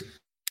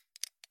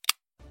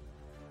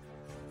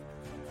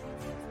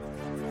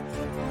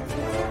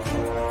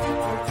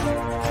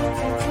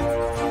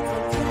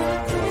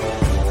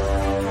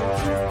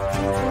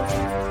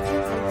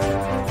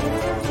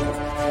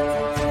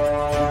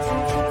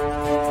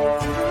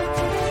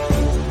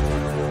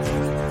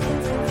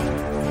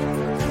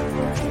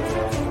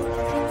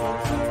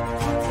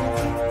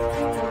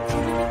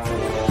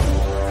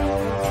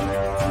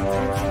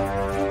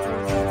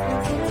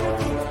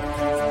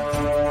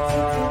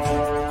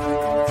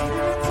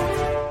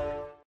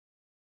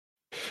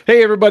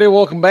Hey, everybody,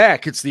 welcome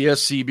back. It's the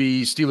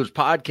SCB Steelers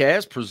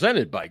Podcast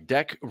presented by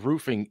DEK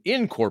Roofing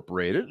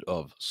Incorporated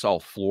of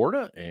South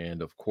Florida.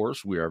 And, of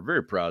course, we are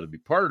very proud to be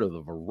part of the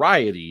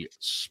Variety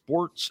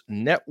Sports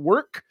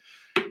Network.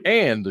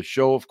 And the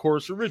show, of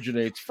course,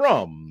 originates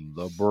from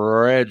the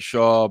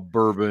Bradshaw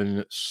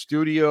Bourbon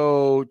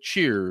Studio.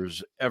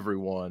 Cheers,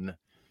 everyone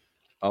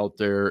out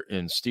there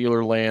in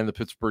Steeler land. The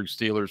Pittsburgh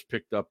Steelers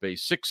picked up a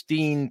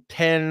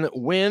 16-10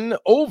 win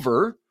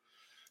over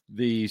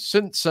the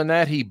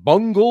Cincinnati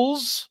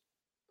Bungles.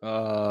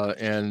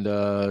 And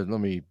let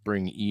me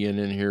bring Ian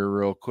in here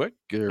real quick.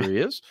 There he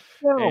is.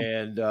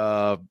 And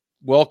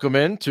welcome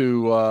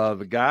into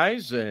the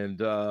guys. And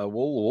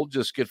we'll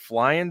just get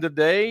flying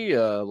today.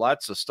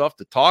 Lots of stuff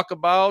to talk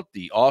about.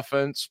 The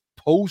offense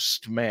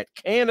post Matt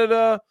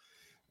Canada.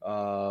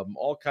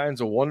 All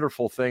kinds of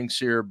wonderful things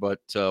here,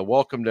 but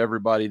welcome to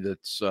everybody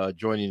that's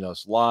joining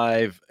us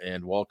live,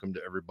 and welcome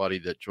to everybody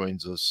that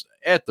joins us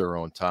at their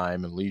own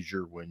time and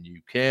leisure when you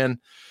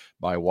can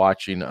by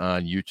watching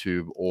on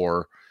YouTube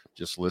or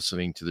just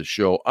listening to the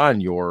show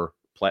on your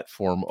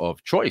platform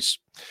of choice.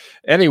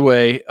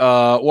 Anyway,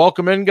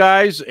 welcome in,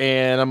 guys,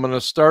 and I'm going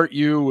to start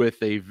you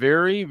with a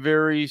very,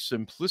 very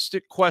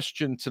simplistic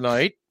question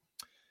tonight.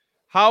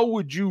 How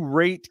would you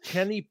rate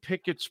Kenny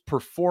Pickett's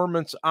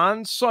performance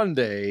on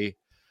Sunday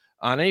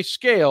on a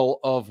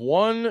scale of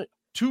 1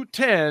 to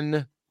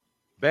 10?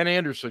 Ben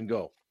Anderson,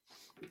 go.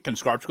 Can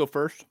Scarps go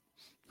first?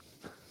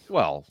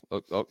 Well,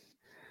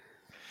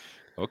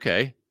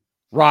 okay.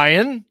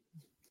 Ryan,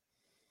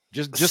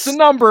 just a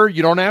number.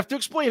 You don't have to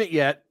explain it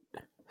yet.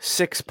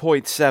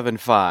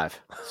 6.75.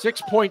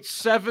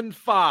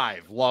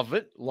 6.75. Love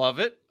it. Love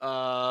it.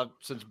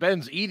 Since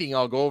Ben's eating,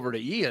 I'll go over to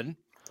Ian.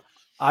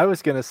 I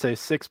was going to say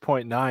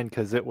 6.9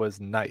 because it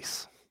was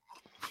nice.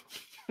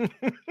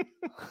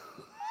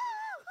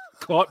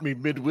 Caught me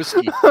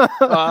mid-whiskey.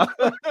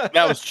 That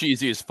was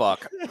cheesy as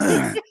fuck.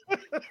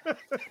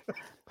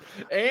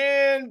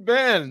 And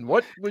Ben,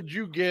 what would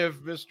you give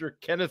Mr.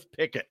 Kenneth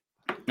Pickett?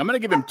 I'm going to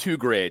give him 2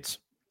 grades.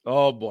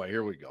 Oh, boy,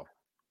 here we go.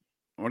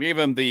 I'm going to give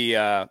him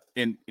the,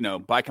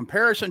 by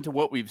comparison to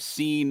what we've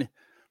seen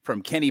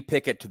from Kenny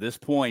Pickett to this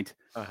point,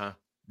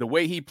 the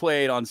way he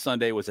played on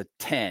Sunday was a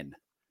 10.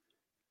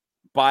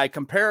 By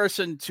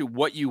comparison to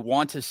what you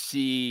want to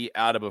see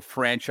out of a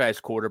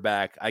franchise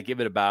quarterback, I give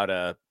it about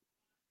a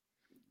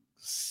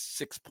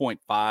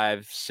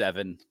 6.5,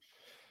 7.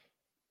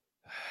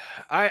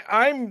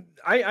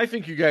 I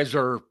think you guys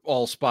are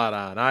all spot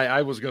on.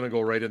 I was going to go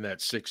right in that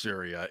 6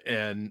 area,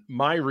 and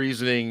my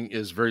reasoning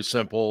is very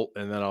simple,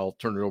 and then I'll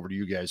turn it over to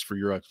you guys for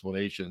your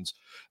explanations.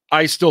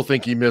 I still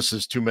think he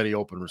misses too many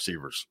open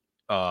receivers.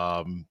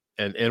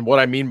 And what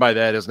I mean by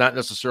that is not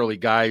necessarily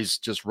guys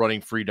just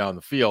running free down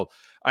the field.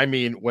 I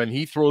mean, when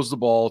he throws the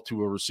ball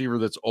to a receiver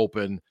that's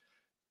open,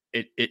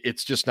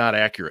 it's just not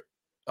accurate.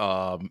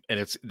 And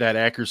it's that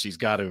accuracy's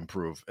got to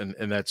improve.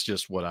 And that's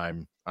just what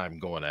I'm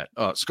going at.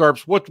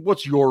 Scarps,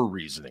 what's your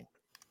reasoning?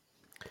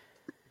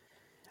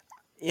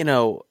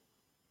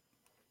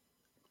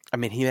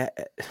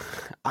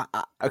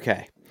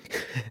 Okay.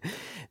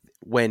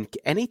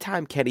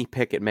 Anytime Kenny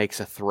Pickett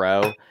makes a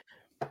throw,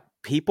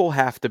 people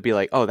have to be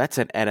like, oh, that's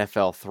an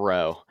NFL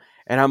throw.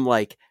 And I'm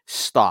like,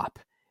 stop.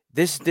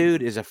 This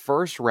dude is a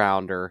first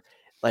rounder.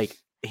 Like,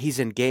 he's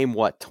in game,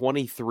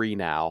 23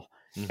 now.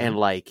 Mm-hmm. And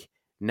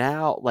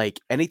now,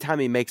 anytime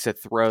he makes a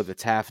throw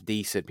that's half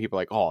decent, people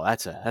are like, oh,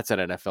 that's an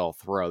NFL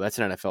throw. That's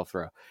an NFL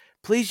throw.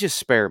 Please just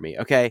spare me.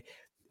 Okay.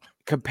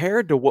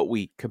 Compared to what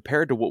we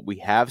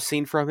have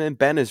seen from him,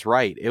 Ben is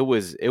right. It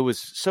was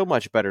so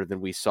much better than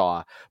we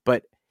saw,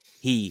 but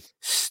he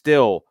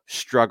still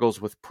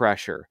struggles with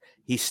pressure.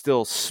 He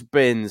still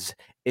spins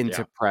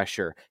into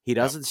pressure. He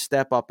doesn't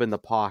step up in the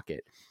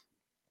pocket.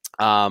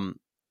 And I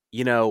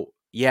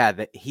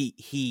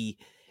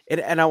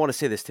want to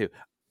say this too.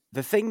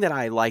 The thing that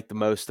I like the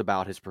most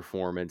about his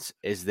performance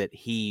is that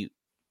he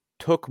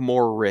took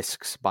more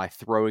risks by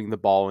throwing the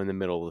ball in the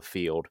middle of the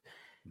field.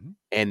 Mm-hmm.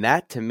 And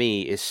that to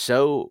me is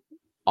so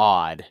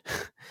odd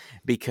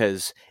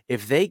because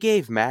if they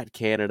gave Matt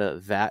Canada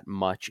that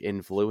much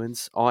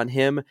influence on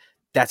him,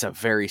 that's a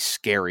very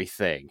scary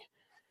thing.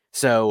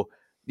 So,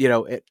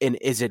 and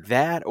is it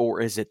that, or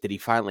is it that he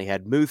finally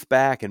had Muth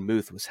back and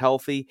Muth was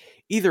healthy?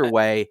 Either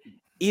way,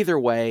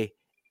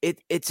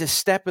 it's a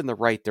step in the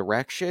right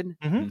direction.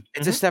 Mm-hmm.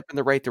 It's a step in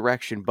the right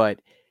direction. But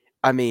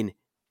I mean,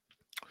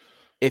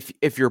 if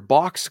you're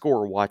box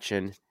score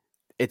watching,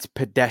 it's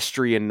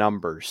pedestrian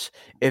numbers.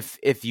 If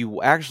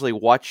you actually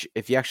watch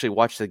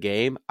the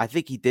game, I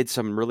think he did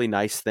some really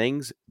nice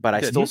things, but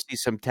I still see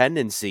some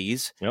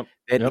tendencies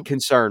that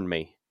concern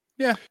me.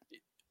 Yeah.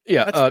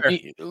 Yeah.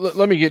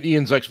 Let me get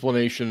Ian's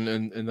explanation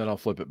and then I'll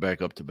flip it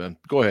back up to Ben.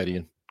 Go ahead,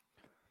 Ian.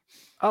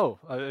 Oh,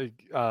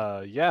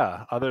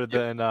 yeah. Other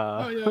than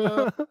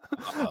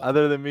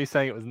other than me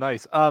saying it was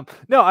nice.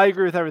 No, I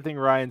agree with everything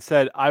Ryan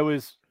said. I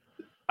was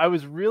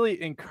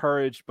really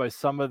encouraged by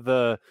some of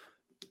the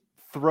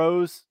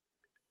throws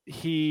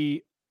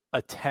he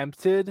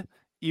attempted,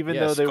 even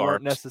though they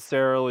weren't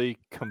necessarily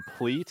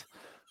complete.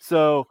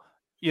 So,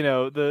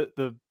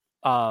 the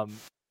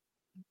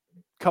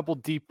couple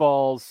deep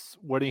balls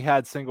when he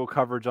had single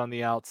coverage on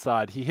the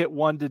outside. He hit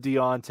one to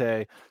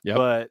Diontae,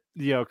 but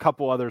a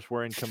couple others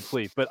were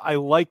incomplete. But I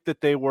like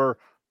that they were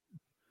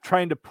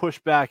trying to push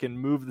back and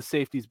move the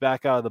safeties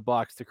back out of the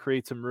box to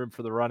create some room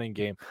for the running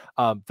game.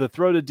 The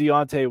throw to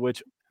Diontae,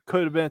 which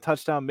could have been a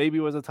touchdown, maybe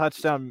was a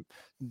touchdown,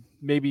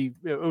 maybe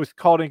it was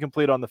called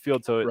incomplete on the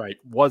field, so it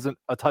wasn't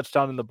a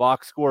touchdown in the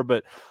box score.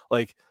 But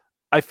like,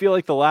 I feel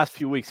like the last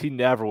few weeks he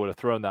never would have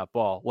thrown that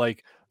ball.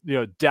 Like,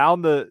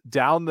 down the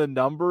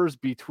numbers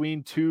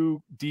between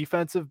two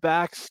defensive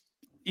backs,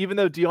 even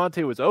though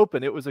Diontae was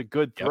open, it was a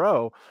good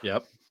throw.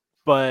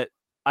 But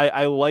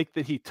I like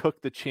that he took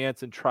the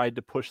chance and tried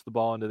to push the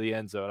ball into the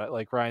end zone.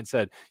 Like Ryan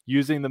said,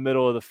 using the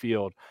middle of the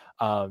field,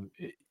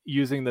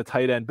 using the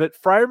tight end. But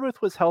Freiermuth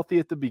was healthy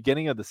at the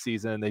beginning of the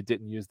season, and they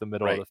didn't use the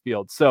middle of the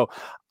field. So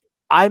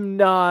I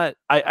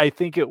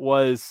think it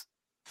was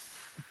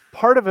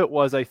part of it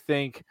was, I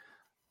think,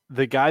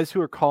 the guys who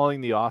are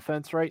calling the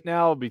offense right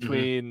now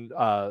between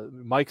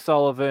Mike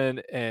Sullivan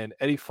and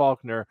Eddie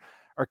Faulkner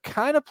are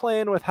kind of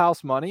playing with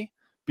house money,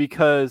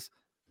 because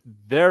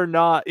they're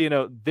not,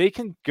 they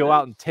can go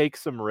out and take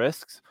some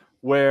risks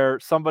where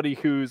somebody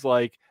who's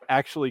like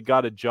actually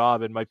got a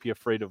job and might be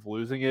afraid of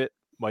losing it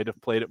might have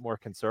played it more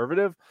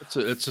conservative.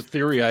 It's a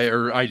theory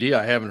or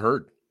idea I haven't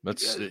heard.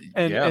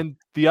 And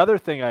the other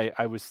thing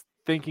I was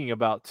thinking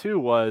about too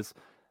was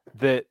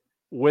that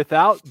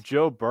without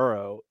Joe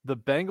Burrow, the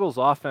Bengals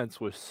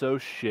offense was so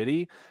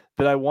shitty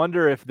that I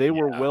wonder if they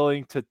were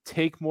willing to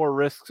take more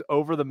risks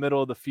over the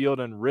middle of the field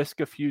and risk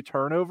a few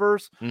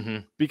turnovers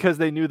because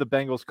they knew the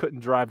Bengals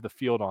couldn't drive the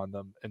field on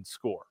them and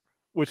score,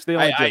 which they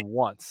only did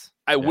once.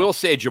 I will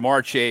say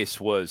Jamar Chase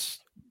was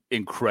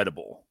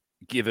incredible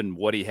given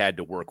what he had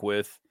to work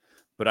with,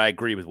 but I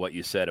agree with what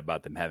you said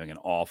about them having an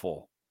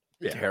awful,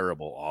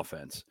 terrible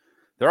offense.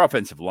 Their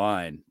offensive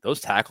line, those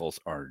tackles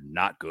are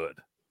not good.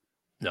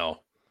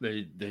 No.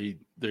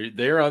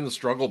 They're on the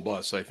struggle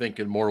bus, I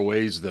think, in more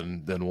ways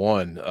than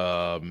one.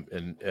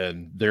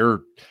 And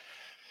their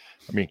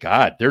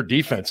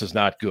defense is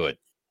not good.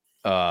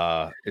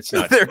 It's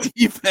not their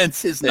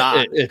defense is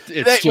not.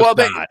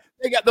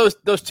 They got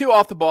those two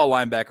off the ball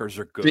linebackers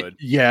are good.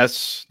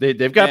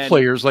 They've got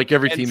players like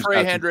every team's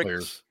got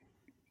players.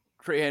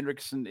 Trey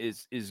Hendrickson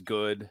is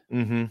good,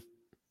 and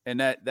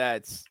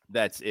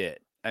that's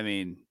it. I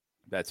mean,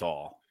 that's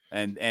all.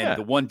 And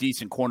the one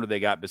decent corner they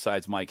got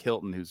besides Mike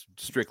Hilton, who's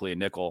strictly a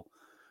nickel,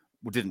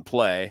 didn't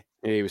play.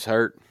 Yeah, he was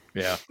hurt.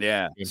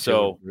 Yeah.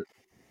 So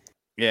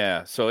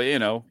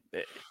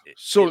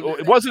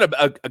it wasn't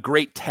a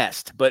great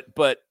test, but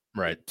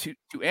to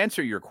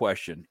answer your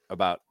question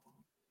about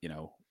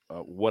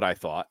what I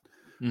thought,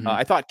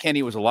 I thought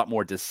Kenny was a lot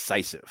more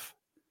decisive,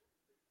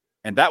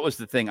 and that was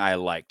the thing I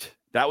liked.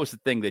 That was the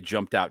thing that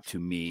jumped out to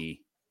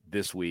me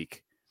this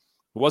week.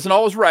 It wasn't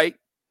always right.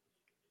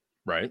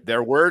 Right.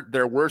 There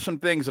were some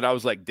things that I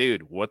was like,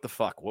 dude, what the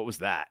fuck? What was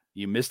that?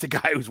 You missed a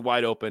guy who's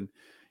wide open.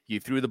 You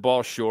threw the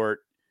ball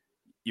short.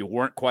 You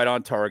weren't quite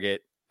on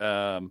target.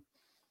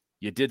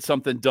 You did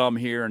something dumb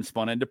here and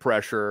spun into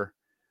pressure,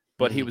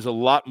 but he was a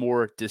lot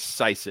more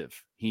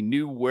decisive. He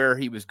knew where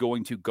he was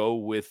going to go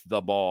with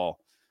the ball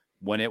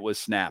when it was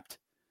snapped,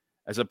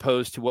 as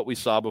opposed to what we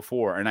saw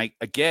before. And I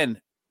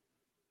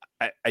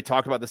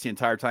talked about this the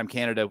entire time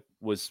Canada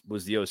was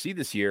the OC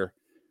this year.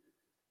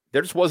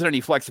 There just wasn't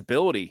any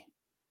flexibility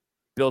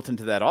built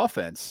into that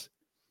offense.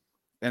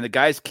 And the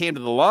guys came to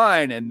the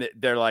line and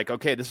they're like,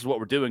 okay, this is what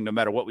we're doing. No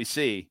matter what we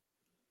see,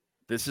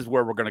 this is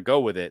where we're going to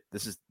go with it.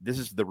 This is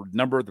the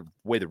number, the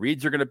way the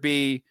reads are going to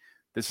be.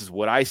 This is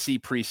what I see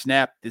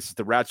pre-snap. This is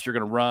the routes you're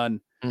going to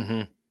run.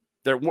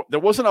 There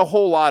wasn't a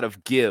whole lot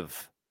of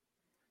give.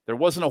 There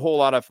wasn't a whole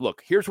lot of,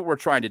 look, here's what we're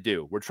trying to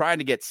do. We're trying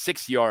to get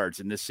 6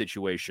 yards in this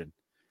situation.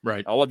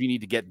 Right. All of you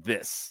need to get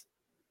this.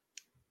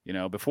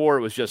 Before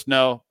it was just,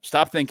 no,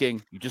 stop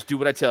thinking. You just do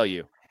what I tell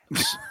you.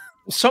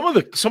 Some of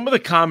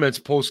the comments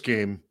post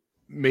game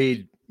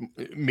made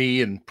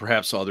me and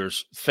perhaps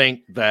others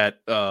think that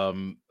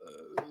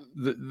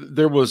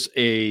there was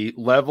a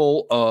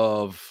level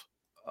of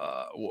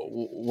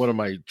what am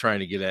I trying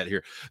to get at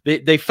here?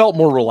 They felt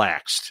more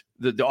relaxed.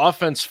 The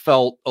offense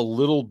felt a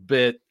little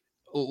bit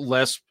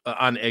less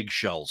on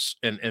eggshells,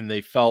 and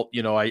they felt,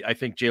 I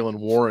think Jaylen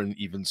Warren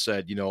even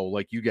said,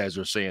 like you guys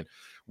are saying,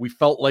 we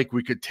felt like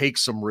we could take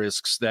some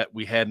risks that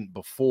we hadn't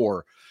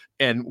before.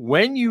 And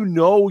when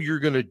you're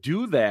going to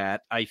do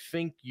that, I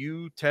think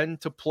you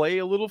tend to play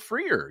a little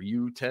freer.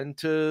 You tend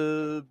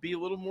to be a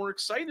little more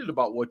excited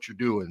about what you're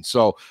doing.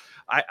 So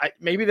I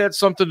maybe that's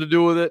something to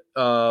do with it.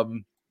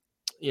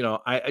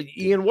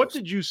 Ian, what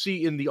did you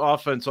see in the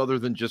offense other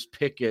than just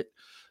Pickett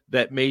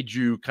that made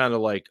you kind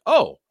of like,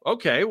 oh,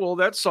 okay, well,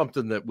 that's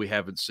something that we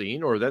haven't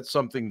seen, or that's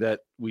something that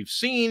we've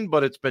seen,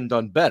 but it's been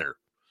done better?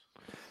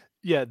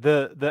 Yeah,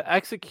 the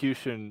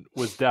execution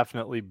was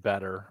definitely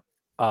better.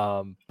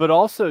 But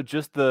also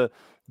just the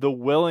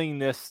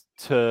willingness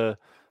to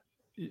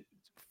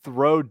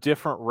throw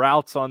different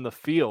routes on the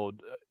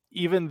field,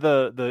 even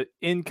the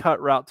in-cut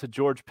route to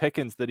George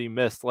Pickens that he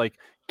missed. Like,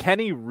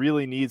 Kenny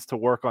really needs to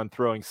work on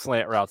throwing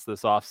slant routes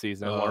this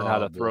offseason and learn how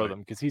to throw them,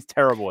 because he's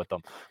terrible at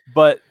them.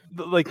 But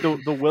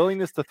the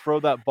willingness to throw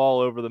that ball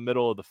over the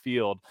middle of the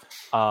field,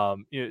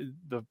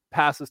 the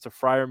passes to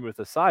Freiermuth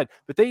aside,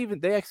 but they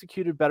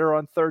executed better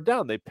on third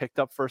down. They picked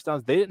up first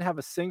downs. They didn't have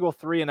a single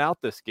 3 and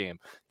out this game.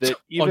 That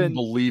even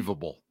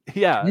unbelievable.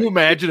 Yeah. Can you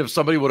imagine if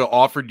somebody would have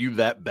offered you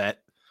that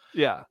bet?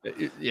 Yeah.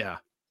 Yeah.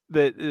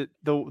 The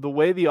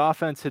way the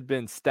offense had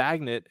been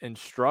stagnant and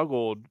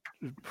struggled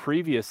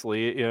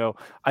previously,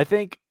 I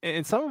think,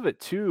 and some of it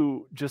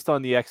too, just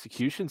on the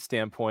execution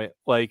standpoint,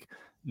 like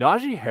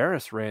Najee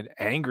Harris ran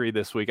angry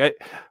this week.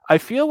 I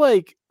feel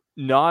like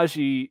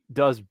Najee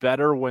does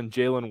better when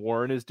Jaylen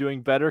Warren is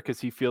doing better,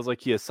 because he feels like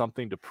he has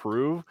something to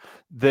prove.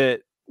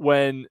 That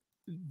when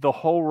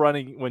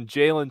when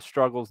Jaylen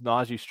struggles,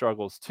 Najee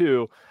struggles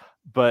too.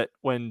 But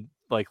when,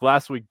 like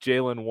last week,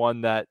 Jaylen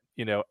won that,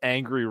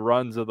 Angry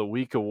Runs of the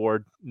Week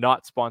award,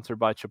 not sponsored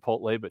by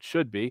Chipotle, but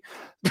should be.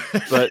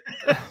 But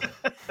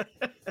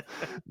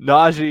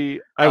Najee,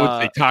 I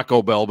would say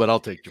Taco Bell, but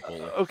I'll take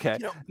Chipotle. Okay.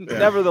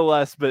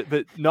 Nevertheless, but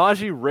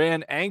Najee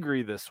ran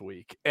angry this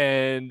week,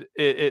 and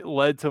it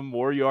led to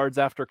more yards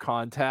after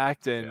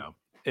contact. And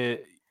Go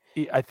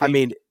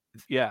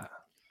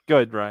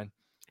ahead, Ryan.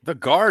 The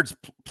guards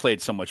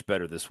played so much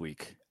better this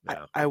week.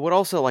 I would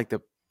also like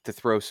to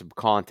throw some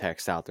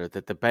context out there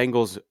that the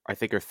Bengals, I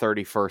think, are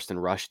 31st in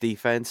rush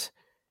defense.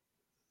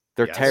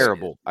 They're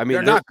terrible. I mean,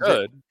 they're not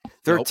good.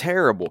 They're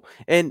terrible.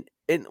 And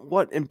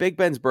Big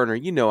Ben's burner,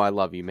 I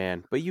love you,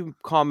 man. But you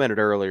commented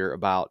earlier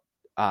about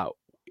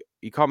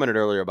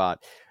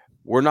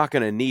we're not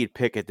going to need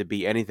Pickett to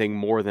be anything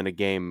more than a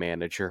game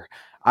manager.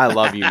 I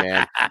love you,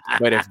 man.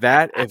 But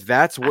if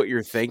that's what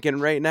you're thinking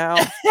right now,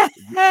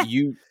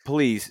 you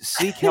please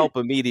seek help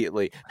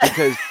immediately,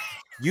 because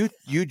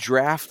you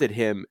drafted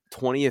him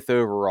 20th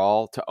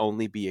overall to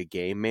only be a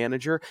game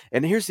manager.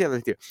 And here's the other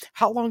thing.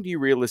 How long do you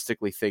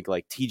realistically think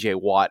like TJ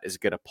Watt is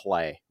going to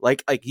play?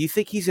 Like you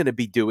think he's going to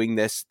be doing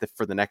this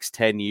for the next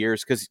 10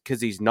 years?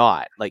 Because he's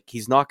not. Like,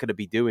 he's not going to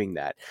be doing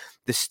that.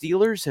 The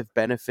Steelers have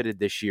benefited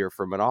this year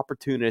from an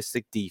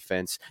opportunistic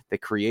defense that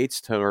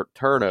creates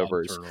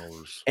turnovers.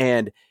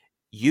 And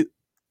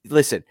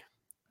listen,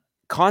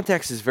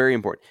 context is very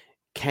important.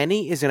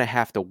 Kenny is going to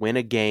have to win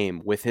a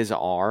game with his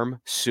arm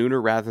sooner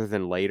rather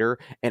than later,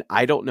 and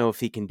I don't know if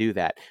he can do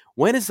that.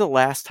 When is the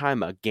last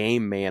time a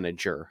game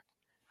manager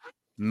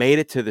made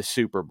it to the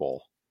Super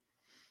Bowl?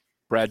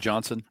 Brad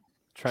Johnson,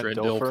 Trent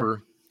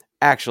Dilfer.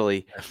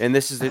 Actually, and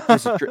this is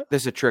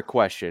a trick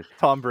question.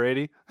 Tom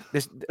Brady.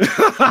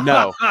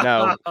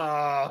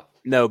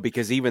 No,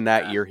 because even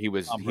that year he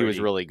was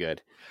really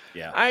good.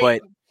 Yeah,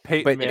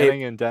 Peyton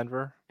Manning in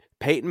Denver.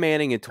 Peyton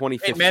Manning in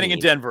 2015. Peyton Manning in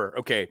Denver.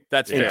 Okay,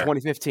 that's in fair.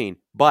 2015.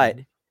 But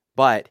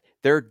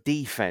their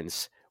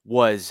defense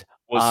was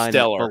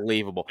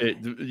unbelievable.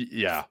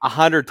 Stellar.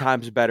 100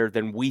 times better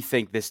than we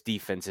think this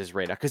defense is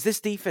right now. Because this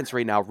defense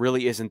right now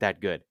really isn't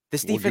that good.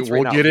 This defense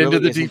we'll now get really into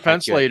the isn't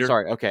defense later.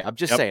 Sorry. Okay, I'm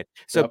just saying.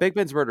 So Big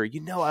Ben's murder.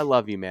 I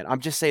love you, man.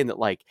 I'm just saying that,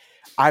 like,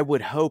 I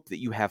would hope that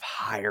you have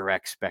higher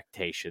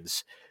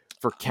expectations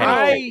for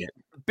Kenny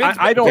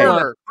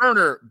Pickett.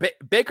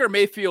 Baker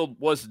Mayfield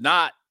was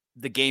not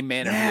the game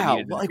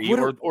manager like,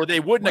 or they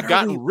wouldn't have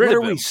gotten rid of him.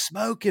 What are we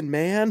smoking,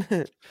 man?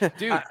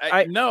 Dude,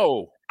 I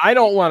know. I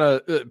don't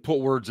want to put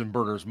words in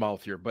Burner's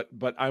mouth here, but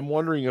I'm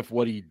wondering if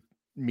what he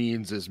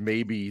means is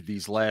maybe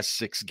these last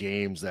 6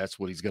 games, that's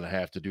what he's going to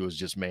have to do, is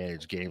just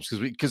manage games.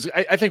 Because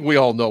I think we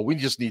all know we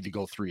just need to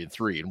go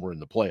 3-3 and we're in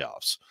the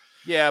playoffs.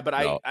 Yeah, but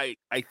I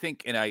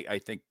think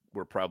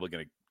we're probably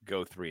going to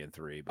go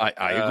 3-3.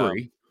 But, I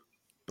agree.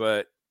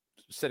 But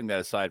setting that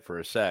aside for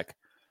a sec,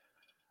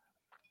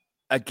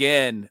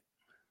 again,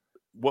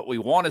 what we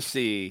want to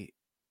see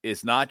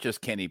is not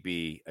just Kenny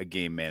be a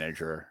game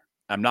manager.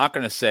 I'm not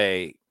going to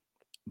say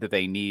that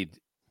they need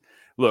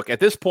 – look, at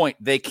this point,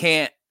 they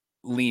can't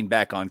lean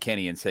back on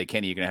Kenny and say,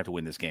 Kenny, you're going to have to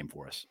win this game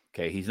for us.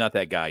 Okay, he's not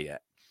that guy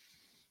yet.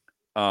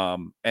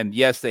 And,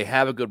 yes, they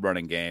have a good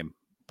running game,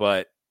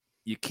 but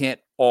you can't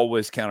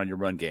always count on your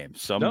run game.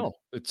 Some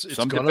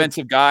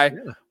defensive guy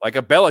like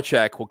a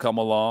Belichick will come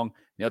along and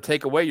he'll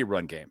take away your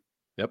run game.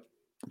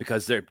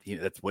 Because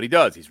that's what he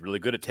does. He's really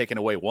good at taking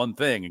away one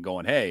thing and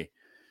going, hey,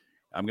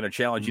 I'm going to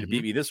challenge you to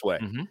beat me this way.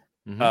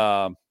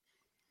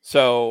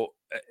 So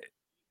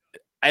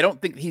I don't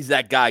think he's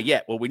that guy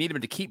yet. What we need him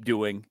to keep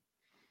doing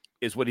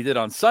is what he did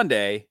on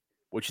Sunday,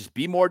 which is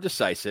be more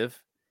decisive.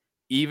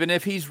 Even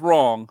if he's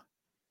wrong,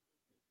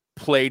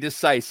 play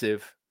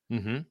decisive,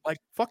 like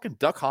fucking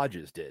Duck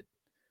Hodges did.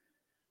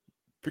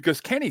 Because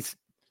Kenny's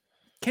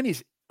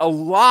a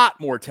lot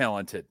more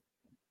talented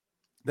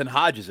than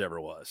Hodges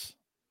ever was.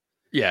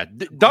 Yeah,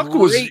 Duck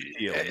was,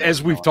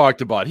 as we've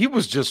talked about, he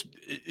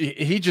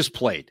just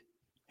played.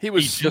 He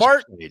was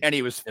smart and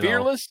he was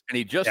fearless and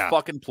he just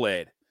fucking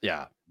played.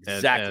 Yeah,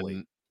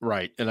 exactly.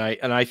 Right. And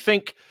I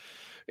think,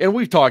 and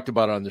we've talked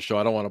about it on the show,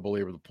 I don't want to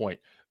belabor the point.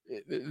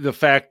 The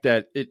fact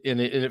that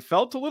it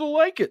felt a little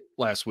like it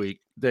last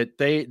week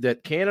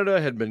that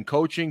Canada had been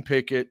coaching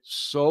Pickett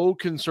so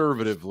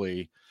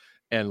conservatively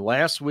And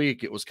last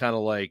week it was kind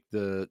of like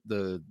the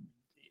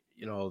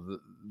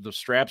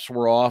straps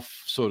were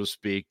off, so to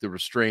speak, the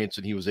restraints,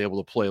 and he was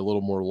able to play a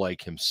little more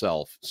like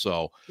himself.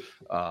 So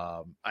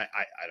I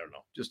don't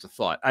know, just a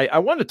thought. I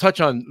wanted to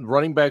touch on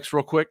running backs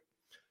real quick.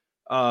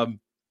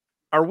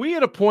 Are we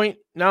at a point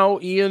now,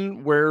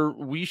 Ian, where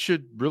we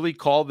should really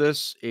call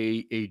this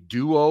a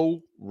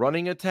duo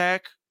running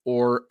attack,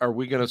 or are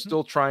we going to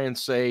still try and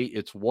say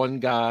it's one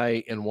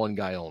guy and one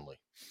guy only?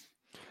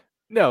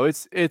 No,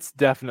 it's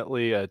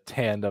definitely a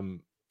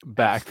tandem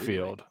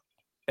backfield. Absolutely.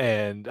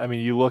 And I mean,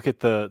 you look at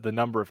the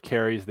number of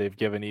carries they've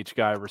given each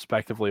guy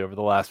respectively over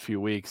the last few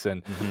weeks,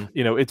 and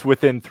it's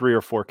within 3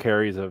 or 4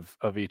 carries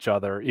of each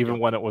other. Even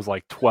when it was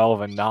like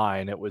 12 and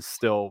 9, it was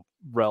still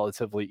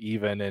relatively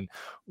even. And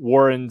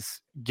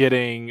Warren's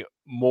getting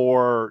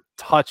more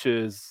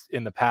touches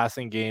in the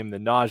passing game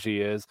than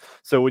Najee is.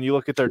 So when you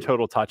look at their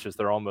total touches,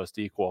 they're almost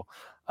equal.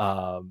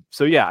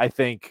 So yeah, I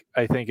think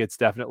it's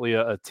definitely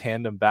a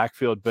tandem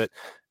backfield, but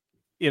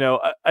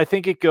I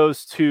think it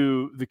goes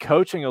to the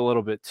coaching a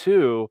little bit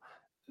too,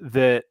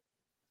 that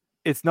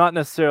it's not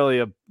necessarily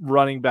a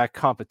running back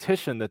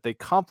competition, that they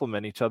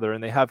complement each other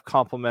and they have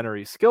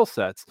complementary skill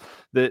sets,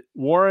 that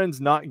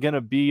Warren's not going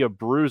to be a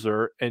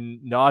bruiser and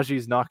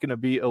Najee's not going to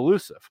be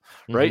elusive,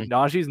 right?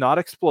 Najee's not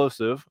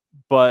explosive,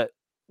 but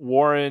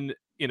Warren,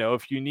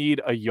 if you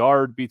need a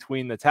yard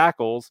between the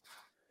tackles,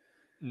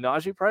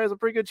 Najee probably has a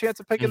pretty good chance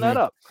of picking that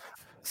up.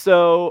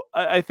 So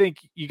I think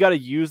you got to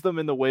use them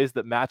in the ways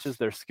that matches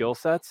their skill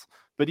sets.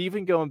 But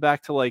even going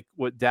back to like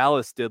what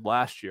Dallas did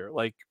last year,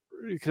 like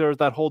there was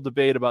that whole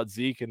debate about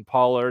Zeke and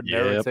Pollard, and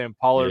everyone saying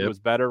Pollard was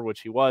better,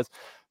 which he was.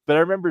 But I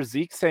remember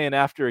Zeke saying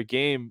after a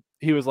game,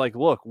 he was like,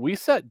 look, we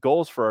set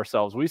goals for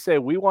ourselves. We say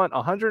we want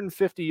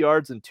 150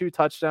 yards and 2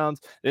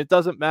 touchdowns. And it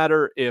doesn't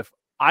matter if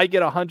I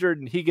get 100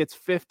 and he gets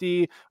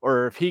 50,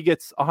 or if he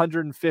gets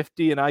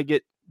 150 and I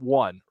get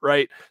 1,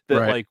 right?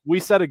 Like we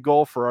set a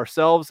goal for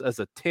ourselves as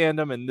a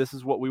tandem, and this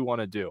is what we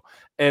want to do.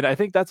 And I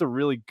think that's a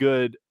really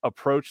good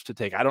approach to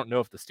take. I don't know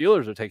if the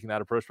Steelers are taking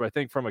that approach, but I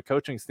think from a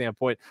coaching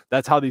standpoint,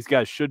 that's how these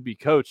guys should be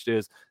coached,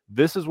 is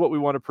this is what we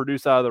want to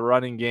produce out of the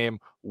running game.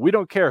 We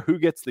don't care who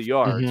gets the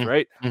yards,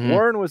 right?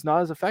 Warren was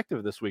not as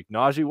effective this week.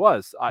 Najee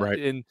was.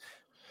 In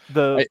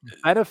the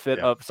benefit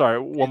of,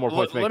 sorry, one more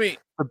point to make.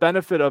 The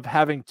benefit of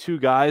having 2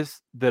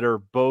 guys that are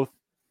both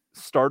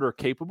starter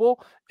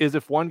capable is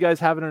if one guy's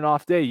having an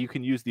off day, you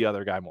can use the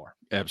other guy more.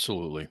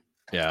 Absolutely.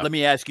 Yeah. Let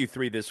me ask you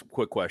 3 this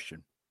quick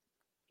question.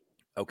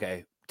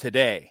 Okay.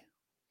 Today,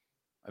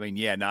 I mean,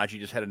 Najee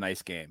just had a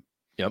nice game.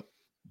 Yep.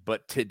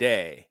 But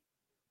today,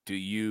 do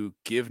you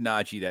give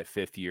Najee that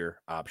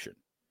 5th-year option?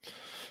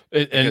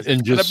 And it's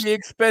going to be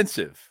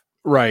expensive.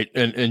 Right.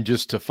 And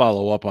just to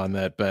follow up on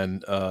that,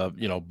 Ben,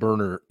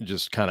 Burner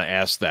just kind of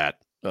asked that.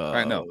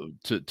 I know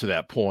to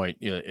that point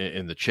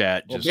in the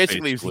chat. Well,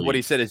 basically what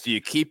he said is, do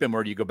you keep him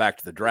or do you go back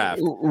to the draft?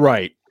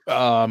 Right.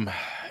 And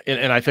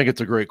I think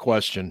it's a great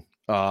question.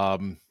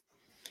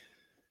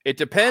 It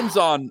depends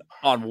on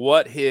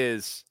what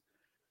his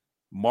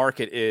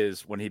market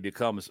is when he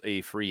becomes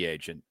a free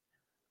agent.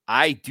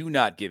 I do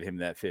not give him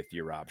that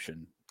 5th-year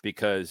option,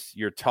 because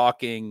you're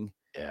talking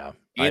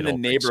in the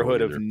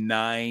neighborhood of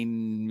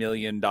 $9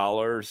 million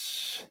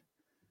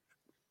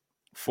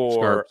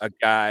for a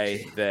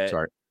guy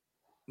that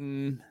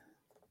he's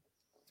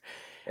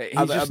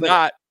just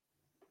not.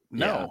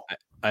 No,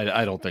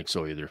 I don't think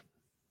so either.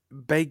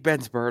 Big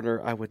Ben's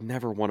Burner, I would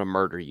never want to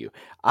murder you.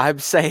 I'm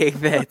saying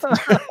that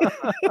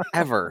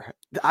ever.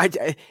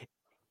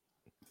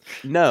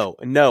 No,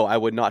 I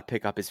would not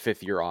pick up his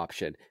 5th-year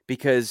option,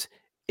 because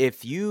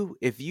if you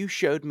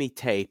showed me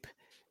tape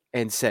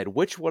and said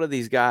which one of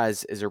these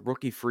guys is a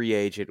rookie free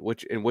agent,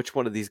 which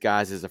one of these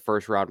guys is a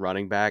first-round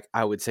running back,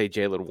 I would say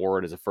Jaylen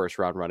Warren is a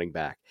first-round running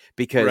back,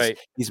 because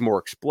he's more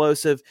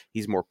explosive,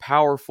 he's more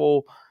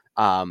powerful,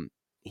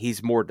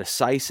 he's more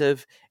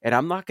decisive. And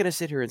I'm not going to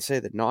sit here and say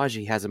that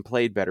Najee hasn't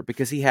played better,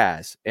 because he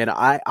has. And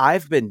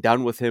I've been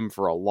done with him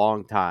for a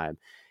long time.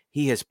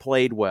 He has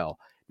played well.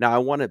 Now, I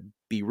want to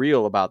be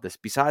real about this.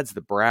 Besides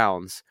the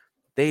Browns,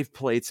 they've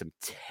played some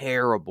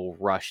terrible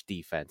rush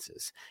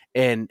defenses.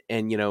 And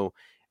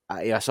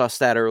I saw a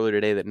stat earlier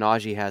today that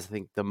Najee has, I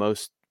think, the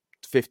most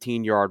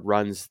 15-yard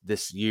runs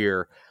this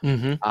year,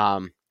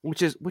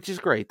 which is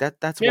great.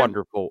 That's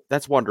wonderful.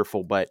 That's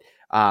wonderful. But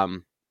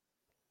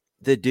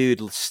the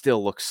dude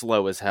still looks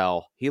slow as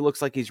hell. He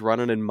looks like he's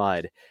running in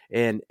mud.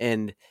 And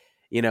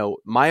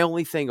my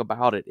only thing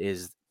about it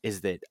is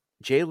that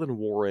Jaylen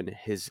Warren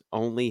has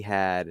only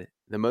had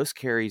the most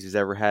carries he's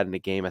ever had in a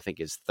game, I think,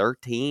 is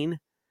 13.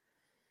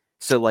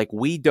 So like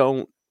we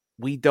don't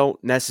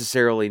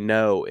necessarily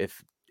know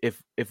if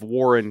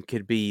Warren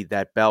could be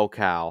that bell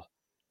cow.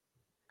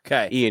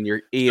 Okay,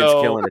 Ian's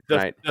killing it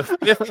tonight.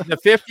 The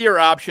 5th-year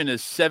option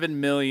is $7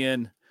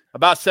 million,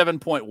 about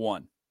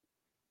 7.1.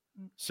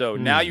 So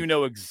now you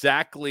know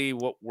exactly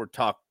what we're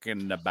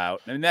talking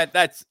about, and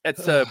that's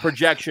a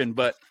projection,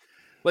 but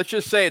let's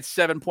just say it's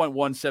 7.1,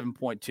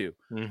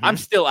 7.2. I'm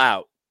still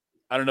out.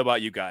 I don't know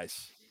about you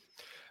guys.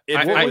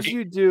 What would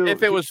you do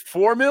if it was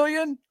 $4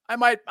 million? I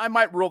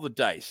might roll the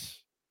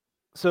dice.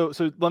 So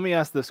let me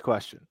ask this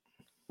question.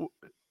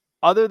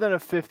 Other than a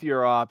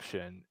 5th-year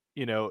option,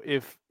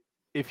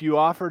 if you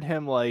offered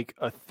him like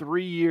a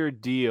 3-year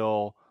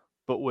deal,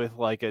 but with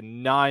like a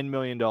 $9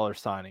 million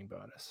signing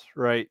bonus,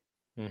 right?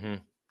 Mm-hmm.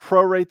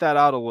 Prorate that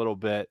out a little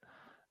bit.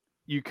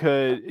 You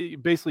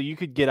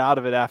could get out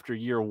of it after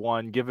year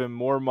 1, give him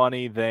more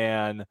money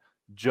than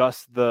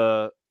just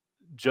the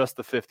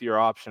 5th-year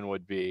option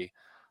would be.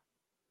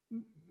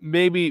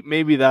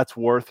 Maybe that's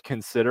worth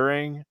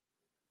considering.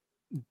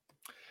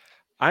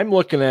 I'm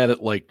looking at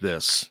it like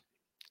this.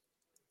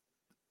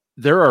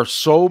 There are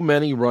so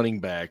many running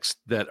backs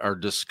that are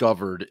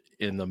discovered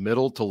in the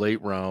middle to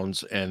late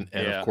rounds. And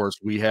of course,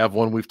 we have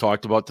one we've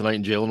talked about tonight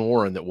in Jalen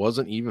Warren that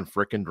wasn't even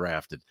freaking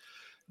drafted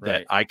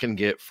that I can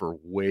get for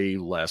way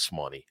less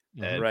money.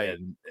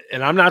 And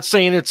I'm not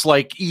saying it's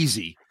like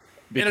easy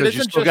because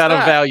you still got to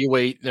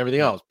evaluate and everything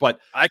else. But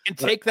I can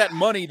take that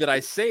money that I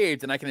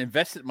saved and I can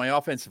invest it in my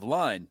offensive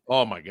line.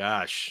 Oh, my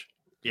gosh.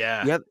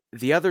 Yeah.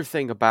 The other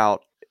thing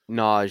about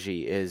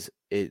Najee is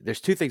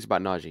there's 2 things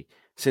about Najee.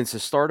 Since the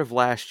start of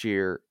last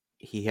year,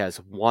 he has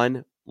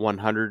one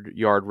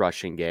 100-yard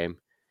rushing game.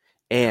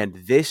 And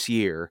this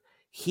year,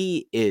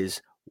 he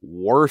is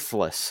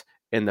worthless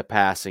in the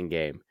passing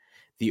game.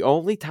 The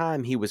only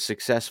time he was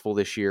successful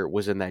this year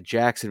was in that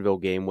Jacksonville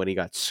game when he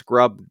got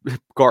scrubbed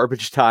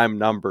garbage time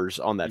numbers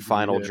on that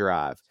final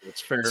drive.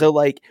 That's fair. So,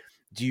 like,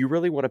 do you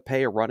really want to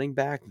pay a running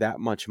back that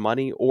much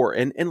money?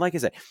 And like I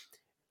said,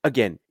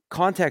 again,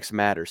 context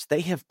matters.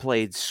 They have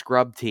played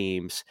scrub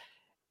teams,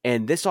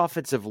 and this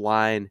offensive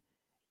line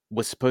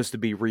was supposed to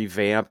be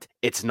revamped.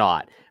 It's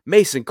not.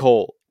 Mason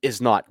Cole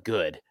is not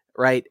good,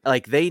 right?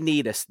 Like they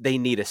need a center. They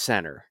need a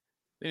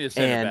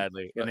center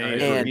badly, and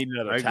they need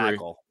another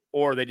tackle,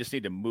 or they just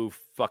need to move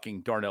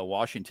fucking Darnell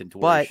Washington to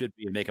where he should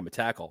be and make him a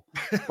tackle.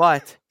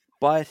 But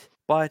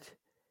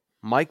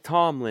Mike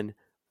Tomlin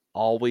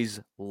always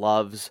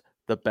loves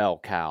the bell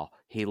cow.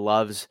 He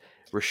loves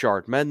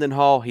Rashard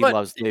Mendenhall. He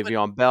loves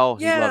Le'Veon Bell.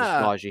 He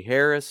loves Najee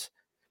Harris.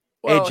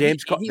 Well, and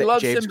James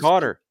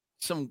Conner.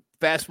 Some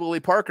fast Willie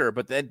Parker,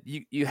 but then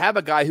you have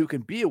a guy who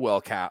can be a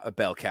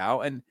bell cow,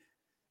 and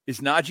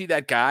is Najee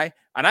that guy?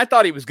 And I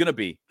thought he was going to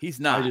be. He's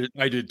not.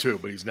 I did too,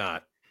 but he's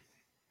not.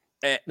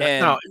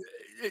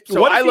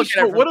 So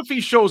what if he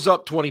shows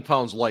up 20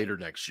 pounds lighter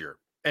next year,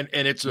 and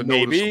it's a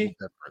noticeable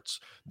difference?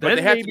 But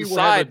they have to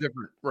decide.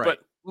 But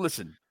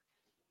listen,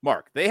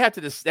 Mark, they have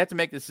to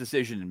make this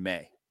decision in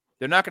May.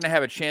 They're not going to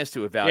have a chance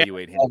to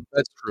evaluate him.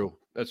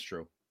 That's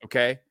true.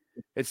 Okay,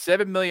 it's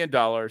 $7 million.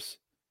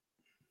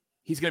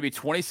 He's going to be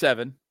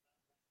 27.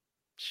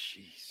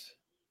 Jeez.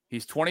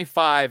 He's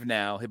 25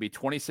 now. He'll be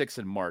 26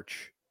 in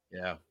March.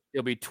 Yeah.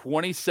 He'll be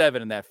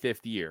 27 in that 5th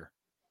year.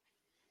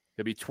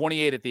 He'll be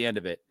 28 at the end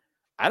of it.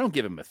 I don't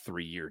give him a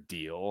 3-year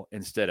deal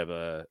instead of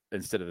the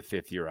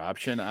 5th-year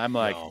option. I'm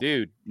like,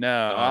 dude,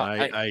 no.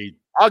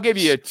 I'll give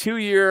you a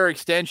 2-year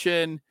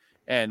extension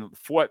and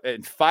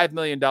 $5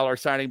 million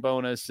signing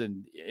bonus,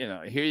 and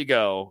here you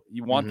go.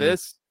 You want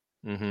this?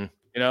 Mm-hmm.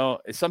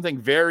 It's something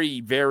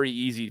very, very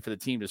easy for the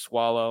team to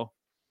swallow.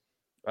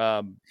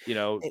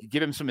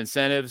 Give him some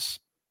incentives.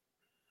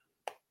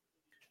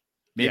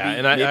 Maybe,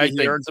 I think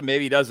he earns them,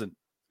 maybe he doesn't.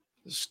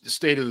 The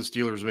state of the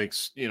Steelers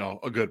makes,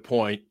 a good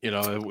point.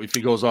 If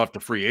he goes off to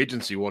free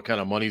agency, what kind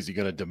of money is he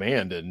going to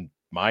demand? And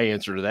my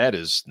answer to that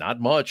is not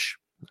much.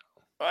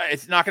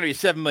 It's not going to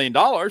be $7 million.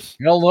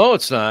 Hell no,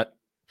 it's not.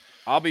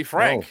 I'll be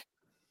frank.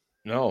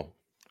 No.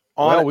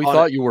 We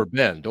thought you were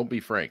Ben. Don't be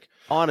frank.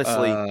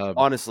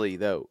 Honestly,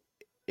 though,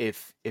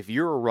 if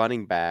you're a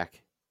running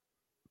back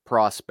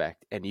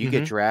prospect and you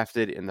get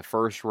drafted in the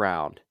 1st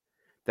round,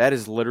 that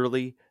is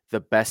literally the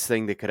best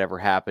thing that could ever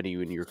happen to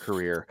you in your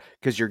career,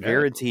 because you're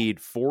guaranteed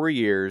 4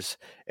 years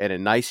and a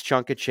nice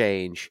chunk of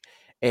change.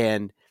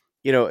 And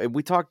we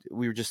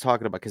were just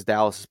talking about, because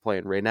Dallas is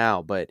playing right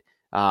now, but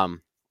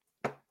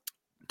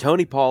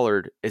Tony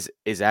Pollard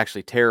is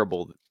actually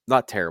terrible.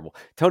 Not terrible.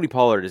 Tony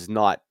Pollard has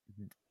not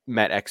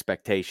met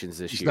expectations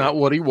this year. He's not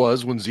what he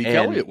was when Zeke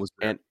Elliott was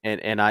there.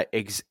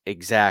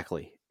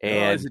 Exactly.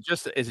 And is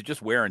it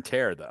just wear and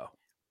tear though?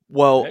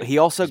 Well, he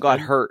also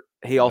got hurt.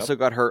 He also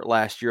got hurt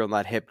last year on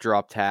that hip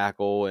drop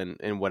tackle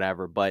and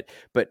whatever. But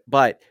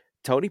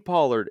Tony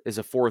Pollard is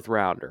a 4th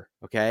rounder,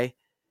 okay?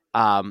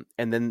 And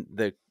then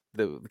the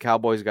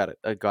Cowboys got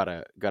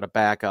a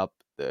backup,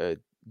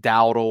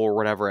 Dowdle or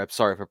whatever. I'm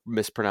sorry if I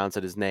mispronounced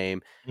his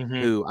name.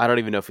 Who I don't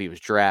even know if he was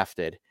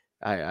drafted.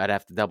 I'd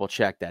have to double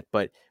check that.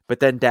 But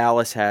then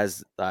Dallas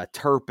has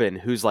Turpin,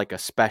 who's like a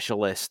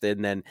specialist,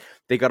 and then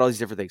they got all these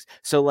different things.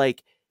 So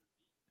like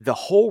the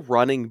whole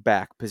running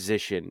back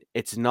position,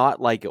 it's not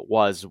like it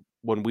was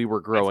when we were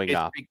growing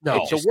up.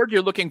 No, the word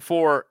you're looking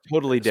for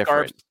totally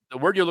different. The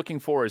word you're looking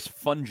for is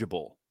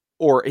fungible.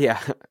 Or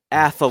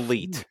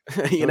athlete.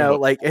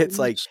 Like it's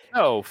like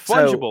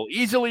fungible,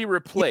 easily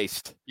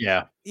replaced.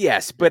 Yeah.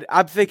 Yes, but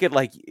I'm thinking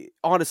like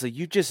honestly,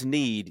 you just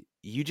need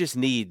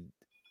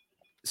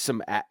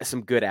some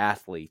good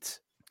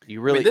athletes.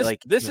 You really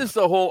this is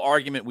the whole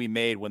argument we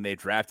made when they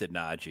drafted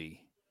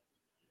Najee.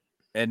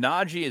 And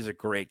Najee is a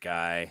great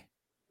guy.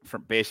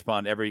 based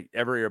upon every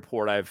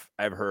report I've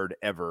heard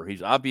ever.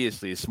 He's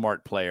obviously a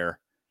smart player,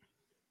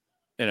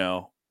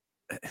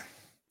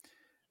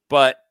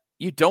 but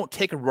you don't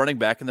take a running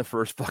back in the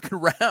first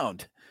fucking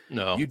round.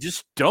 No, you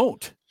just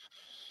don't.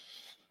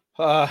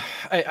 That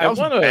was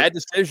a bad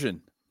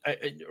decision.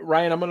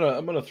 Ryan,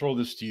 I'm gonna throw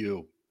this to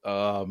you.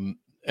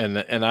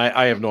 And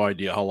I have no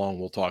idea how long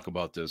we'll talk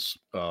about this,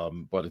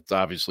 but it's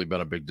obviously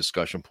been a big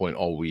discussion point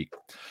all week.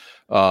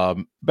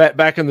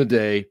 Back in the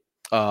day,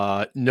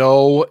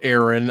 no,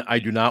 Aaron, I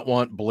do not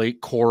want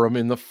Blake Corum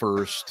in the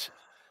first,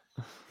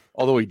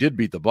 although he did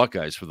beat the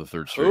Buckeyes for the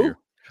third straight year.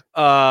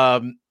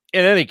 In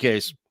any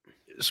case,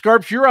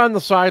 Scarps, you're on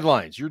the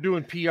sidelines. You're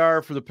doing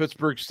PR for the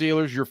Pittsburgh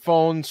Steelers. Your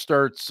phone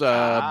starts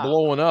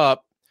blowing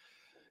up.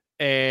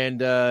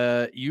 And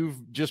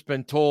you've just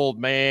been told,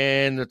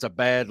 man, that's a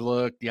bad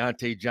look.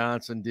 Diontae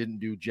Johnson didn't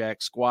do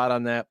jack squat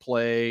on that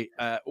play.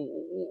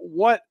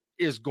 What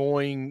is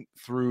going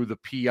through the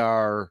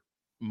PR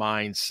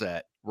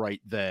mindset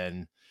right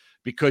then?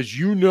 Because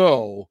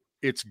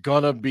it's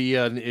gonna be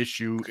an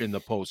issue in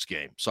the post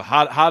game. So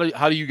how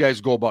do you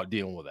guys go about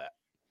dealing with that?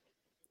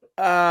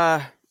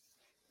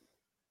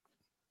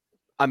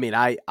 I mean,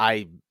 I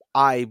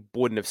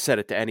wouldn't have said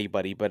it to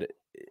anybody, but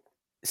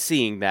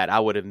seeing that, I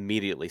would have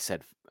immediately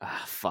said,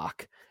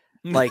 fuck.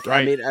 Like,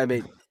 right. I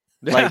mean,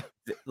 yeah.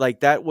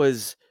 like that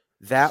was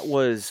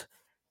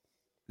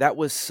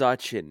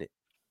such an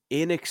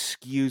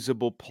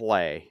inexcusable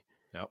play.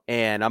 Yep.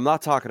 And I'm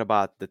not talking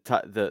about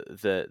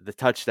the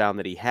touchdown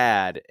that he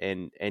had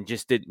and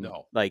just didn't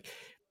like,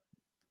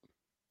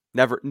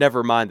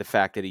 never mind the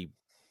fact that he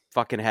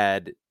fucking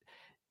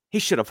he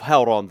should have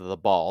held on to the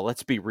ball.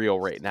 Let's be real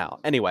right now.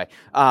 Anyway,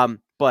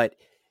 but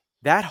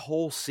that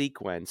whole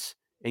sequence,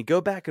 and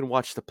go back and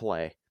watch the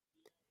play.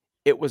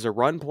 It was a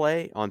run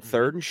play on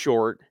third and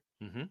short,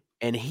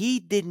 and he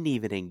didn't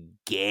even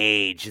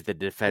engage the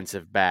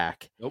defensive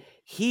back. Nope.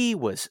 He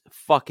was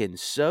fucking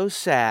so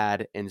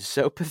sad and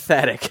so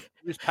pathetic.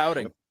 He was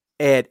pouting.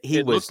 And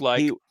he was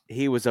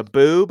a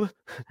boob,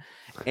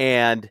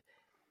 and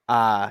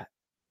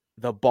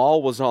the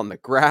ball was on the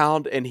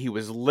ground, and he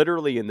was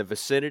literally in the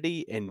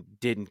vicinity and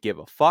didn't give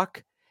a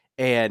fuck.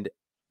 And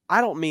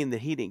I don't mean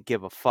that he didn't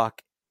give a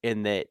fuck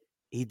in that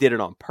he did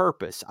it on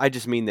purpose. I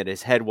just mean that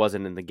his head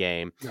wasn't in the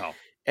game. No.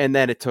 And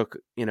then it took,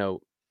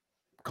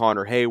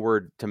 Connor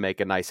Hayward to make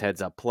a nice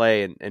heads-up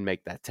play and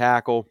make that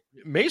tackle.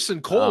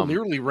 Mason Cole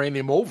nearly ran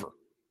him over.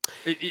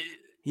 Those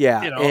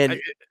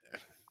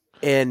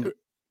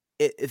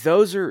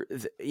are,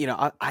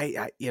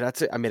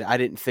 that's it. I mean, I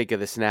didn't think of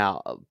this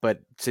now,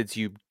 but since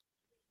you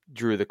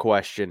drew the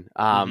question,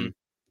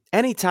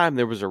 anytime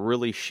there was a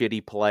really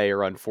shitty play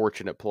or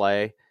unfortunate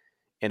play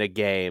in a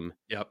game,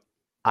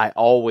 I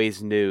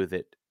always knew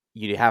that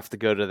you have to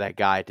go to that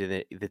guy at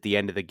the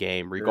end of the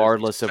game,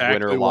 regardless of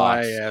win or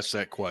loss. Why I asked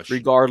that question.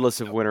 Regardless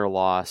of win or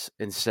loss,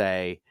 and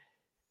say,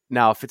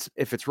 now if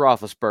it's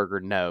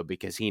Roethlisberger, no,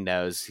 because he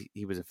knows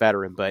he was a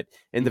veteran, but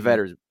in the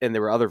veterans, and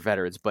there were other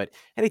veterans, but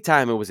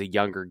anytime it was a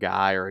younger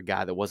guy or a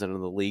guy that wasn't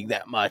in the league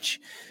that much,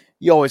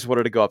 you always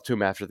wanted to go up to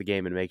him after the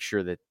game and make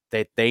sure that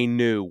they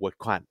knew what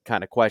kind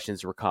of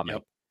questions were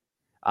coming.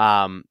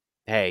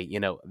 Hey,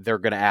 they're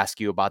going to ask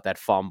you about that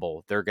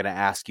fumble. They're going to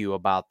ask you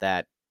about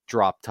that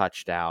drop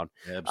touchdown.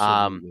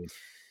 Absolutely.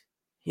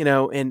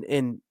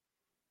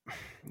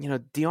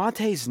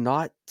 Diontae's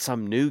not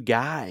some new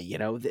guy.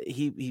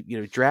 He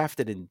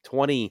drafted in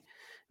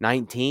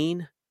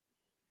 2019.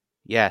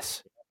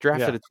 Yes,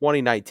 drafted in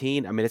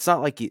 2019. I mean, it's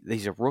not like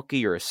he's a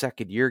rookie or a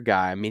second-year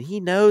guy. I mean,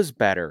 he knows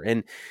better,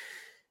 and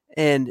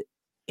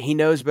he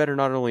knows better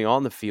not only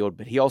on the field,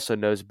 but he also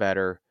knows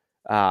better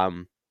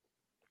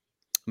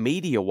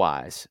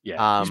media-wise.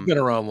 Yeah, he's been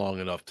around long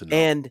enough to know.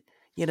 And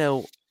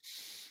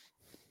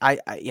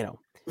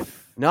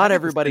not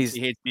everybody's. He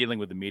hates dealing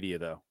with the media,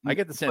 though. I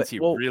get the sense he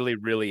really,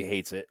 really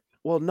hates it.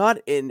 Well,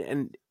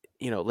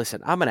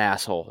 listen, I'm an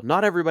asshole.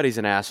 Not everybody's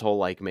an asshole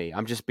like me.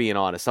 I'm just being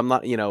honest. I'm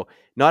not.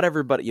 Not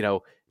everybody.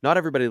 Not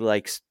everybody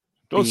likes.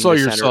 Don't sell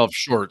yourself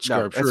short,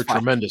 Scarp. You're a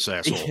tremendous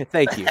asshole.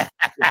 Thank you.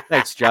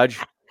 Thanks, Judge.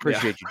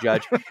 Appreciate you,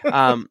 Judge.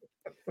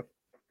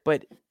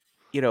 But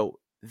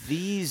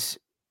these.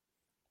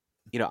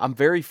 I'm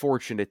very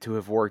fortunate to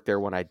have worked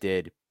there when I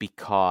did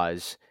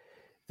because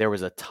there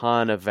was a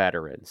ton of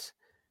veterans.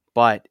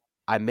 But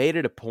I made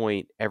it a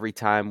point every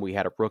time we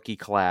had a rookie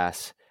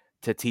class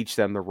to teach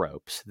them the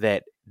ropes,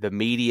 that the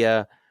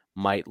media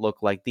might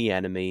look like the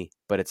enemy,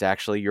 but it's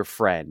actually your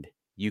friend.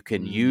 You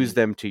can use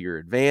them to your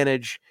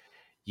advantage.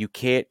 You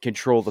can't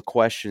control the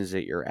questions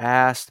that you're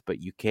asked,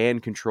 but you can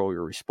control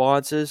your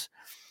responses.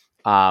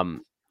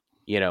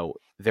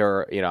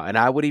 There, and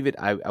I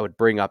would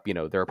bring up,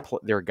 there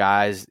are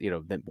guys,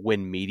 that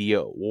win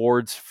media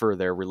awards for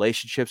their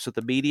relationships with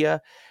the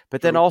media,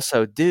 but then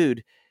also,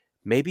 dude,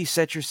 maybe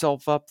set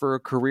yourself up for a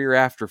career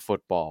after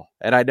football.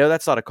 And I know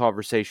that's not a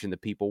conversation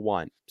that people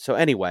want. So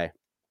anyway,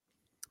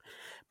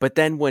 but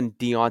then when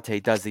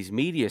Diontae does these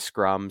media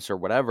scrums or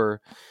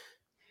whatever,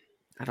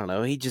 I don't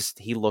know,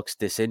 he looks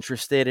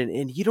disinterested,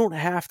 and you don't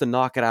have to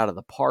knock it out of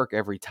the park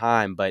every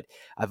time. But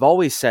I've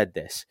always said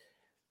this.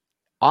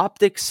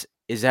 optics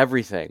is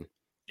everything.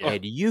 Yeah.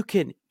 And you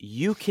can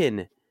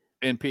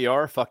in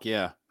PR, fuck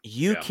yeah.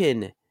 You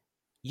can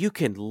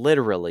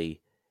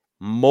literally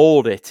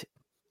mold it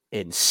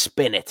and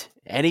spin it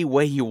any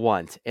way you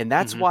want. And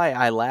that's why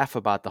I laugh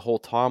about the whole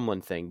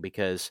Tomlin thing,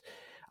 because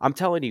I'm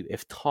telling you,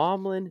 if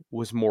Tomlin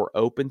was more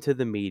open to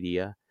the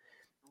media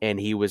and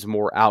he was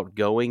more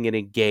outgoing and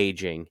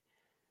engaging,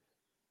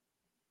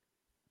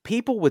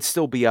 people would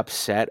still be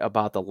upset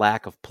about the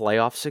lack of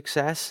playoff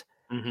success,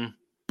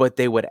 but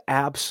they would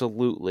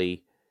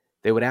absolutely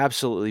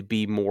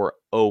be more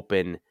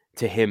open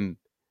to him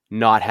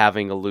not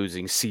having a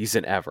losing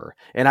season ever.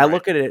 And I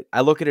look at it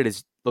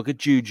as, look at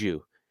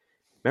Juju.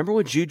 Remember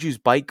when Juju's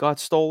bike got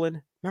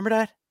stolen? Remember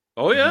that?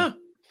 Oh yeah.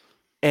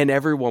 And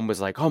everyone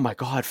was like, "Oh my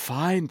God,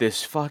 find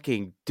this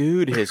fucking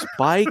dude his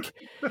bike.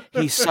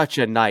 He's such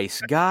a nice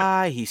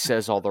guy. He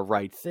says all the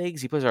right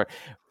things. He plays our."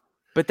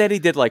 But then he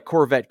did like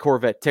Corvette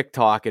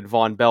TikTok, and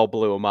Von Bell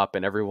blew him up,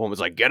 and everyone was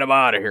like, "Get him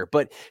out of here."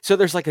 But so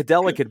there's like a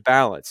delicate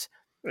balance.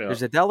 Yeah.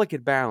 There's a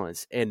delicate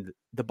balance, and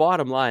the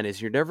bottom line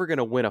is you're never going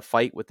to win a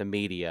fight with the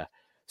media,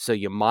 so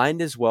you might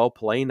as well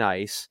play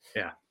nice,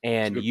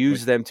 and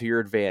use them to your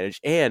advantage.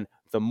 And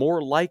the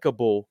more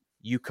likable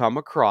you come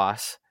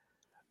across,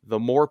 the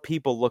more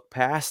people look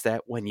past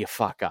that when you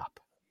fuck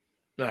up.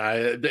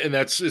 And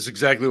that's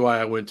exactly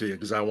why I went to you,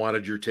 because I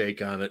wanted your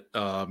take on it.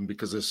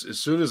 Because as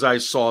soon as I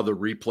saw the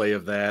replay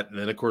of that, and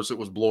then of course it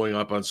was blowing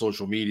up on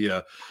social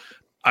media,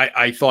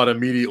 I thought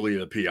immediately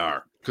of the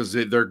PR, because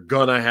they're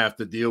gonna have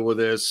to deal with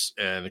this.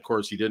 And of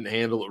course he didn't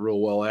handle it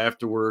real well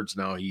afterwards.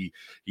 Now he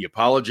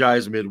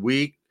apologized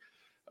midweek.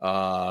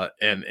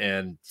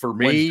 And for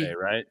me, Wednesday,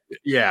 right?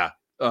 Yeah.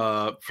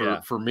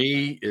 For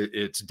me,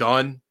 it's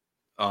done.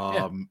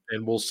 And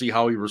we'll see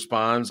how he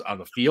responds on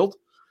the field.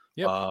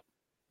 Yep.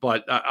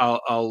 But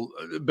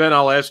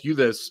I'll ask you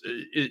this: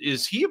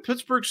 is he a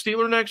Pittsburgh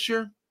Steeler next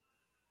year?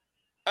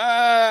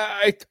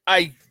 I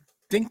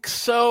think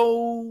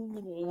so.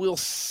 We'll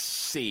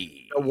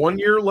see. 1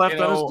 year left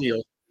on his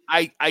deal.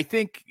 I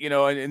think,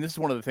 and this is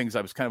one of the things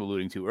I was kind of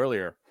alluding to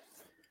earlier.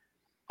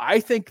 I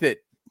think that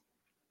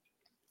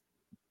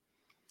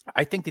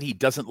he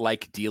doesn't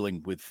like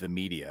dealing with the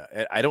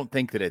media. I don't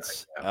think that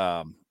it's.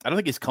 I don't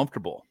think he's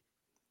comfortable.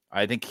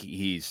 I think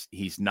he's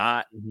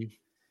not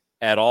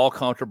at all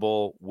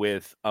comfortable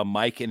with a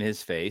mic in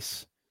his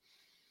face.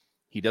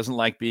 He doesn't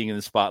like being in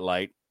the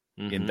spotlight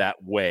in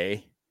that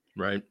way.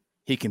 Right.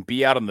 He can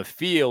be out on the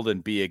field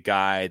and be a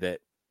guy that,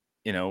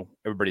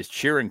 everybody's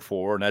cheering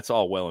for, and that's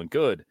all well and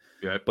good.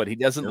 Yep. But he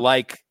doesn't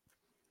like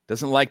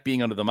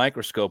being under the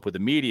microscope with the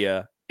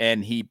media,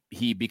 and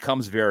he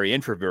becomes very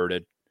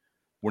introverted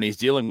when he's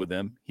dealing with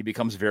them. He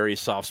becomes very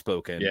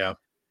soft-spoken. Yeah.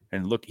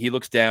 And he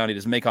looks down, he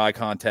doesn't make eye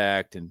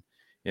contact, and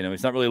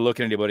he's not really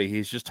looking at anybody.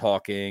 He's just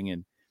talking,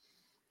 and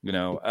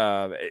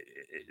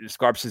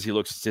Scarp says he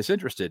looks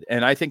disinterested.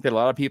 And I think that a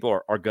lot of people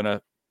are going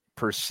to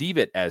perceive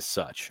it as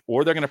such,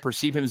 or they're going to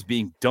perceive him as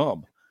being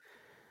dumb.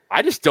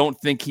 I just don't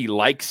think he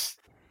likes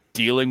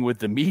dealing with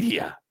the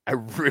media. I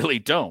really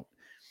don't.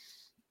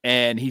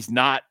 And he's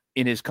not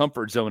in his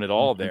comfort zone at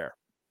all there.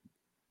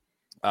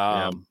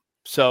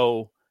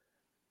 So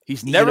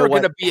he's never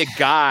going to be a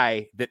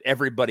guy that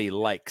everybody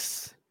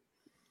likes,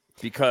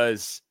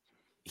 because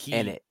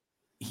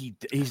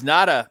he's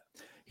not a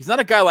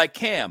guy like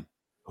Cam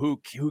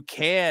who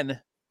can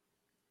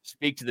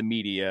speak to the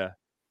media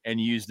and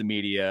use the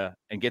media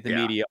and get the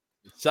media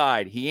on his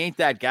side. He ain't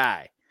that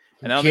guy.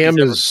 And I don't Cam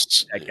think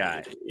is that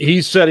guy.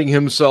 He's setting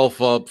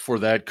himself up for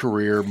that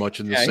career much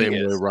in the same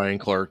way Ryan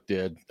Clark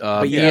did.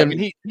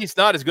 He's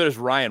not as good as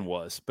Ryan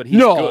was, but he's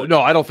good.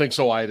 No, I don't think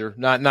so either.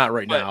 Not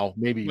right now.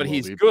 Maybe, but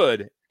he's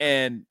good.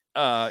 And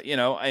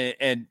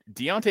and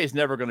Diontae is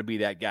never going to be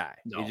that guy.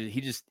 No.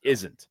 He just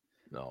isn't.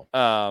 No.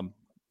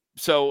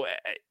 So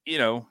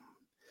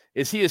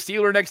is he a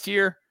Steeler next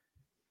year?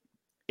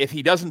 If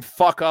he doesn't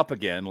fuck up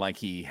again like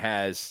he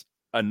has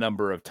a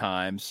number of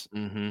times.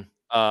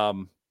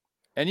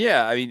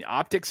 And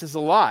optics is a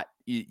lot.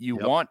 You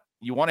want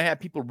to have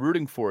people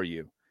rooting for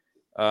you.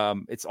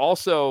 It's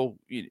also,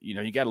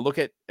 you got to look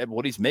at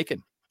what he's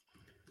making.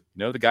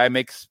 The guy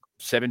makes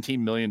 $17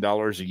 million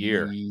a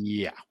year.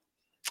 Yeah.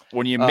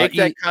 When you make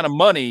that kind of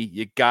money,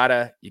 you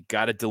gotta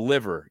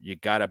deliver. You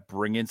gotta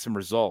bring in some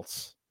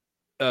results.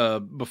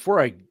 Before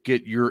I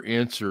get your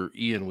answer,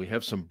 Ian, we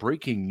have some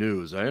breaking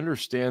news. I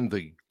understand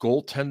the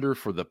goaltender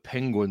for the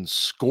Penguins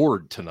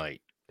scored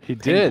tonight. He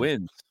did.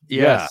 Wins.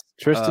 Yeah. Yes.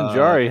 Tristan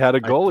Jarry had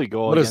a goalie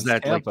goal. What is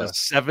that? Tampa. Like the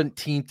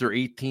 17th or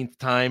 18th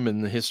time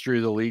in the history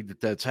of the league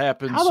that's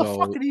happened. How the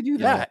fuck did he do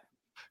that?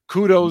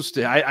 Kudos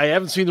to. I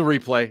haven't seen the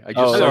replay. I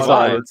just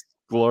saw it. It's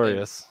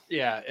glorious.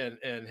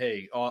 And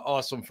hey,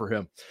 awesome for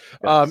him.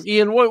 Yes.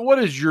 Ian, what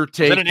is your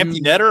take? Was it an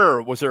empty netter,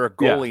 or was there a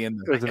goalie in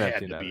there? It was an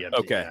empty netter.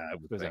 Okay.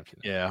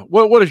 Yeah.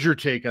 What is your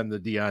take on the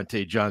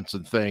Diontae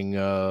Johnson thing?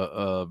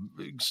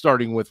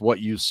 Starting with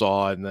what you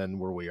saw and then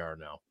where we are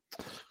now.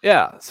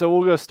 Yeah, so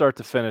we'll go start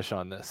to finish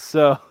on this.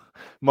 So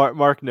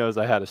Mark knows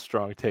I had a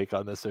strong take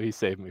on this, so he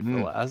saved me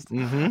for last.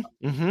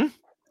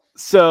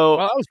 So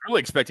I was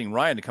really expecting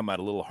Ryan to come out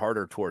a little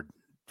harder toward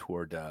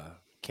toward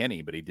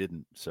Kenny, but he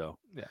didn't. So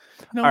yeah,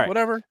 no, right.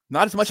 Whatever.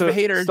 Not as much of a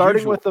hater.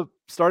 Starting with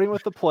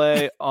the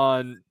play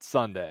on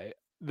Sunday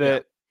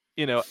that.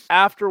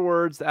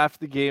 Afterwards, after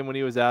the game, when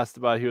he was asked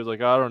about it, he was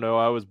like, I don't know,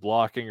 I was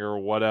blocking or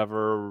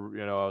whatever,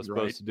 I was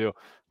supposed to do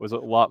was a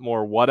lot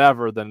more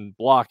whatever than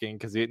blocking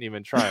because he didn't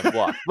even try and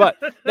block. But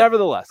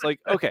nevertheless,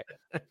 okay,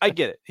 I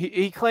get it.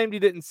 He claimed he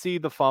didn't see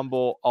the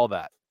fumble, all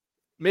that.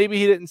 Maybe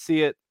he didn't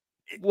see it.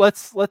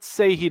 Let's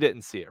say he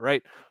didn't see it,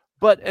 right?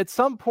 But at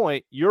some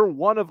point, you're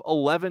one of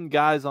 11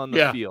 guys on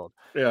the field.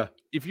 Yeah.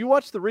 If you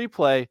watch the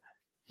replay,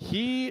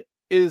 he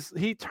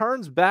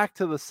turns back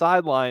to the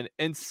sideline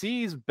and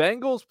sees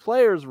Bengals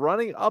players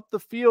running up the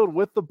field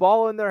with the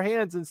ball in their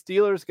hands and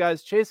Steelers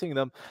guys chasing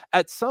them.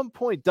 At some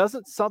point,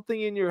 doesn't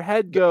something in your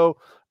head go,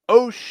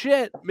 oh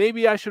shit,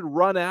 maybe I should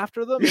run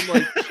after them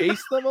and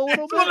chase them a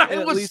little bit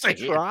and at least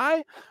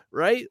try,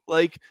 right?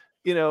 That's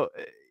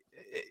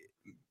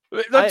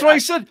why I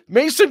said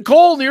Mason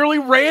Cole nearly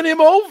ran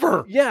him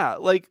over. Yeah,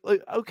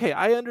 okay,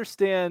 I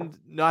understand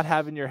not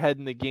having your head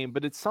in the game,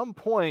 but at some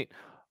point,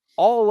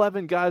 all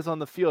 11 guys on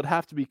the field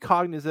have to be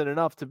cognizant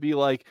enough to be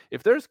like,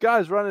 if there's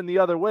guys running the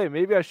other way,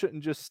 maybe I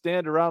shouldn't just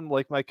stand around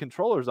like my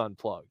controller's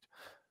unplugged.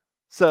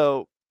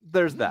 So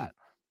there's that.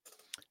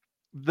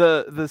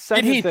 The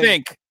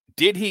second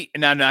did he?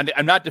 No,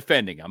 I'm not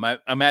defending him.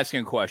 I'm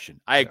asking a question.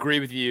 I agree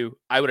with you.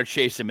 I would have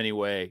chased him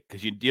anyway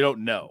because you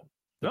don't know.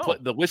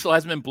 The whistle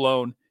hasn't been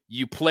blown.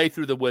 You play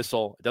through the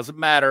whistle. It doesn't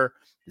matter.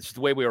 This is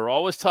the way we were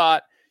always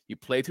taught. You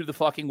play through the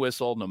fucking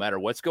whistle no matter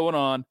what's going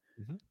on.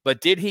 Mm-hmm.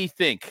 But did he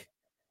think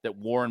that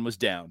Warren was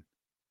down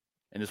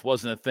and this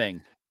wasn't a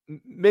thing?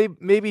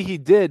 Maybe he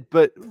did,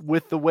 but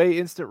with the way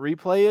instant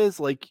replay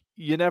is,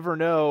 you never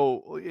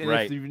know. And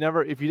right.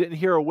 If you didn't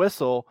hear a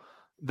whistle,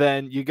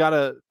 then you got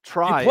to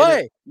try. You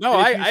play.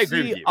 I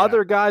agree with you.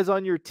 Other guys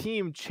on your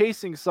team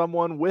chasing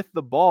someone with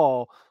the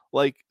ball,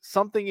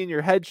 something in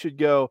your head should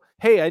go,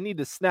 hey, I need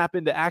to snap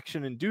into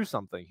action and do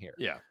something here.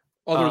 Yeah.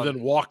 Other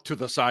than walk to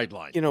the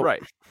sideline.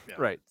 Right. Yeah.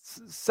 Right.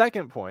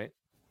 Second point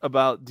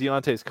about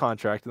Diontae's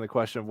contract and the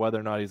question of whether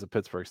or not he's a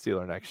Pittsburgh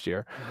Steeler next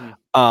year.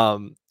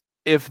 Mm-hmm.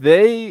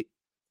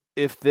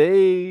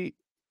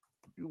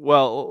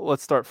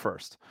 Let's start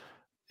first.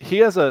 He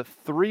has a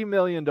 $3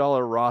 million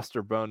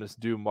roster bonus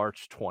due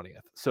March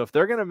 20th. So if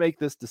they're going to make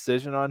this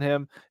decision on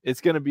him,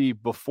 it's going to be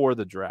before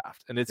the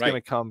draft and it's going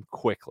to come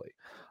quickly.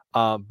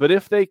 But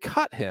if they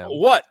cut him,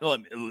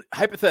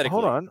 hypothetically,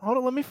 hold on,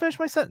 let me finish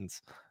my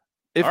sentence.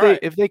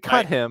 If they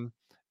cut him,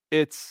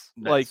 it's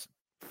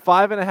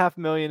 $5.5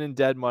 million in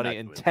dead money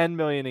and $10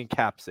 million in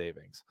cap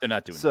savings. They're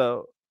not doing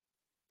so.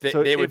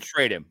 They would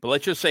trade him, but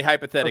let's just say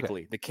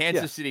hypothetically, the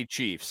Kansas City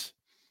Chiefs,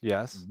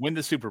 win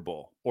the Super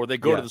Bowl, or they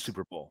go to the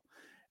Super Bowl,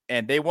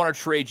 and they want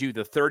to trade you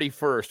the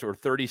 31st or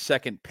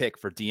 32nd pick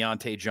for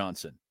Diontae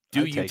Johnson.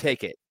 Do you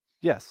take it?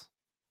 Yes.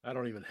 I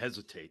don't even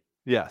hesitate.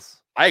 Yes,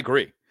 I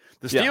agree.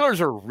 The Steelers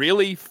are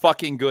really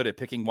fucking good at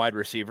picking wide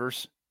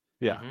receivers.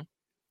 Yeah. Mm-hmm.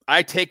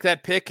 I take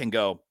that pick and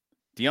go,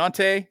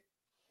 Diontae,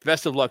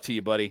 best of luck to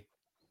you, buddy.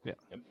 Yeah.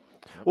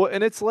 Well,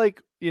 and it's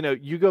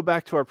you go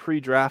back to our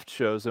pre-draft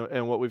shows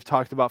and what we've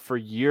talked about for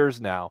years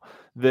now,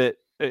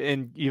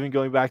 and even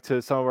going back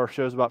to some of our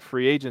shows about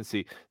free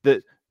agency,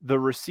 that the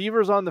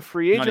receivers on the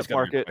free agent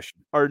market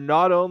are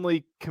not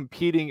only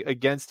competing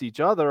against each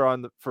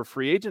other for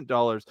free agent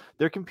dollars,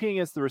 they're competing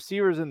against the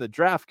receivers in the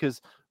draft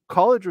because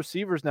college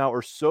receivers now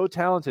are so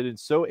talented and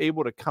so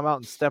able to come out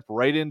and step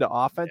right into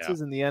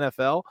offenses in the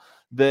NFL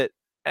that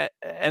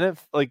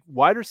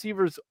wide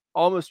receivers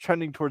almost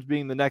trending towards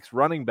being the next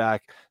running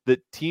back, that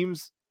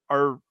teams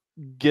are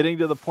getting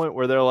to the point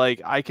where they're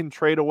like, I can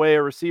trade away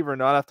a receiver and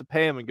not have to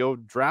pay him and go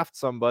draft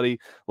somebody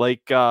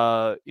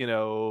Puka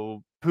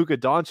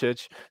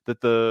Doncic that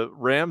the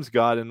Rams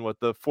got in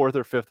the 4th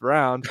or 5th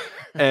round,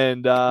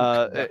 and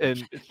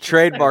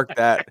trademark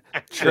that.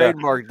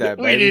 Trademark that.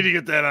 We need to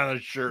get that on a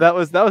shirt. That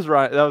was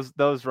Ryan.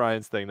 That was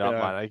Ryan's thing, not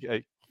mine.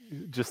 I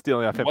just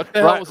stealing off him. What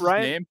the hell was his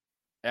name?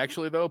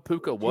 Actually, though,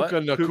 Puka what?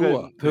 Puka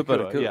Nacua. Puka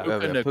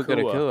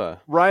Nacua.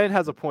 Ryan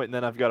has a point, and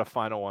then I've got a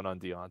final one on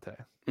Diontae.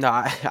 No,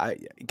 I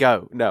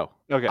go. No.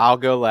 Okay. I'll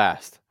go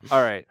last.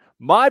 All right.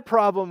 My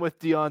problem with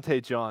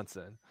Diontae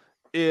Johnson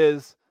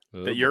is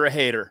that you're a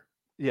hater.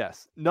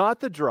 Yes. Not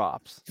the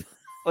drops.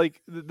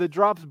 The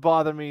drops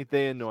bother me.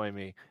 They annoy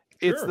me.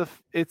 Sure.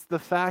 It's the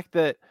fact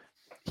that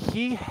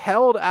he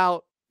held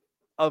out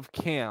of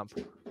camp,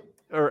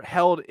 or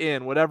held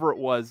in, whatever it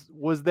was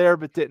there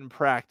but didn't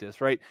practice,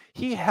 right?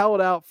 He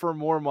held out for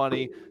more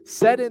money,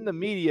 said in the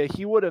media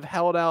he would have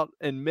held out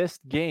and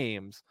missed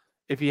games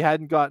if he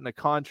hadn't gotten a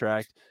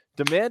contract,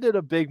 demanded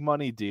a big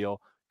money deal,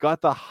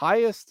 got the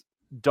highest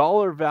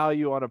dollar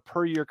value on a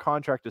per year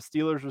contract a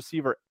Steelers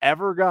receiver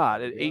ever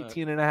got at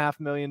 $18.5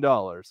 million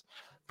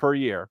per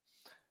year.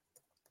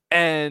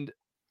 And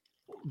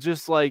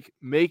just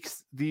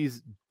makes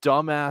these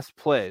dumbass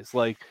plays.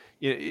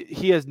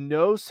 He has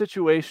no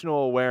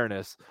situational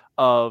awareness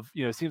of,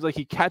 it seems like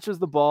he catches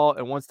the ball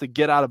and wants to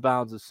get out of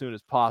bounds as soon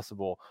as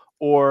possible.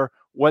 Or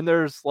when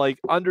there's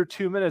under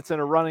 2 minutes in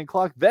a running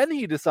clock, then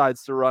he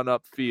decides to run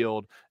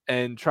upfield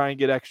and try and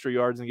get extra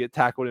yards and get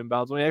tackled in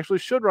bounds when he actually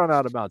should run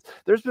out of bounds.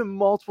 There's been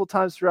multiple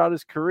times throughout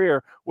his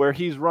career where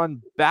he's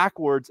run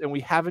backwards and we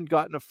haven't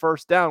gotten a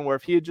first down, where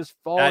if he had just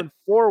fallen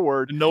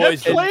forward,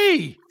 noise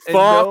play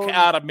fuck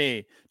out of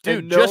me.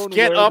 Dude, just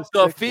get up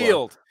the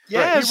field.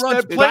 Yes, he runs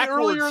that play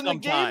backwards earlier in the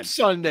game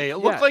Sunday. It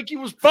looked like he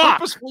was Fuck.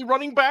 purposefully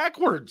running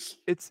backwards.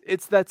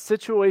 It's that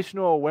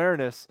situational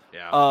awareness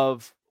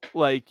of,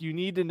 like, you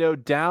need to know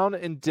down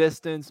and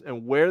distance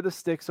and where the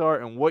sticks are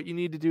and what you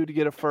need to do to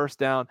get a first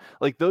down.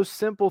 Like, those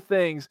simple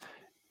things.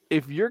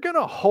 If you're going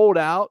to hold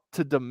out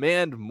to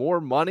demand more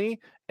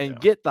money and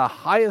get the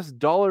highest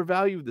dollar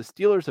value the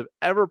Steelers have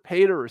ever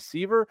paid a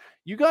receiver,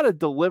 you got to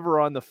deliver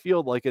on the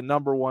field like a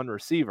number one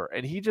receiver.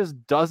 And he just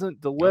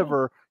doesn't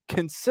deliver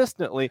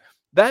consistently.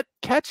 That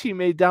catch he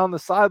made down the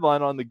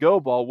sideline on the go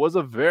ball was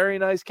a very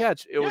nice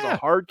catch. It was a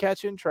hard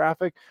catch in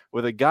traffic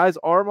with a guy's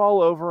arm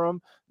all over him.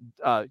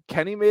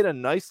 Kenny made a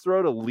nice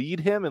throw to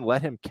lead him and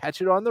let him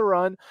catch it on the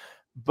run.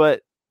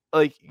 But,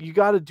 like, you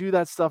got to do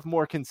that stuff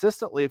more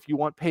consistently if you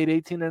want paid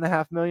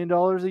 $18.5 million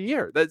a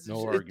year.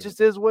 It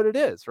just is what it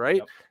is, right?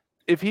 Yep.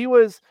 If he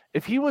was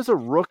a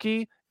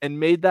rookie and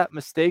made that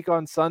mistake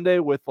on Sunday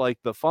with, like,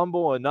 the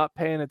fumble and not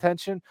paying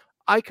attention,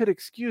 I could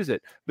excuse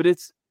it. But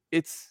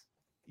it's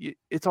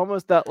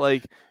almost that,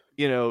 like,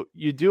 you know,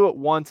 you do it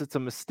once, it's a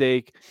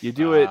mistake. You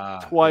do it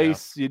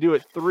twice, you do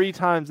it 3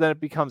 times, then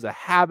it becomes a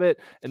habit.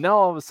 And now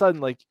all of a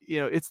sudden, like, you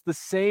know, it's the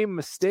same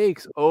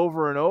mistakes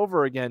over and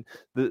over again.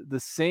 The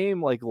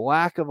same, like,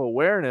 lack of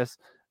awareness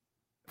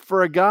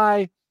for a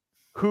guy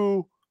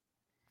who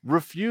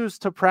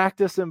refused to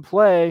practice and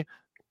play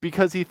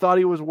because he thought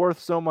he was worth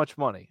so much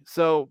money.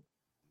 So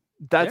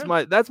that's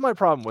my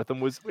problem with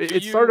him.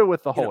 It started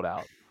with the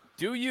holdout.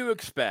 Do you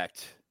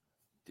expect?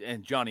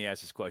 And Johnny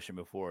asked this question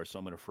before, so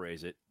I'm going to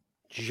phrase it.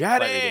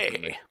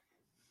 Johnny.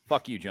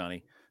 Fuck you,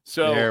 Johnny.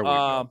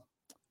 So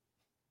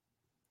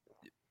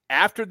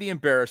after the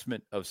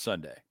embarrassment of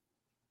Sunday,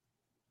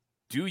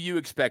 do you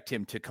expect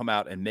him to come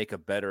out and make a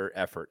better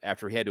effort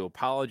after he had to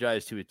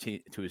apologize to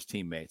his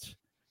teammates?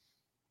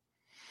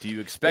 Do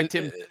you expect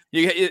him?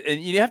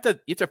 You have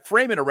to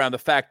frame it around the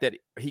fact that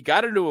he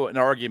got into an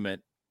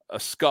argument, a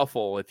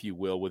scuffle, if you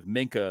will, with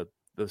Minka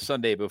the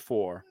Sunday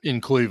before in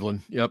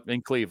Cleveland. Yep,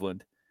 in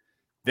Cleveland.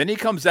 Then he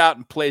comes out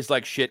and plays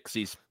like shit because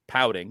he's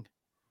pouting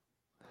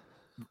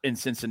in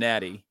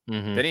Cincinnati.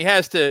 Mm-hmm. Then he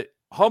has to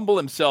humble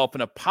himself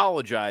and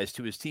apologize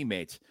to his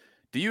teammates.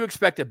 Do you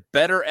expect a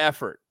better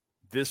effort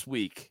this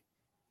week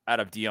out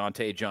of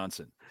Diontae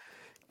Johnson?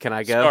 Can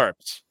I go?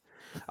 Starps.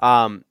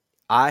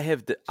 I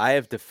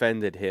have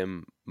defended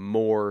him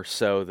more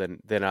so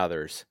than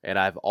others, and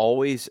I've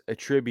always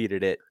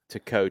attributed it to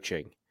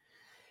coaching.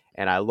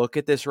 And I look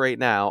at this right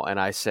now and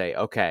I say,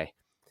 okay,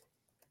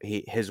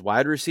 his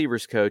wide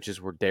receivers coaches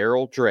were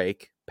Darryl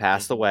Drake,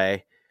 passed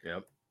away.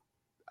 Yep.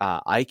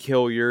 Ike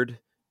Hilliard,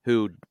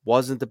 who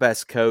wasn't the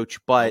best coach,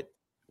 but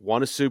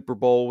won a Super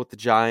Bowl with the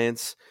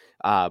Giants,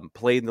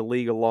 played in the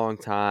league a long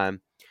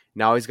time.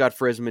 Now he's got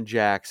Frisman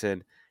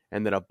Jackson.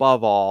 And then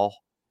above all,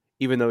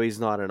 even though he's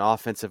not an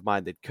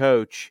offensive-minded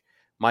coach,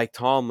 Mike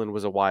Tomlin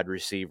was a wide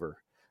receiver.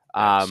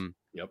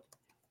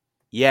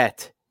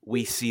 Yet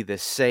we see the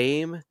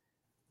same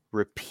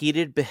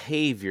repeated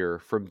behavior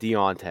from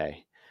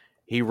Diontae.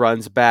 He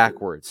runs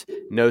backwards,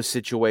 no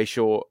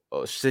situational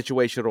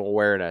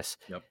awareness.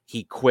 Yep.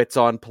 He quits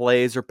on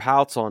plays or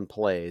pouts on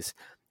plays.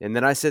 And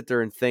then I sit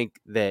there and think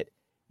that,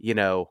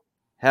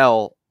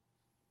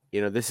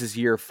 this is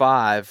year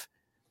 5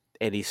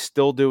 and he's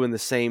still doing the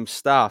same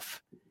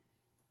stuff.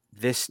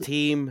 This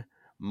team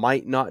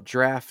might not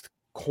draft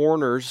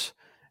corners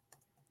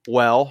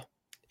well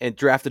and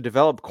draft and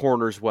develop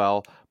corners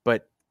well,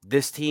 but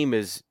this team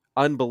is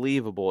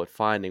unbelievable at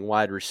finding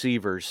wide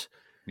receivers.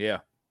 Yeah.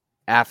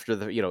 After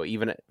the,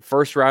 even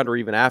first round or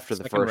even after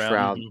the first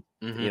round,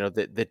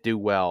 that do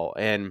well.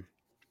 And,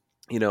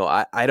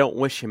 I don't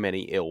wish him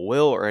any ill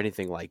will or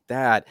anything like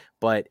that,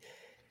 but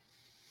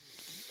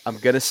I'm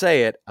going to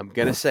say it.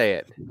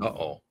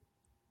 Uh-oh.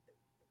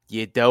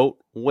 You don't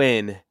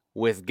win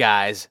with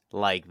guys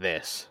like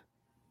this.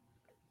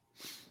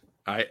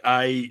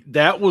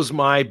 That was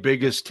my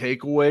biggest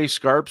takeaway,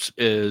 Scarps,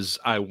 is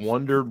I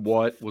wondered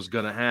what was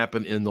going to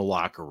happen in the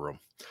locker room.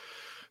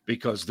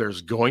 Because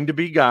there's going to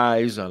be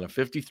guys on a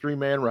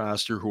 53-man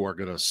roster who are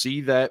going to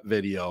see that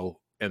video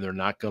and they're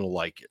not going to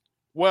like it.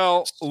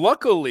 Well,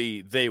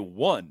 luckily they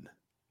won.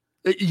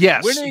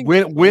 Yes,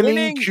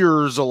 winning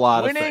cures a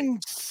lot of things.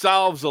 Winning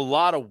solves a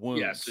lot of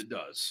wounds. Yes, it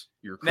does.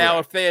 You're correct. Now,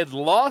 if they had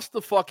lost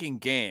the fucking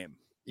game,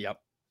 yep,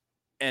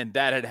 and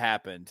that had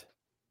happened,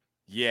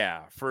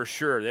 yeah, for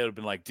sure, they would have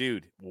been like,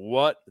 dude,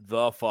 what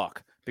the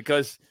fuck?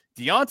 Because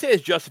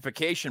Diontae's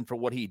justification for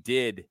what he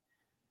did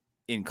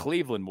in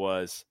Cleveland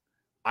was,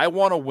 I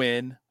want to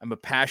win. I'm a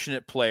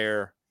passionate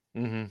player.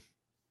 Mm-hmm.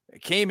 I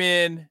came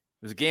in. It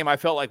was a game I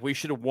felt like we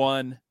should have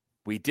won.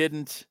 We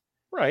didn't.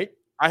 Right.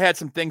 I had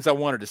some things I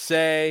wanted to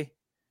say.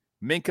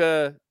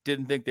 Minka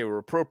didn't think they were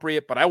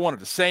appropriate, but I wanted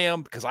to say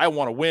them because I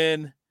want to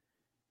win.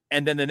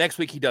 And then the next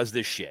week he does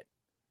this shit.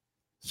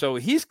 So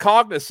he's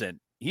cognizant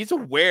he's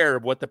aware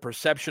of what the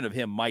perception of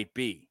him might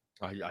be.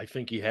 I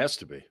think he has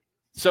to be.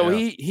 So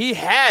he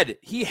had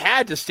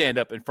to stand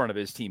up in front of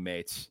his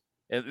teammates,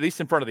 at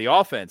least in front of the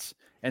offense,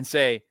 and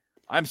say,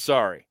 "I'm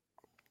sorry.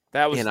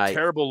 That was a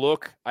terrible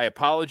look. I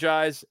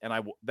apologize,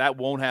 and that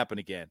won't happen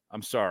again.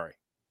 I'm sorry."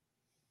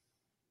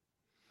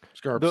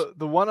 The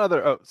one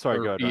other go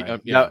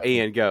ahead. No,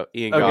 Ian, go.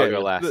 Ian,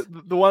 go last.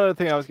 The one other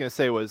thing I was going to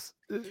say was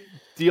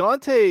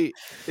Diontae.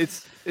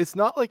 It's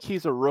not like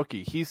he's a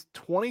rookie. He's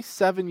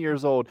 27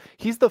 years old.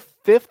 He's the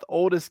 5th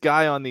oldest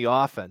guy on the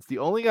offense. The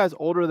only guys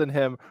older than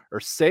him are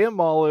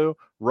Sayamalu,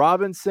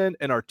 Robinson,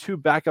 and our 2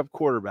 backup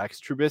quarterbacks,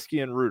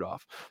 Trubisky and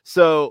Rudolph.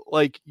 So,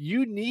 like,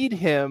 you need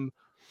him.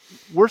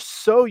 We're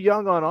so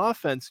young on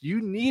offense. You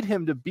need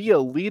him to be a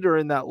leader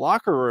in that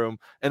locker room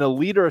and a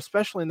leader,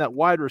 especially in that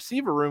wide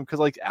receiver room. Cause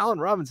like Allen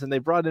Robinson, they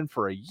brought in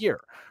for a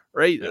year,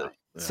 right? Yeah.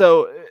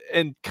 So,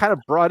 and kind of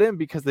brought in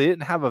because they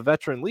didn't have a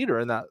veteran leader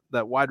in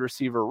that wide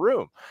receiver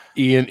room.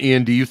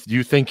 Ian, do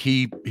you think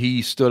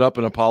he stood up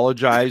and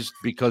apologized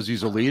because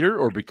he's a leader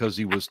or because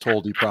he was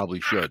told he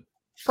probably should?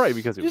 Probably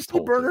because he was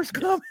told. Burner's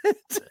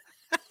comment.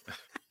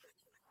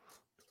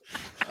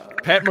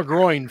 Pat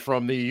McGroin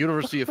from the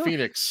University of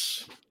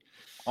Phoenix.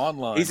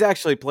 Online. He's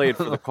actually played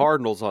for the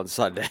Cardinals on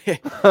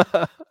Sunday.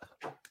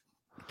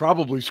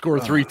 Probably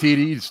scored 3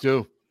 TDs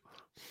too.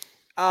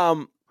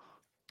 I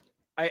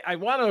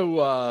want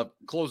to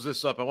close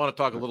this up. I want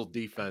to talk a little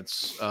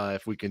defense,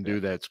 if we can do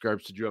that.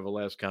 Scarps, did you have a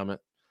last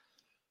comment?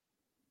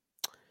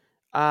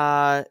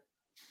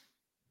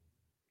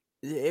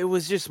 It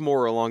was just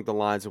more along the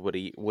lines of what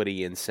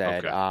Ian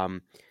said. Okay.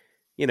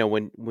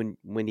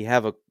 When you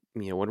have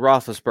when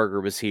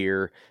Roethlisberger was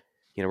here,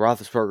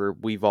 Roethlisberger,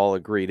 we've all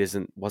agreed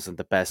wasn't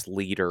the best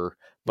leader,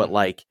 but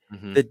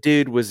the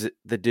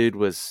dude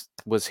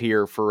was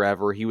here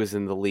forever. He was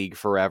in the league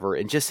forever,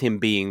 and just him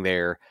being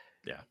there,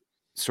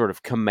 sort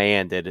of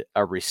commanded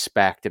a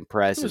respect and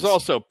presence. He was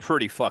also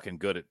pretty fucking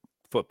good at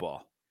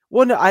football.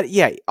 Well, no,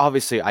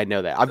 obviously I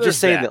know that. I'm just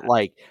saying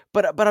that,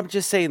 but I'm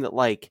just saying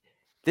that,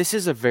 this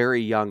is a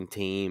very young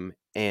team,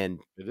 and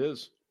it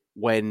is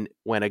when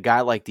a guy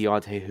like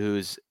Diontae,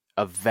 who's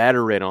a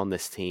veteran on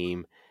this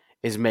team,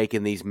 is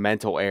making these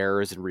mental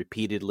errors and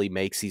repeatedly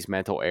makes these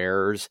mental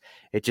errors,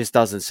 it just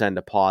doesn't send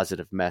a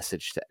positive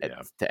message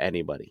to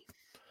anybody.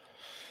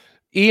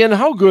 Ian,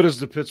 how good is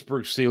the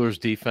Pittsburgh Steelers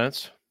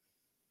defense?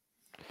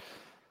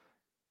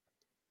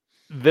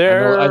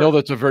 I know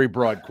that's a very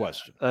broad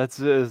question. That's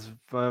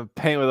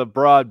paint with a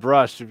broad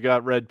brush. You've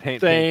got red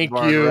paint. Thank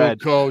you,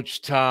 red.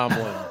 Coach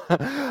Tomlin.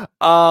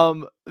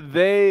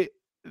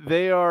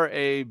 They are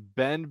a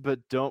bend but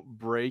don't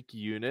break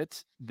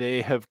unit.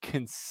 They have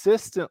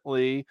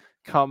consistently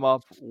come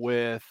up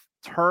with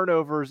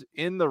turnovers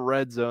in the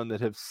red zone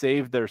that have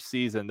saved their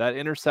season. That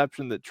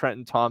interception that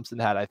Trenton Thompson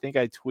had, I think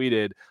I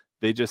tweeted,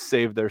 they just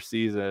saved their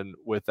season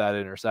with that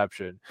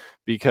interception,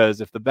 because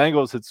if the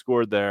Bengals had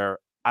scored there,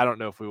 I don't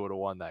know if we would have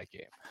won that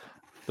game.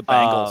 The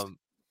Bengals.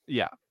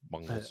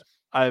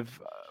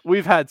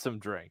 We've had some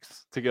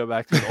drinks, to go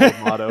back to the old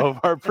motto of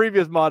our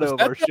previous motto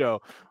of our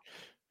show.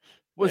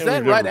 Was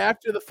that right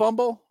after the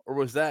fumble, or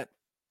was that?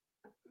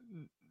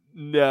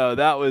 No,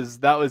 that was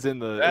in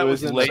the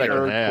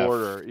third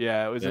quarter.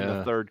 Yeah, it was in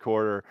the third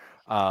quarter.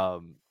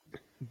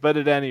 But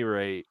at any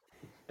rate,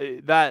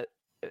 that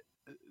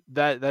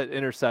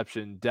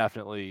interception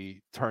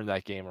definitely turned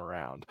that game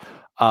around.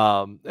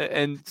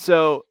 And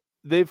so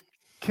they've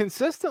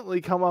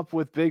consistently come up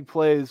with big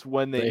plays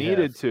when they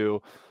needed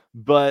to,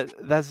 but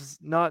that's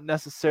not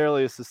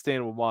necessarily a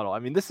sustainable model. I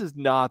mean, this is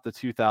not the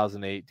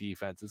 2008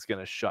 defense that's going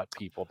to shut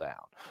people down.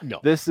 No,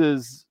 this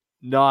is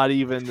not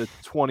even the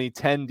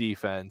 2010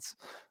 defense.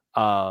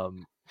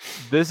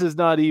 This is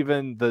not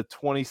even the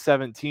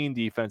 2017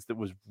 defense that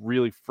was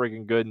really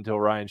freaking good until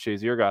Ryan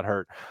Shazier got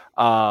hurt.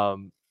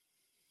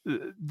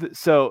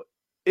 So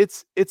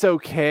it's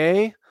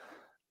okay.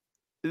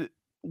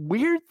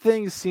 Weird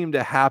things seem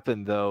to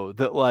happen, though,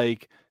 that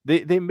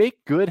they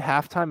make good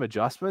halftime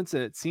adjustments,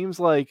 and it seems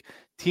like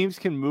teams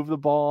can move the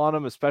ball on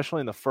them,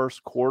 especially in the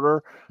first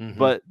quarter. Mm-hmm.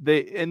 But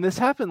this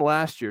happened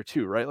last year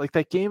too, right? Like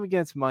that game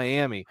against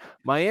Miami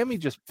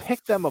just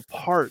picked them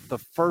apart the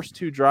first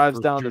 2 drives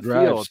down the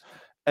field.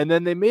 And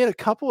then they made a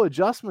couple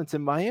adjustments,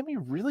 and Miami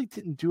really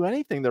didn't do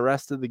anything the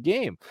rest of the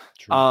game.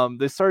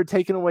 They started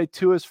taking away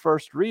Tua's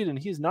first read, and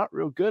he's not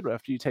real good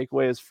after you take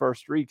away his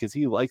first read, because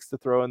he likes to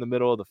throw in the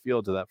middle of the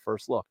field to that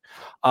first look,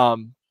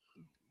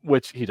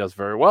 which he does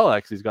very well.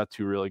 Actually, he's got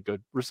 2 really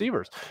good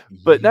receivers.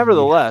 But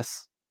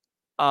nevertheless,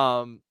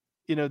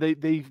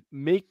 they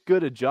make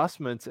good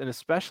adjustments, and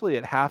especially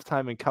at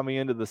halftime and coming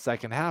into the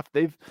second half,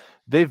 they've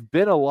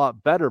been a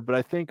lot better. But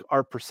I think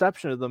our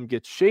perception of them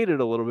gets shaded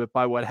a little bit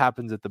by what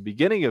happens at the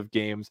beginning of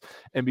games,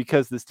 and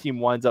because this team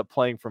winds up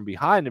playing from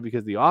behind, and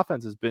because the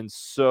offense has been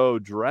so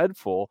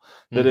dreadful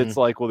that it's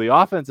like, well, the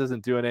offense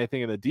isn't doing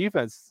anything, and the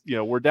defense,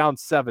 we're down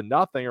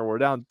 7-0 or we're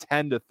down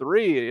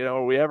 10-3.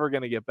 Are we ever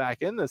going to get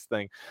back in this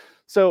thing?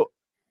 So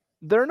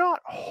they're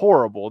not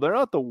horrible. They're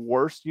not the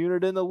worst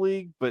unit in the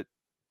league, but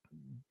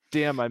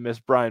damn, I miss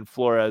Brian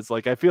Flores.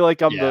 Like, I feel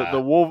like I'm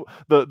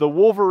the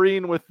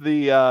Wolverine with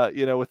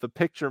the with the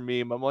picture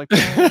meme. I'm like,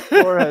 Brian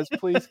Flores,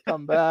 please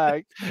come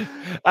back.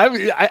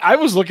 I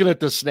was looking at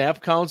the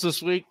snap counts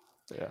this week.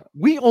 Yeah,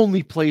 we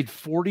only played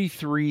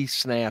 43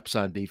 snaps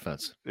on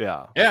defense.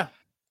 Yeah.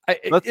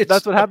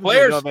 That's what happens.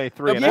 Players, when you have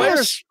the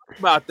players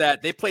about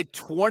that. They played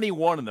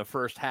 21 in the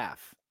first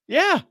half.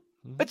 Yeah,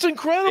 that's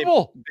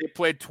incredible. They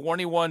played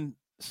 21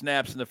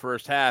 snaps in the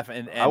first half,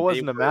 and I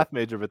wasn't a math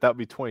major, but that would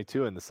be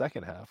 22 in the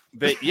second half.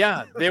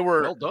 They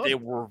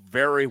were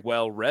very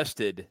well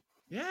rested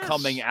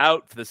coming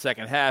out for the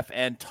second half,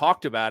 and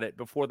talked about it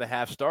before the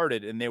half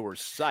started, and they were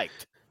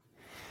psyched.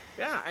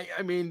 Yeah,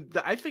 I mean,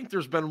 I think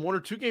there's been 1 or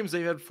 2 games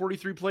they've had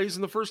 43 plays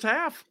in the first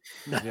half.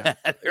 Yeah.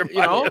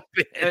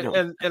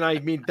 and I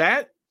mean,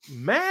 that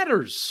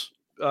matters.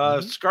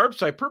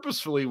 Scarps, I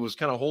purposefully was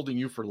kind of holding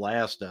you for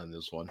last on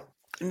this one.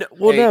 No,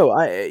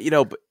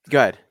 but go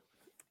ahead.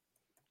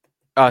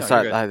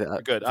 Sorry.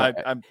 You're good.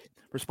 I'm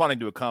responding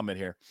to a comment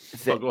here.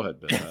 Go ahead,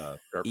 Ben.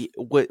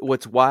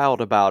 What's wild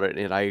about it,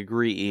 and I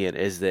agree, Ian,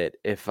 is that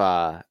if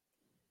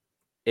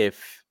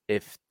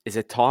is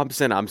it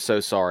Thompson? I'm so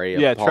sorry.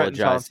 I apologize.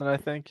 Trenton Thompson, I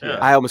think. Yeah.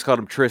 I almost called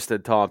him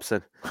Tristan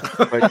Thompson.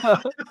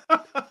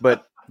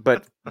 But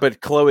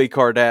Khloe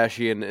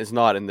Kardashian is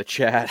not in the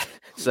chat.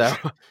 So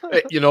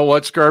you know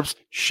what, Scarps?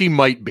 She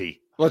might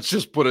be. Let's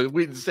just put it.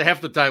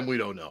 Half the time we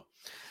don't know.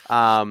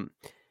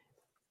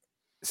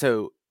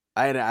 So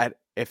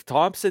if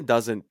Thompson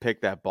doesn't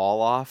pick that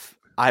ball off,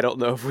 I don't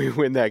know if we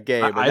win that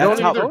game. I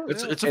don't either.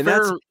 It's a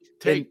fair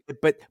take.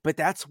 But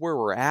that's where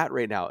we're at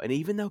right now. And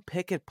even though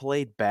Pickett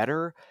played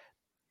better,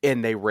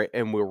 and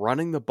we're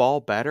running the ball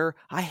better,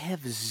 I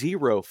have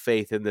zero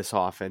faith in this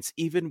offense,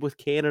 even with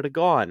Canada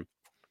gone.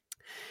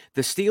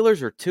 The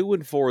Steelers are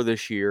 2-4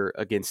 this year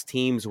against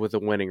teams with a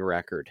winning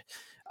record.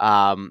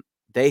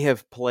 They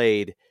have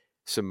played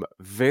some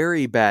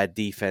very bad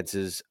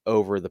defenses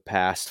over the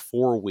past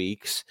 4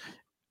 weeks.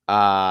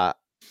 Over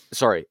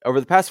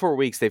the past 4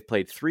 weeks, they've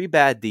played 3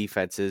 bad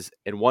defenses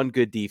and 1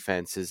 good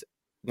defense,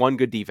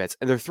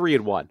 and they're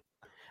 3-1.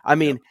 I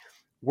mean,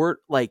 we're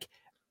like,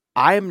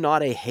 I'm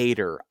not a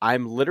hater.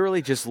 I'm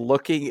literally just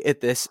looking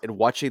at this and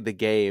watching the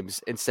games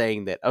and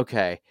saying that,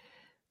 okay,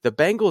 the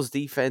Bengals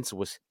defense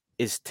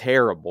is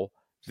terrible.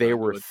 They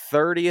were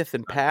 30th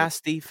in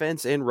pass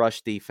defense and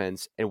rush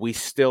defense, and we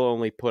still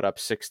only put up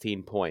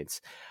 16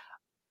 points.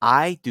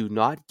 I do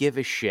not give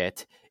a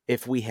shit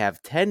if we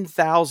have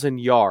 10,000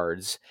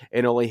 yards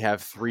and only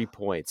have 3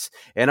 points.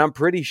 And I'm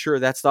pretty sure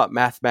that's not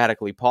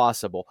mathematically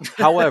possible.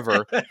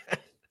 However,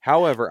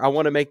 I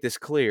want to make this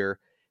clear.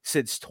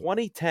 Since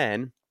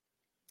 2010,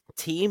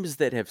 teams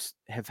that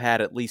have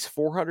had at least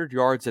 400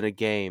 yards in a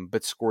game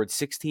but scored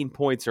 16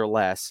 points or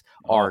less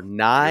are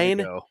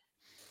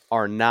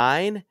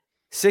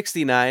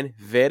 69,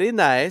 very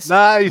nice,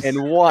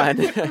 and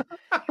 1.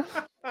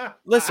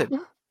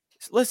 Listen.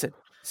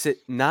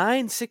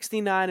 9,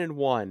 69, and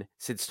 1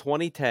 since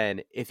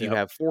 2010 if you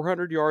have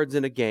 400 yards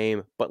in a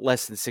game but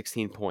less than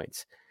 16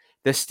 points.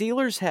 The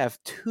Steelers have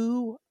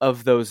 2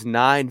 of those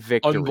 9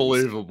 victories.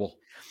 Unbelievable.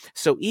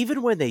 So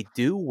even when they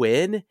do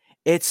win,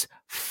 it's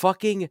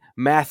fucking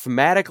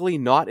mathematically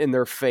not in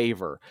their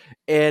favor.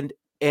 And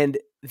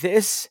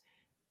this,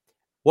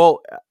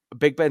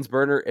 Big Ben's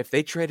burner, if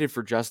they traded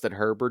for Justin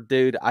Herbert,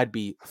 dude, I'd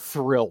be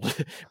thrilled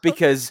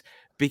because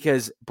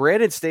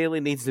Brandon Staley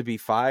needs to be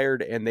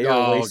fired, and they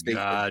are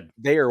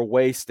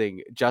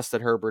wasting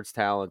Justin Herbert's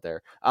talent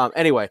there.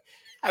 Anyway,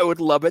 I would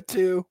love it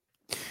too,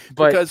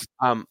 because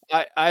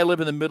I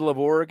live in the middle of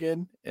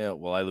Oregon. I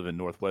live in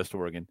Northwest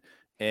Oregon,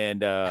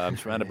 and I'm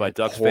surrounded by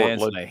Ducks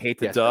fans, and I hate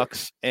the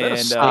Ducks.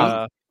 Is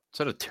that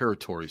a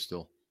territory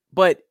still?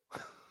 But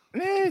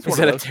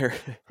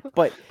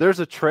but there's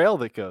a trail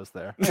that goes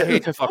there. I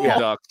hate the fucking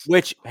Ducks.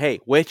 Which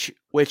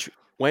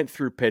went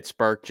through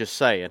Pittsburgh. Just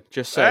saying.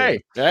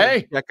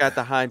 Hey, check out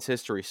the Heinz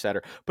History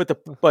Center.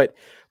 But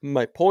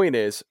my point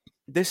is,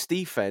 this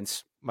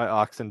defense. My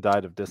oxen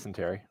died of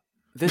dysentery.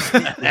 This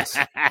defense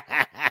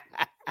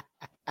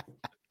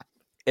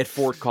at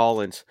Fort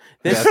Collins.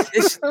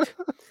 This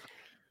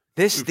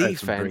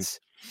defense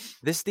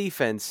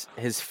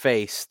has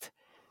faced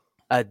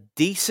a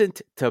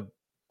decent to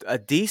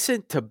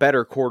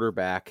better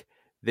quarterback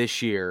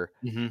this year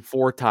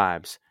 4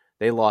 times.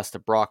 They lost to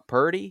Brock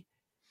Purdy.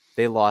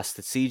 They lost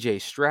to C.J.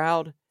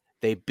 Stroud.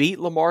 They beat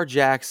Lamar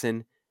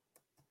Jackson,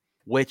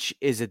 which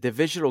is a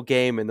divisional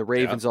game, and the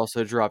Ravens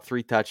also dropped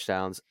 3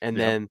 touchdowns. And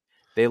then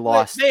they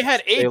lost. They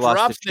had 8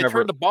 drops, and they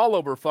turned the ball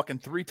over fucking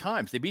 3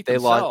 times. They beat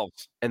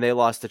themselves. They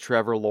lost to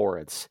Trevor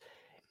Lawrence.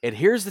 And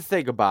here's the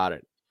thing about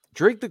it.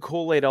 Drink the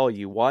Kool-Aid all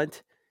you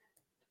want,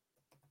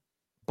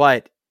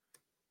 but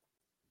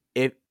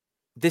if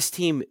this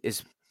team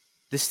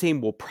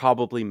will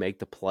probably make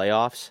the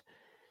playoffs,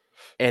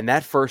 and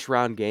that first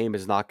round game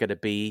is not going to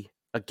be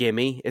a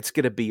gimme. It's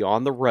going to be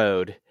on the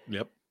road.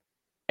 Yep.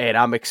 And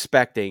I'm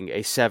expecting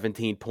a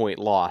 17-point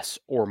loss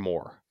or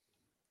more.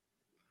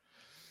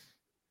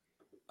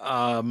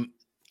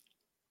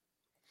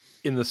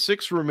 In the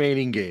 6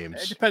 remaining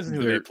games, it depends on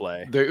who they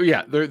play. They're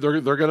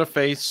going to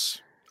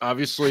face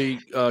obviously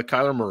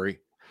Kyler Murray.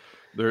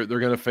 They're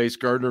going to face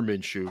Gardner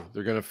Minshew.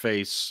 They're going to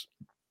face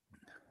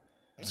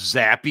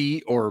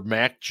Zappy or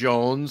Mac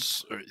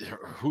Jones.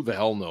 Who the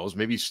hell knows?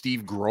 Maybe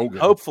Steve Grogan.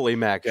 Hopefully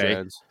Mac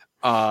Jones.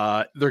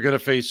 They're going to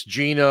face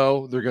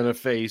Geno. They're going to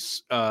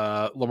face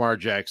Lamar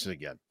Jackson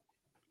again.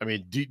 I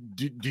mean, do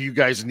you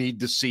guys need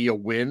to see a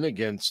win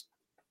against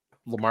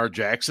Lamar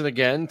Jackson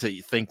again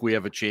to think we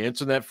have a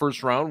chance in that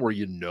first round where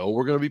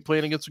we're going to be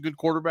playing against a good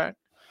quarterback?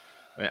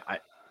 I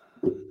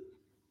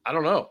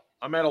don't know.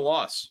 I'm at a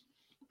loss.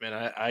 Man,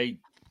 I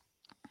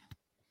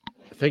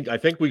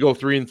think we go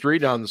 3-3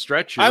 down the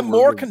stretch here. I'm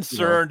more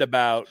concerned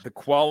about the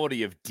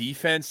quality of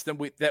defense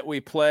that we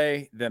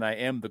play than I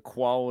am the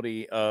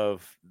quality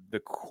of the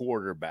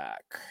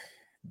quarterback.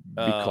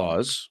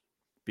 Because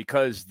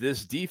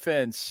this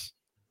defense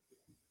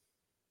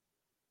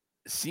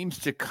seems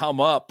to come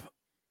up.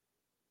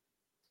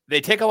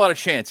 They take a lot of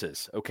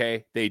chances,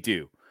 okay? They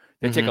do.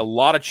 They take a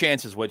lot of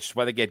chances, which is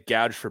why they get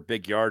gouged for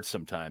big yards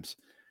sometimes.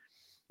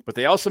 But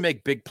they also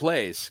make big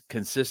plays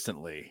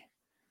consistently.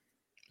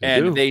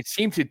 They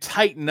seem to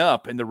tighten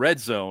up in the red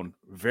zone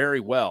very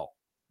well.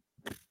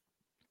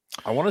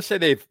 I want to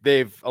say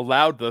they've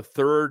allowed the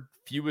third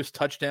fewest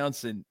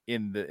touchdowns in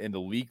the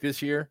league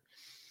this year.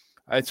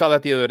 I saw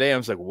that the other day. I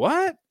was like,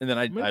 what? And then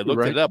I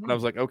looked it up and I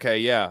was like, okay,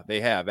 yeah,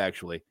 they have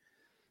actually.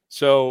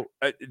 So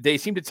they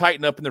seem to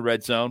tighten up in the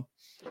red zone.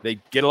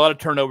 They get a lot of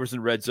turnovers in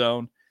the red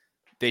zone.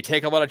 They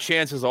take a lot of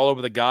chances all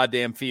over the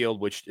goddamn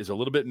field, which is a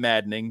little bit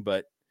maddening,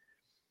 but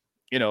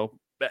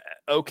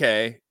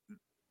okay.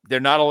 They're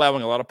not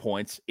allowing a lot of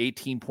points,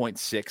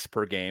 18.6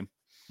 per game.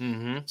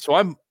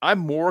 So I'm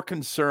more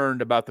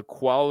concerned about the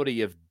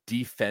quality of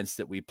defense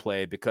that we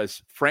play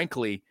because,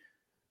 frankly,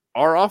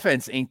 our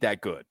offense ain't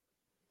that good.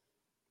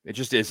 It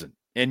just isn't.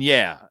 And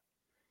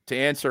to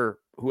answer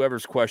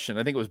whoever's question,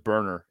 I think it was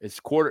Burner. Is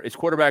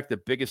quarterback the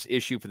biggest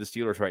issue for the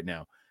Steelers right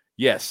now?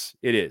 Yes,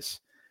 it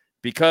is,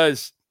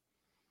 because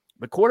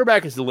the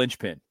quarterback is the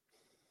linchpin,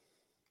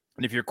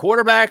 and if your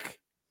quarterback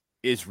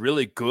is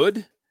really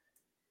good,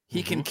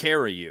 he can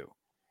carry you.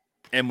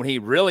 And when he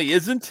really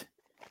isn't,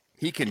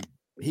 he can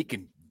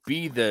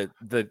be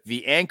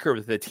the anchor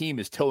that the team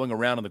is towing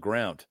around on the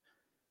ground,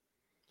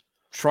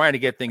 trying to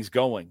get things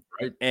going.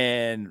 Right.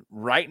 And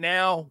right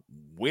now,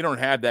 we don't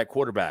have that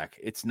quarterback.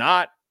 It's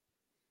not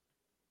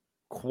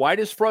quite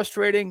as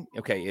frustrating.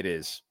 Okay, it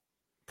is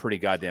pretty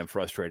goddamn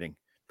frustrating,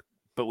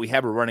 but we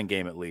have a running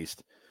game at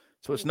least.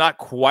 So it's not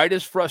quite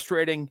as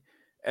frustrating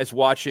as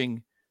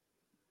watching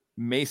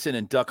Mason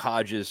and Duck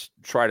Hodges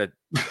try to,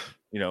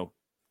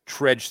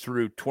 trudge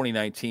through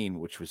 2019,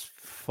 which was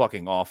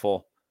fucking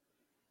awful.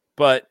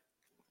 But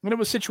it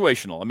was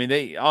situational. I mean,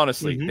 they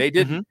honestly, they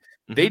didn't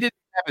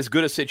have as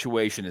good a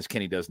situation as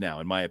Kenny does now,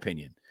 in my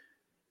opinion.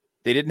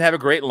 They didn't have a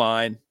great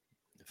line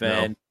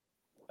then,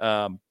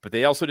 but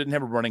they also didn't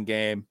have a running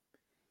game,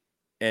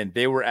 and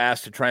they were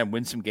asked to try and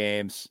win some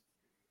games,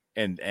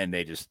 and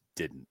they just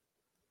didn't.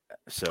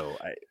 So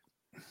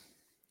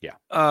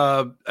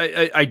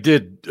I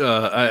did.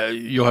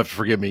 You'll have to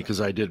forgive me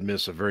because I did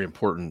miss a very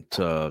important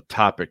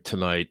topic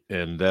tonight,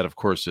 and that, of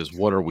course, is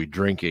what are we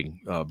drinking?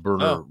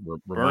 Burner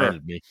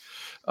reminded me.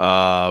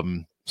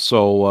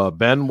 So,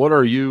 Ben, what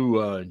are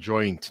you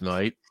enjoying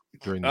tonight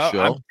during the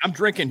show? I'm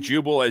drinking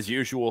Jubal as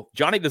usual.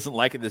 Johnny doesn't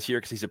like it this year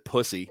because he's a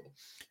pussy.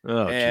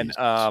 And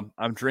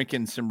I'm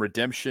drinking some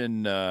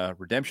Redemption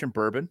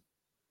bourbon.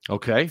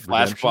 Okay,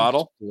 flask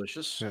bottle,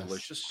 delicious.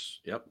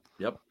 Yep.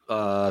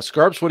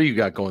 Scarps, what do you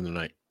got going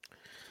tonight?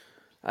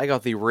 I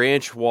got the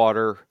ranch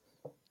water,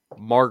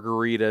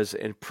 margaritas,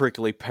 and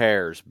prickly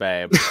pears,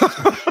 babe.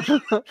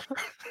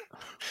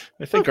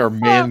 I think our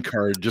man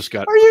card just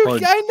got.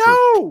 I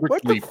know.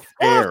 Prickly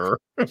pear.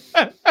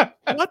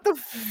 What the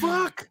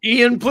fuck?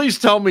 Ian, please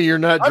tell me you're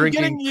not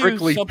drinking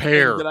prickly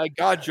pear. That I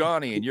got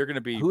Johnny, and you're going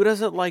to be. Who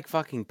doesn't like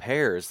fucking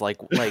pears? Like,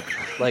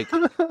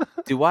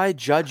 do I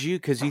judge you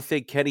because you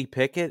think Kenny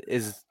Pickett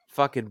is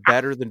fucking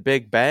better than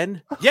Big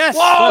Ben? Yes.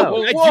 I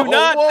do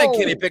not think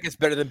Kenny Pickett's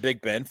better than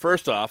Big Ben,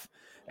 first off.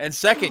 And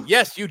second,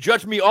 yes, you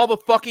judge me all the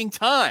fucking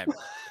time.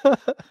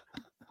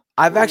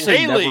 I've actually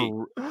Haley.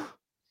 never.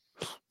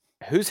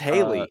 Who's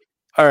Haley?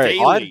 All right.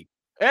 Daily.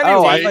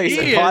 Anyway, I thought you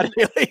said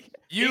Haley.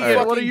 You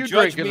fucking what are you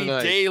judge drinking me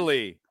tonight?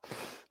 daily.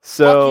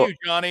 So fuck you,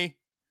 Johnny.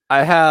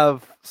 I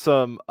have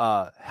some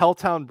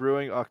Helltown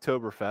Brewing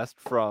Oktoberfest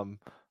from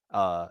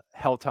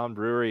Helltown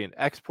Brewery in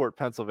Export,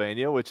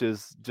 Pennsylvania, which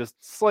is just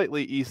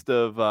slightly east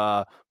of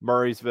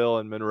Murraysville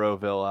and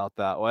Monroeville out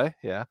that way.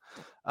 Yeah.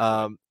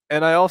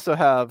 And I also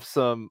have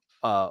some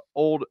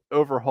Old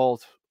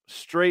Overholt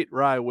straight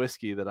rye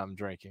whiskey that I'm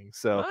drinking.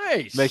 So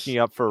nice. Making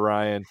up for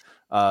Ryan.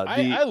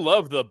 I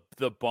love the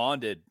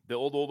bonded, the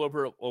old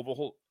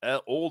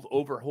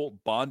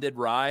Overholt bonded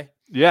rye.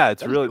 Yeah,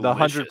 it's That really is the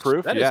 100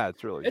 proof. That Yeah,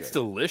 it's really good. It's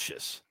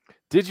delicious.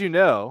 Did you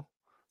know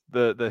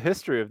the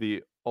history of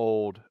the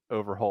Old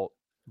Overholt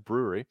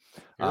Brewery?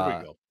 Here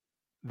we go.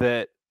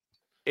 That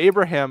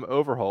Abraham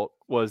Overholt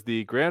was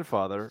the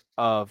grandfather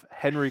of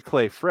Henry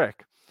Clay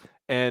Frick,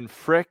 and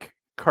Frick,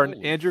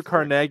 Andrew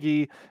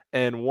Carnegie,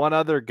 and one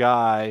other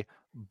guy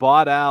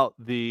bought out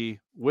the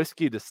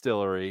whiskey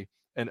distillery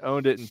and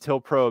owned it until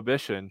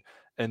Prohibition.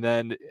 And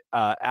then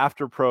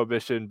after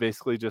Prohibition,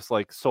 basically just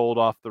like sold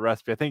off the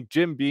recipe. I think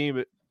Jim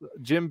Beam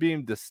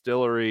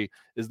Distillery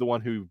is the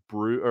one who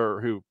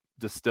who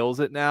distills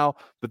it now,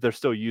 but they're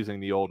still using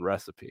the old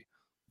recipe.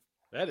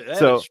 That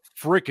is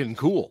freaking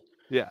cool.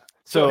 Yeah.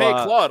 So hey,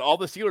 Claude, all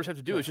the Steelers have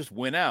to do is just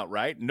win out,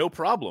 right? No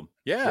problem.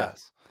 Yeah.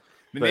 Yes. I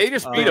mean, they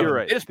just beat them.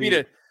 Right.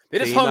 They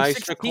just hung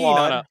 16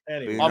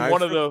 on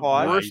one of the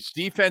worst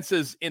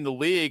defenses in the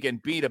league and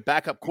beat a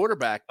backup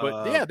quarterback.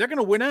 But yeah, they're going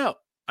to win out.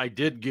 I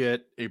did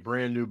get a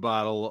brand new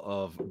bottle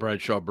of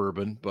Bradshaw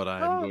bourbon, but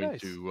I'm going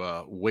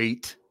to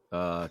wait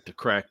to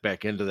crack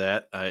back into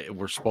that.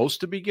 We're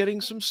supposed to be getting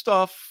some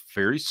stuff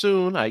very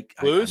soon.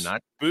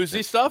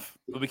 Boozy stuff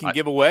that we can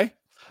give away.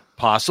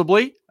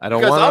 Possibly. I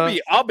don't want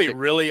to. I'll be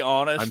really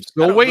honest. I'm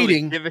still waiting.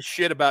 Really give a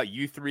shit about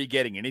you three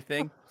getting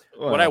anything.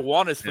 What I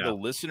want is for the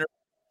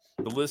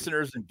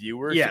listeners and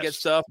viewers to get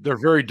stuff. They're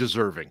very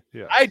deserving.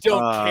 Yeah. I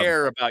don't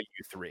care about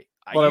you three.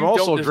 But I'm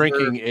also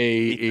drinking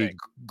a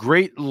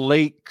Great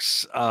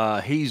Lakes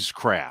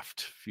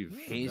Hazecraft.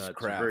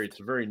 Hazecraft. It's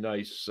a very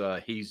nice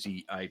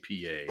hazy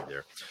IPA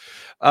there.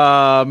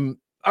 All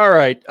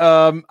right.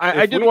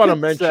 I did want to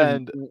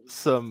mention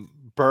some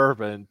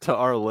bourbon to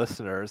our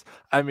listeners.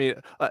 I mean,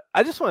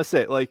 I just want to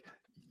say, like,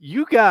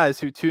 you guys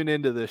who tune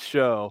into this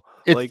show,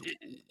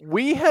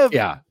 we have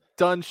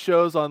done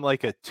shows on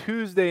like a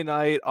Tuesday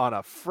night, on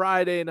a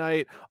Friday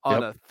night,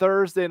 on a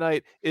Thursday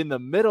night, in the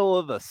middle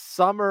of the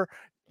summer.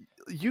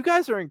 You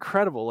guys are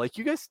incredible. Like,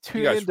 you guys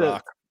tune in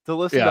to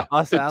listen to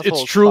us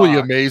assholes. It's truly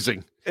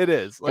amazing. It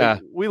is.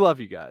 Like, we love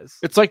you guys.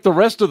 It's like the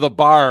rest of the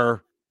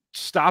bar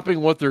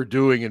stopping what they're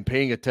doing and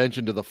paying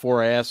attention to the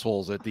four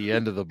assholes at the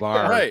end of the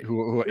bar. Right.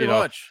 Who you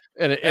know,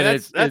 and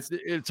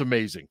it's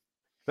amazing.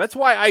 That's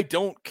why I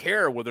don't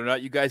care whether or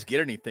not you guys get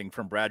anything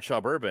from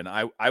Bradshaw Bourbon.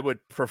 I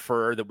would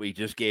prefer that we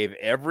just gave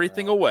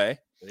everything away.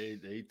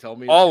 They tell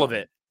me all of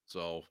it.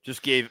 So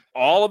just gave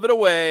all of it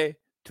away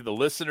to the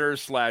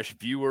listeners /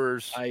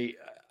 viewers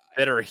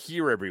that are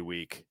here every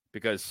week,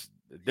 because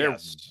they're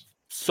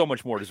so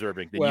much more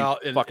deserving than you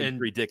fucking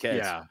three dickheads.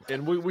 Yeah,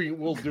 and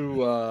we'll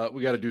do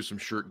we got to do some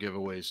shirt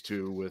giveaways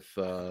too with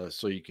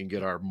so you can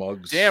get our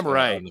mugs. Damn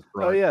right. On the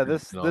front, oh yeah,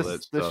 this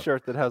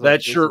shirt that has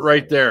that shirt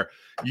right there.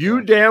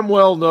 You damn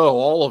well know,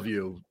 all of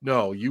you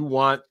know, you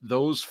want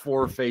those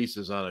four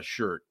faces on a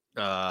shirt.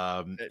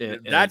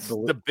 That's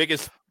the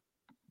biggest.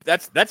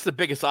 That's the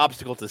biggest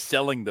obstacle to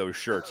selling those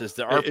shirts is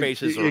that our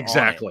faces are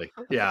exactly.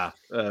 On it. Yeah,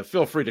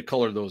 feel free to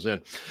color those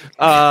in.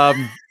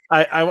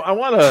 I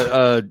want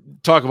to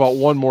talk about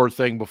one more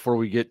thing before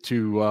we get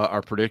to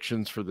our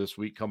predictions for this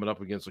week coming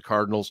up against the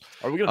Cardinals.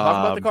 Are we going to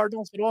talk about the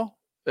Cardinals at all?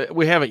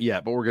 We haven't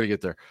yet, but we're going to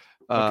get there.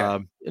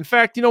 Okay. In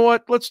fact, you know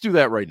what? Let's do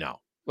that right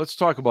now. Let's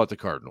talk about the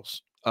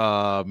Cardinals.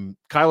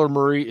 Kyler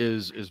Murray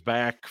is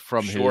back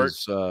from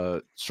his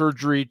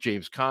surgery.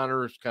 James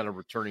Conner is kind of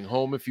returning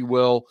home, if you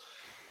will.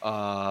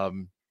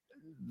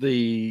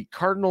 The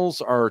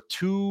Cardinals are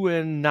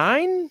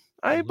 2-9,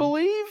 I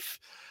believe.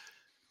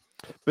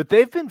 But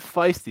they've been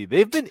feisty.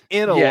 They've been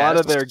in a lot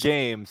of their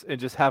games and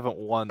just haven't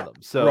won them.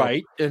 So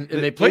right, and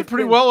they played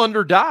pretty well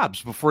under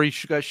Dobbs before he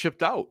got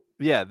shipped out.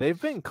 Yeah, they've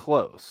been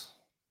close.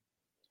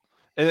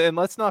 And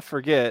let's not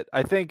forget,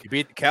 I think you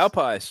beat the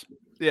Cowpies.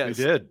 Yeah, we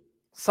did.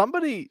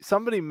 Somebody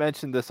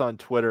mentioned this on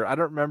Twitter. I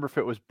don't remember if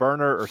it was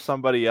Burner or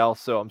somebody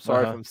else. So I'm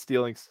sorry if I'm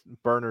stealing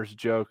Burner's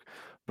joke,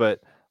 but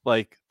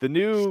like the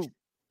new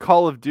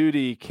Call of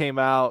Duty came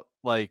out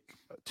like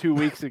 2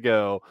 weeks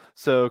ago,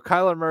 so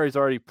Kyler Murray's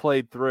already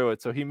played through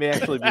it, so he may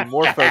actually be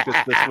more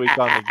focused this week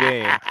on the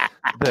game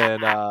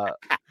than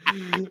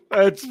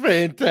That's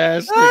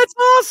fantastic. That's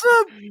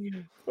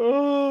awesome.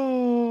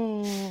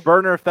 Oh,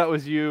 Burner, if that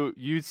was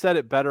you said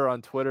it better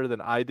on Twitter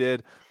than I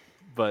did,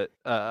 but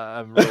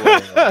I'm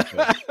really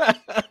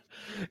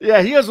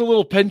yeah, he has a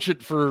little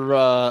penchant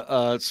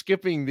for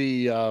skipping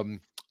the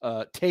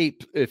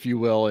tape, if you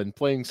will, and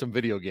playing some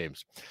video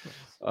games.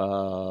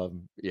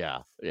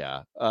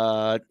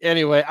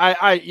 Anyway,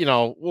 I you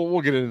know,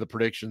 we'll get into the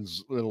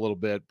predictions in a little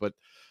bit, but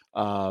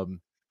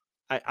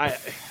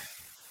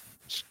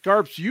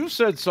Scarps, you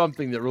said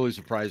something that really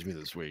surprised me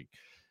this week.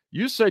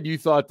 You said you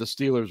thought the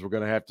Steelers were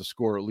going to have to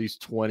score at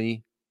least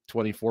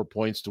 24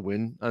 points to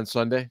win on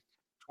Sunday.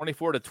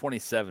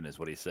 24-27 is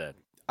what he said.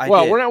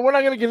 We're not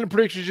going to get into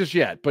predictions just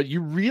yet, but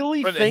you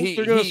really think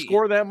they're going to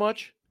score that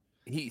much?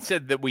 He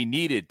said that we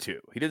needed to.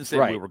 He didn't say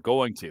we were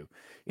going to.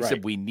 He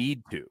said we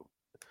need to.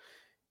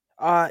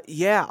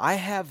 Yeah,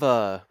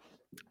 I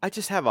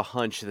just have a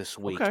hunch this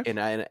week,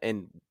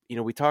 and you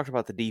know, we talked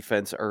about the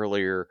defense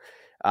earlier,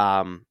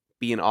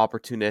 being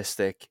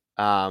opportunistic.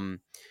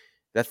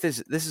 That this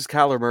is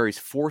Kyler Murray's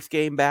fourth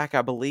game back,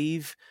 I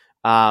believe.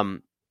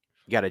 You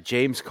got a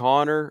James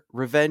Conner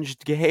revenge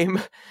game.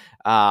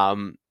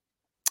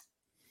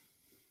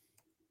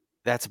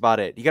 That's about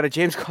it. You got a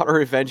James Conner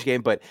revenge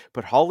game, but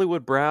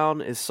Hollywood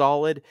Brown is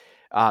solid.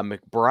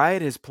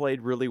 McBride has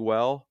played really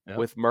well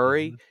with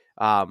Murray.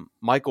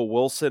 Michael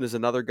Wilson is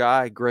another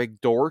guy. Greg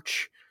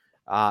Dortch.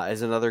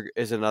 is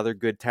another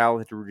good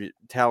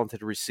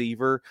talented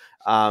receiver.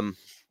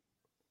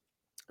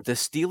 The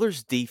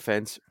Steelers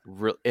defense,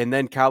 and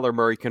then Kyler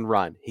Murray can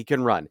run. He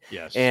can run.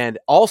 Yes. And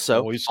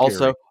also,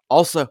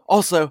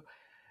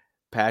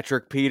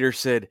 Patrick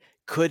Peterson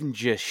couldn't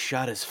just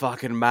shut his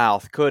fucking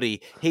mouth, could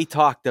he? He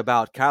talked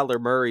about Kyler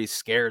Murray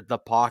scared the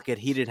pocket.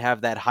 He didn't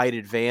have that height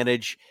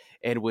advantage.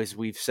 And as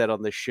we've said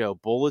on the show,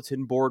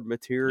 bulletin board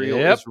material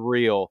is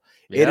real.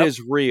 It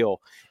is real.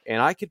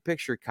 And I could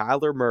picture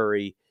Kyler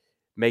Murray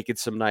making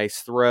some nice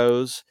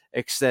throws,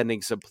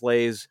 extending some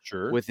plays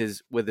with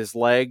his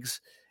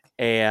legs.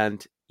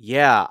 And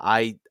yeah,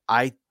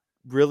 I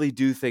really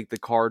do think the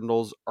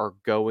Cardinals are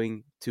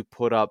going to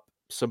put up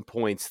some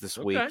points this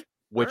week,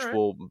 which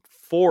will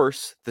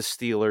force the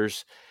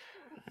Steelers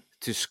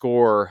to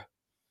score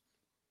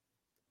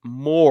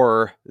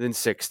more than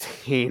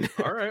 16.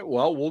 All right.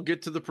 Well, we'll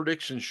get to the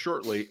predictions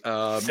shortly.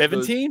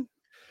 17?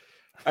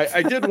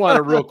 I did want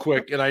to real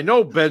quick, and I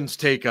know Ben's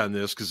take on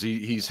this because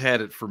he's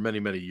had it for many,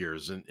 many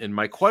years. And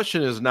my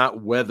question is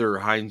not whether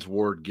Hines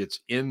Ward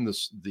gets in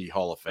the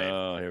Hall of Fame.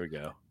 Oh, here we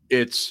go.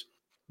 It's,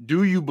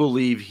 do you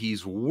believe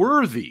he's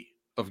worthy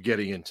of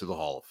getting into the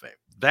Hall of Fame?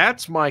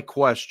 That's my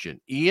question.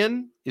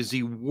 Ian, is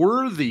he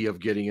worthy of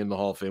getting in the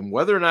Hall of Fame,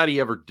 whether or not he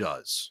ever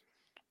does?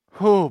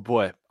 Oh,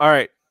 boy. All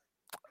right.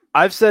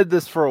 I've said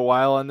this for a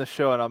while on the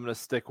show, and I'm going to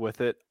stick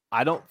with it.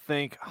 I don't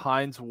think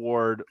Hines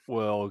Ward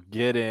will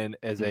get in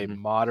as a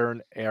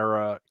modern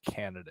era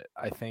candidate.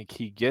 I think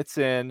he gets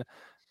in.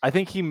 I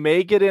think he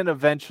may get in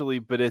eventually,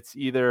 but it's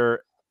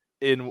either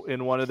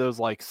in one of those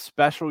like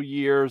special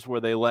years where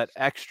they let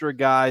extra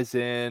guys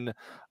in,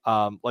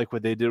 like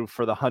what they did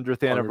for the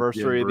 100th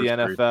anniversary of the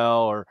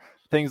NFL or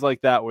things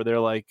like that, where they're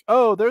like,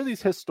 oh, there are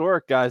these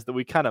historic guys that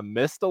we kind of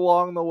missed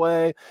along the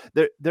way.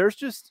 There's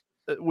just,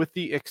 with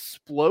the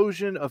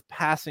explosion of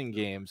passing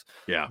games,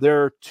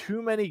 there are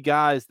too many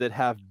guys that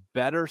have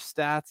better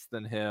stats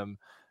than him,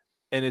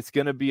 and it's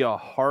going to be a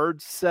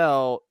hard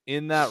sell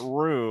in that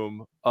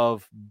room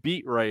of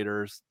beat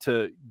writers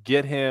to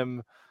get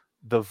him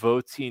the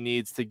votes he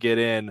needs to get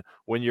in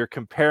when you're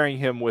comparing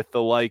him with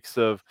the likes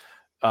of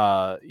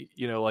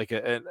like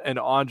an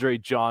Andre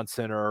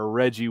Johnson or a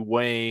Reggie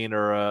Wayne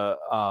or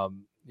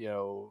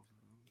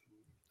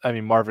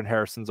Marvin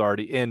Harrison's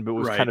already in, but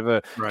was kind of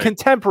a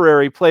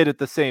contemporary, played at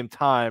the same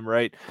time,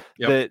 right?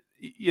 Yep.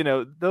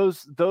 That,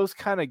 those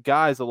kind of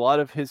guys, a lot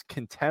of his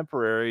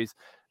contemporaries,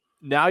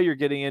 now you're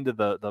getting into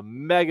the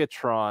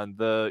Megatron,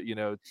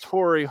 the,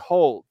 Torrey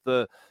Holt,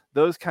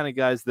 those kind of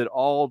guys that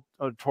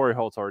Torrey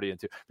Holt's already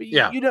into. But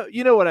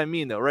you know what I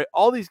mean, though, right?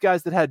 All these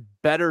guys that had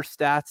better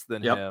stats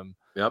than him.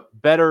 Yep.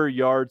 Better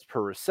yards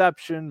per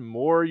reception,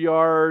 more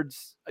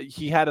yards.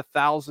 He had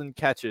 1,000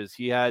 catches.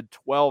 He had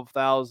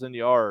 12,000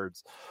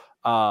 yards.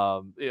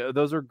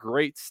 Those are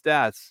great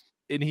stats.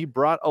 And he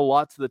brought a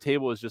lot to the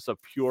table as just a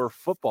pure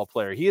football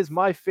player. He is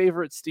my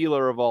favorite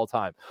Steeler of all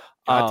time.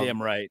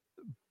 Goddamn right.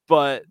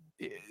 But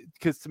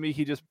because to me,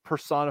 he just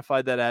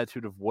personified that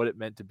attitude of what it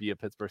meant to be a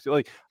Pittsburgh Steeler.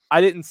 Like, I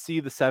didn't see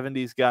the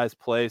 70s guys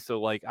play, so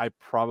like I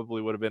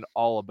probably would have been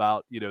all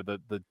about,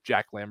 the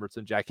Jack Lamberts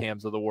and Jack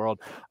Hams of the world.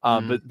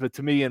 But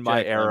to me, in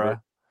my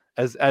era,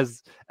 as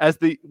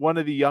the one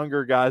of the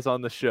younger guys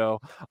on the show,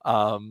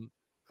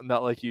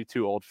 not like you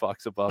two old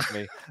fucks above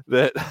me,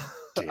 that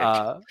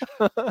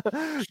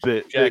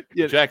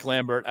Jack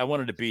Lambert. I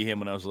wanted to be him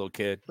when I was a little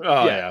kid.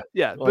 Oh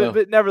yeah. Well,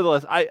 but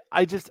nevertheless, I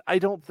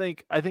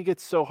think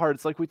it's so hard.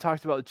 It's like we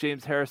talked about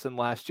James Harrison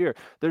last year.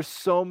 There's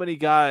so many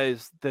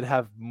guys that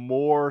have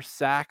more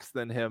sacks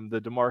than him, the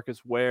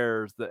DeMarcus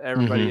Wares,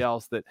 everybody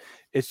else, that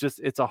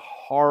it's a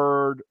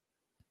hard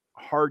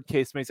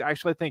case to make.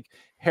 Actually, I think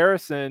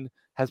Harrison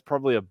has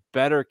probably a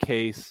better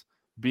case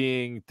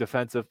being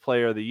defensive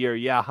player of the year.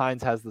 Yeah,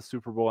 Hines has the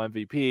Super Bowl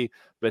MVP,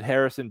 but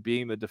Harrison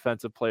being the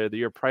defensive player of the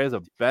year probably has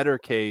a better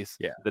case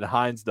than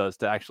Hines does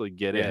to actually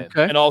get in.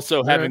 Okay. And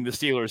also having the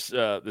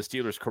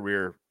Steelers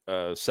career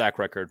sack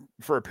record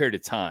for a period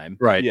of time.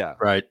 Right. Yeah.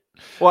 Right.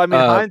 Well, I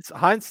mean,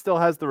 Hines still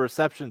has the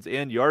receptions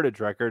and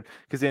yardage record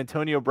because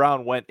Antonio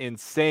Brown went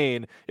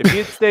insane. If he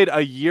had stayed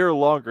a year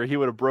longer, he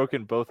would have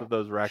broken both of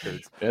those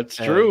records. That's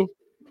true.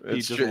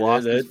 He just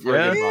lost his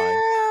friggin' mind.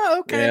 Yeah.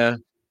 Okay. Yeah.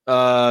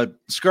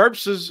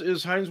 Scarps,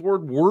 is Hines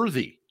Ward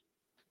worthy?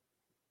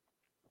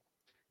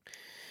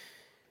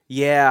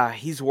 Yeah,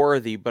 he's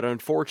worthy, but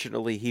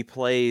unfortunately he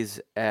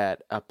plays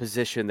at a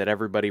position that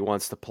everybody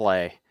wants to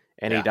play,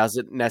 and he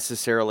doesn't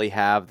necessarily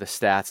have the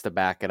stats to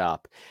back it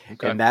up.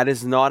 Okay. And that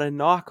is not a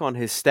knock on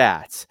his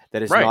stats.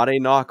 That is not a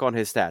knock on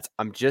his stats.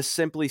 I'm just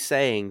simply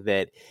saying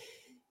that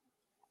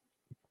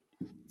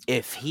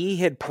if he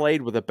had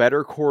played with a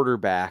better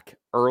quarterback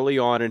early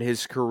on in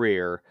his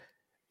career,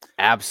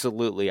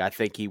 absolutely, I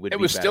think he would. It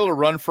was still a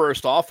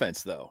run-first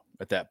offense, though.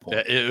 At that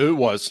point, it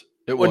was.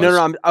 It was.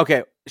 No.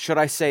 Okay. Should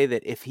I say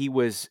that if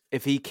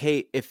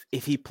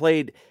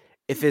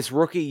his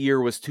rookie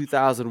year was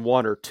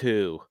 2001 or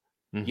 2,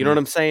 you know what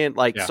I'm saying?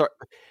 Like, so,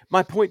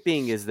 my point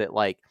being is that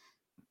like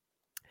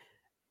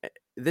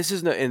this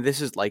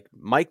is like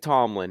Mike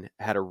Tomlin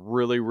had a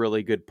really,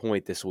 really good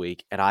point this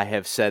week, and I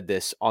have said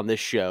this on this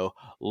show.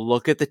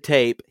 Look at the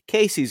tape.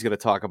 Casey's going to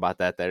talk about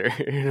that there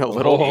in a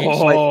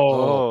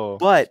little.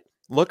 But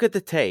look at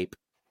the tape.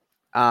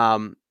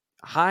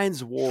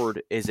 Hines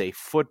Ward is a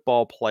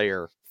football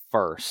player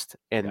first,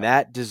 and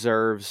that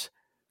deserves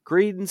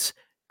credence.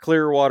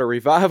 Clearwater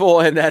Revival,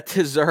 and that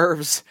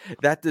deserves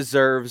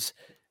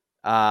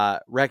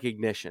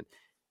recognition.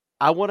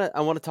 I want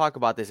to talk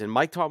about this, and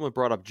Mike Tomlin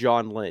brought up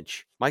John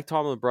Lynch. When he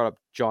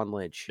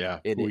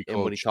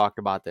talked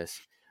about this.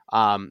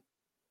 And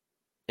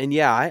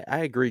I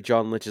agree.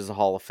 John Lynch is a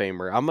Hall of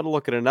Famer. I'm going to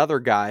look at another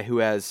guy who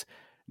has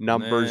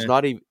numbers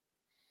not even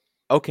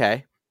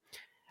okay.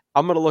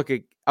 I'm going to look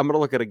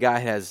at a guy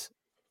who has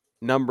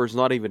numbers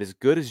not even as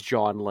good as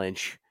John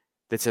Lynch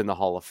that's in the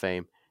Hall of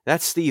Fame.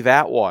 That's Steve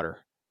Atwater.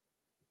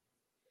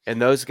 And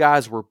those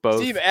guys were both.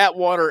 Steve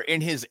Atwater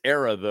in his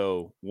era,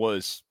 though,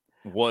 was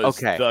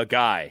the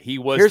guy. He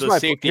was the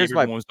safety.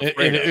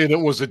 And it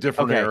was a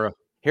different era.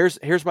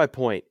 Here's my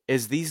point: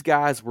 is these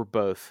guys were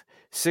both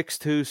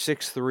 6'2",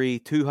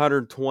 6'3",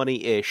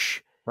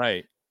 220-ish,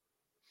 right?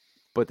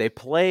 But they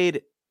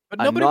played. But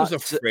nobody was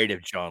afraid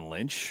of John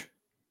Lynch.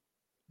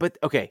 But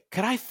okay,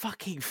 can I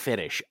fucking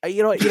finish?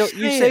 You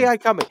say I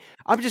come.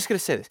 I'm just gonna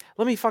say this.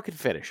 Let me fucking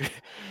finish.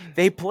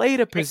 They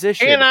played a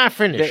position. Can I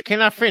finish? Can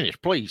I finish,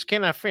 please?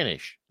 Can I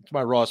finish? It's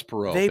my Ross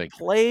Perot.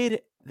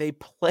 They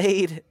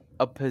played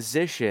a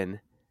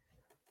position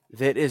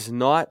that is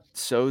not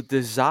so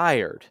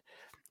desired,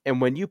 and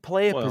when you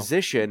play a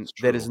position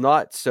that is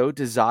not so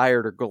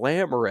desired or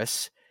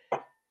glamorous,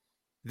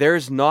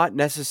 there's not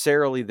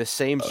necessarily the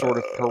same sort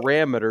of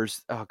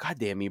parameters. Oh,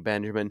 goddamn you,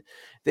 Benjamin.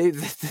 They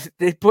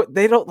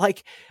don't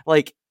like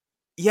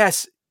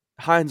yes,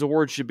 Hines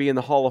Ward should be in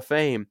the Hall of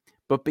Fame,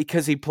 but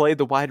because he played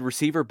the wide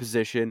receiver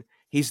position,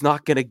 he's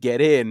not going to get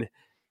in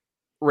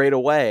right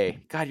away.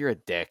 God, you're a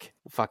dick.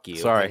 Fuck you.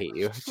 Sorry. I hate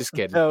you. Just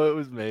kidding. No, it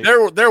was me.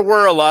 There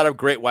were a lot of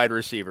great wide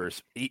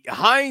receivers.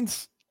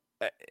 Hines,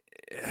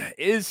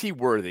 is he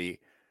worthy?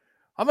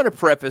 I'm going to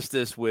preface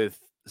this with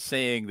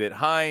saying that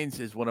Hines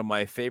is one of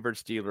my favorite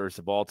Steelers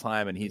of all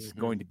time, and he's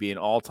going to be an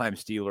all-time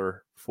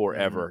Steeler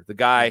forever. The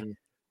guy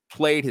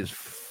played his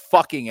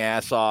fucking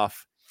ass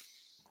off,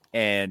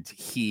 and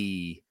as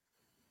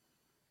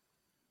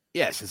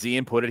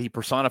Ian put it, he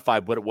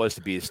personified what it was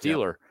to be a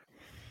Steeler. Yeah.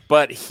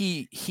 But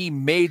he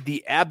made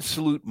the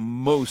absolute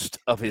most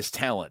of his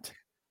talent.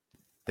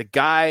 The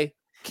guy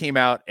came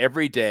out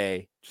every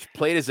day, just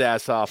played his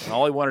ass off, and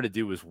all he wanted to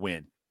do was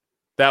win.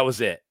 That was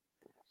it.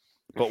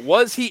 But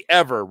was he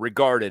ever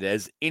regarded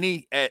as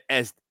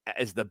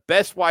the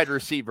best wide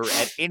receiver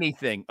at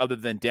anything other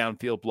than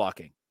downfield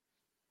blocking?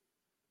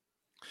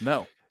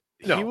 No.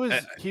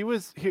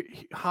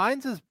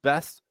 Hines'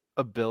 best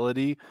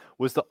ability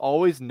was to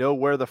always know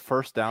where the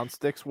first down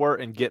sticks were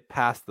and get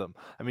past them.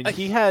 I mean,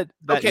 he had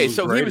that. Okay,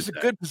 so he was a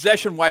good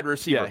possession wide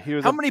receiver.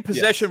 Yeah, How many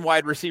possession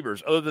wide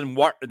receivers other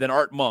than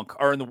Art Monk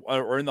are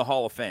in the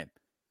Hall of Fame?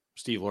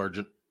 Steve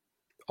Largent,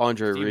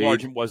 Andre Reed.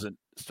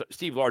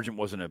 Steve Largent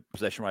wasn't a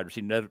possession wide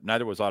receiver.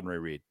 Neither was Andre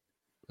Reed.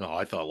 No,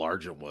 I thought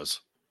Largent was.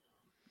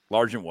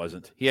 Largent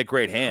wasn't. He had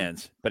great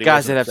hands, but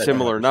guys that have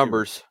similar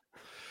numbers.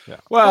 Yeah.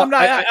 Well,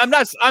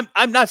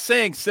 I'm not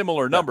saying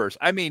similar numbers.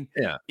 I mean,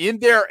 in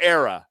their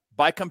era,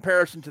 by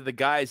comparison to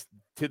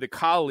the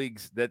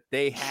colleagues that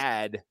they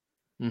had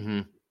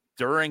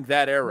during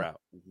that era,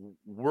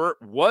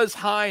 was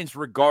Hines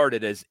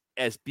regarded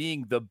as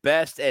being the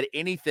best at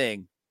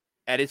anything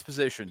at his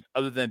position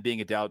other than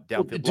being a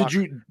downfield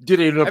blocker? Did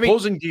an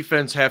opposing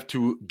defense have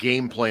to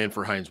game plan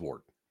for Hines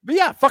Ward? But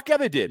yeah, fuck yeah,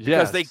 they did.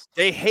 Because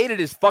they hated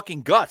his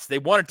fucking guts. They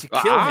wanted to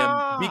kill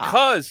him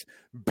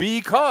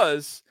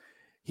because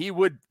he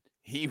would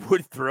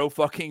throw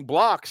fucking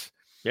blocks.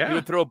 Yeah. He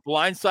would throw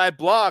blindside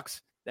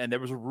blocks. And there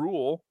was a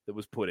rule that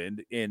was put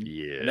in. And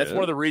that's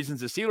one of the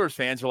reasons the Steelers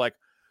fans are like,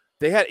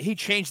 he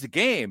changed the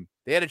game.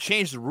 They had to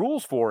change the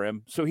rules for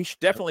him. So he should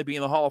definitely be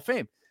in the Hall of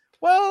Fame.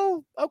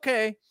 Well,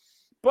 okay.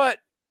 But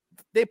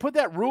they put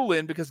that rule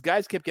in because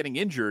guys kept getting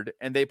injured,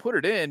 and they put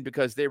it in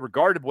because they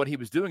regarded what he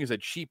was doing as a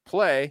cheap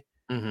play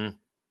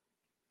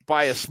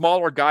by a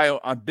smaller guy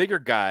on bigger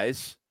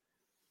guys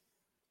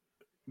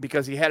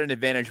because he had an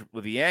advantage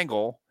with the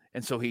angle,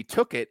 and so he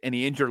took it, and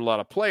he injured a lot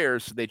of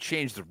players, so they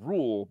changed the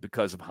rule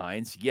because of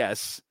Hines,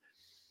 yes.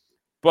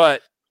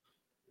 But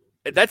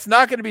that's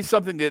not going to be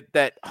something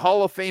that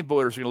Hall of Fame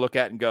voters are going to look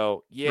at and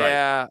go,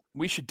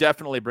 we should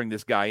definitely bring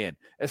this guy in,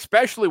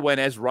 especially when,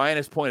 as Ryan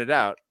has pointed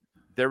out,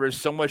 there is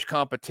so much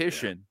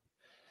competition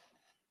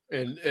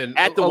and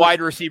at the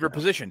wide receiver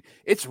position.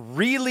 It's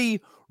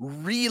really,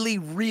 really,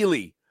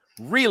 really,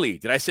 really,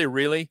 did I say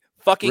really?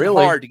 Fucking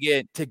hard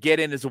to get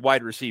in as a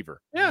wide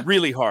receiver. Yeah.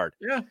 Really hard.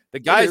 Yeah. The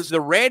guys,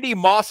 the Randy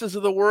Mosses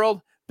of the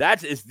world,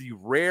 that is the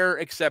rare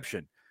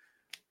exception.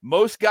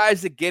 Most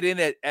guys that get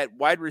in at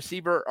wide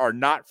receiver are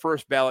not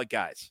first ballot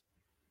guys.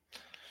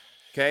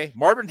 Okay?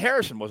 Marvin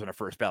Harrison wasn't a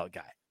first ballot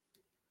guy.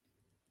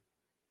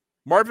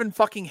 Marvin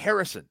fucking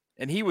Harrison.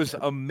 And he was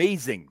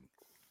amazing.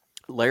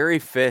 Larry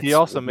Fitz. He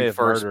also may have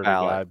murdered a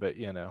guy, but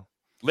you know.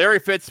 Larry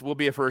Fitz will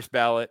be a first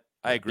ballot.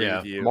 I agree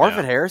with you.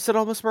 Marvin Harrison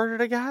almost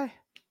murdered a guy.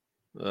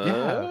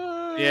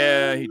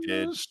 Yeah, he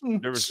did.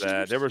 There was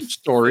that. There was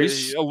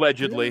stories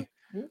allegedly.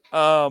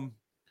 But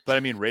I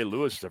mean, Ray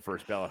Lewis is a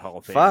first ballot Hall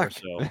of Famer.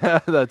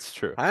 So that's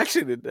true. I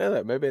actually didn't know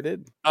that. Maybe I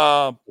did.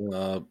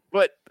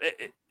 But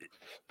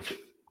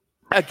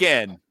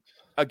again,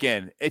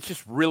 it's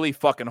just really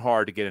fucking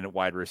hard to get in a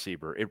wide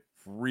receiver. It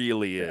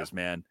really is,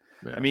 man.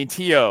 Yeah. I mean,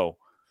 T.O.,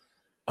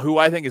 who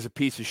I think is a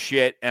piece of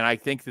shit, and I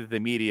think that the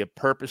media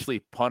purposely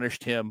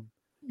punished him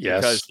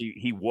because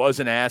he was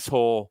an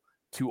asshole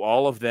to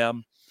all of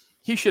them.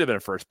 He should have been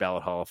a first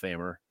ballot Hall of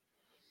Famer.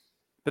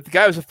 But the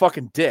guy was a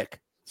fucking dick,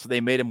 so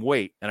they made him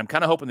wait. And I'm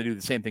kind of hoping to do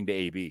the same thing to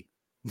AB.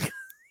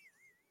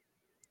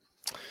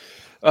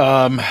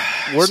 We're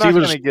not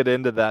going to get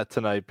into that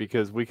tonight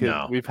because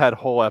we've had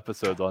whole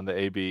episodes on the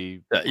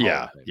AB.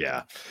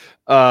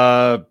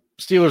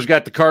 Steelers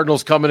got the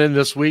Cardinals coming in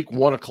this week,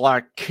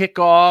 1:00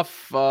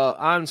 kickoff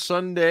on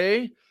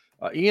Sunday.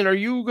 Ian, are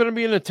you going to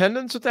be in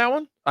attendance at that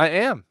one? I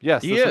am.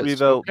 Yes, this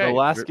will be the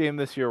last game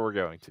this year we're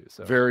going to.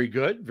 So very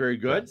good, very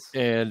good. Yes.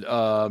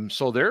 And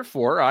so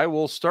therefore, I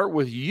will start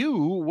with you.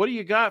 What do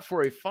you got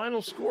for a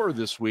final score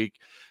this week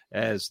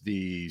as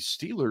the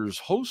Steelers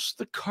host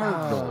the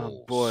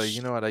Cardinals? Oh, boy,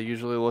 you know what? I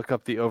usually look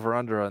up the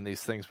over/under on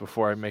these things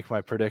before I make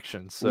my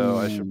predictions, so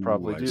I should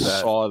probably do that.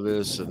 I saw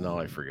this and now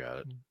I forgot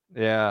it.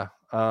 Yeah.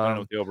 I don't know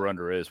what the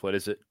over/under is. What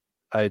is it?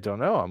 I don't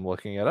know. I'm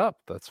looking it up.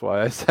 That's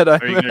why I said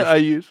Are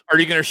you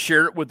going to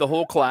share it with the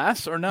whole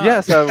class or not?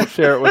 Yes, I will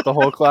share it with the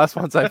whole class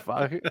once I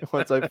find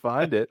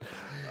it.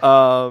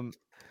 All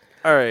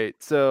right.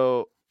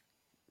 So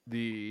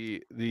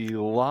the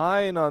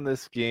line on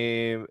this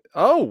game.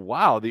 Oh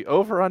wow, the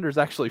over/under is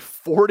actually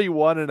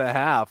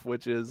 41.5,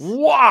 which is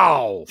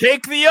wow.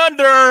 Take the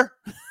under.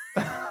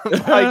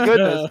 My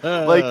goodness.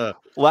 Like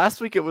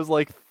last week it was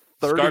like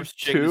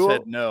 32.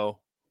 Said no.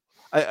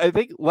 I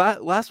think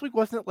last week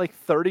wasn't it like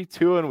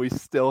 32 and we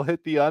still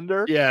hit the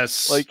under?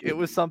 Yes. Like it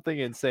was something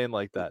insane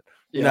like that.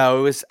 Yeah. No,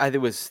 it was. I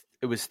think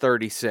it was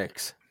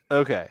 36.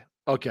 Okay.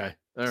 All right.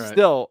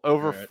 Still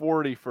over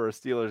 40 for a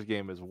Steelers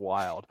game is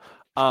wild.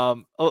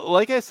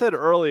 Like I said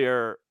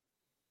earlier,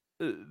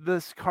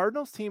 this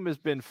Cardinals team has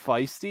been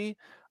feisty.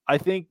 I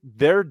think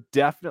they're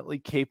definitely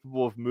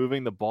capable of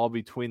moving the ball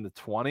between the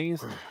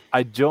 20s.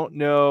 I don't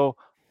know,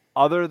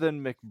 other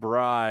than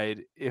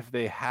McBride, if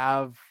they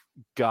have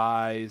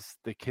guys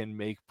that can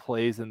make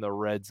plays in the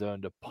red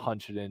zone to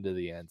punch it into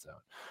the end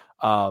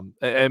zone.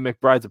 And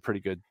McBride's a pretty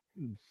good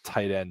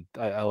tight end.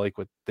 I like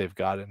what they've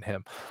got in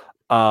him.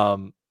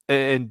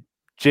 And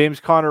James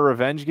Conner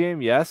revenge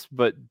game, yes,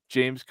 but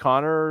James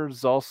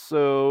Conner's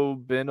also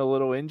been a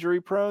little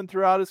injury prone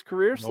throughout his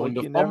career. So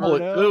you never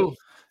know.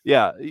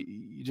 Yeah,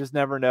 you just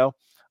never know.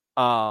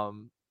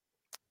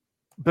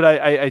 But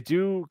I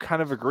do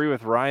kind of agree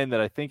with Ryan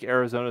that I think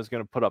Arizona is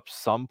going to put up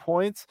some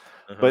points.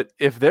 But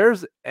if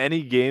there's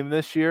any game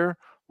this year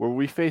where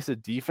we face a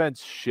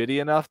defense shitty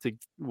enough to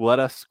let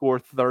us score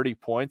 30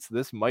 points,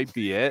 this might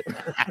be it.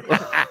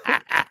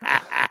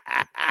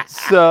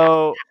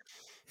 So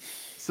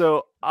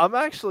I'm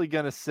actually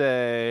going to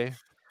say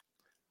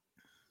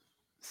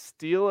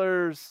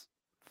Steelers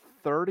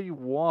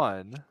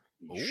 31.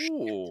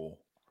 Ooh.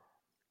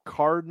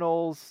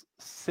 Cardinals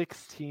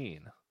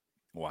 16.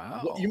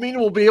 Wow. You mean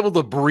we'll be able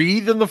to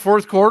breathe in the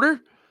fourth quarter?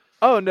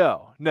 Oh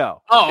no.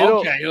 Oh,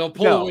 okay. It'll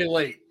pull away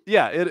late.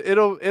 Yeah,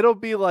 it'll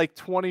be like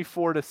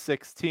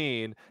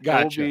 24-16.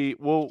 Gotcha.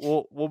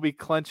 We'll be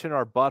clenching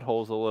our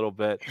buttholes a little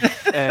bit,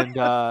 and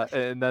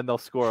then they'll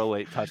score a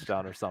late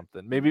touchdown or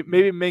something.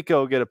 Maybe Minka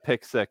will get a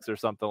pick six or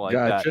something like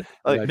that.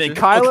 Like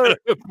Kyler,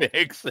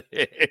 pick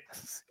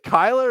six.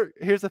 Kyler.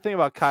 Here's the thing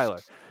about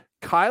Kyler.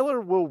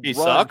 Kyler will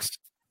run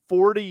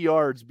 40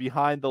 yards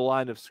behind the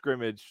line of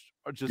scrimmage,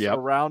 just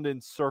around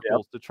in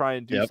circles to try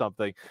and do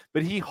something.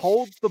 But he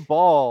holds the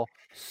ball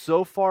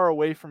so far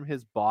away from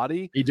his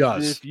body. He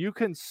does. If you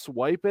can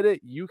swipe at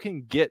it, you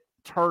can get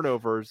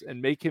turnovers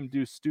and make him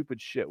do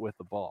stupid shit with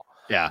the ball.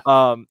 Yeah.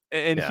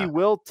 He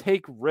will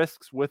take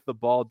risks with the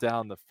ball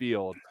down the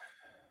field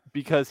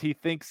because he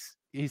thinks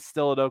he's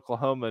still at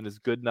Oklahoma and is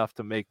good enough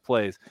to make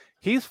plays.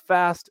 He's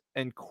fast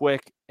and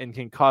quick and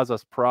can cause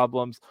us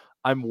problems.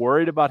 I'm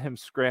worried about him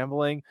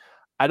scrambling.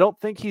 I don't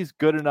think he's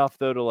good enough,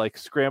 though, to like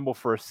scramble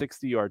for a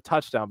 60-yard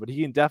touchdown, but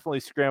he can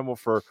definitely scramble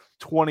for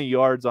 20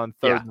 yards on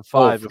 3rd and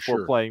 5 if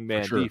we're playing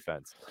man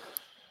defense.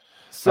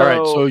 So, all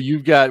right, so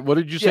you've got, what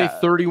did you say,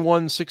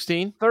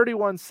 31-16?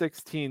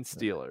 31-16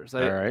 Steelers.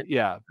 All right.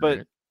 Yeah,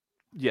 but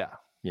yeah.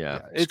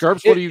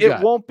 Scarps, what do you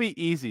got? It won't be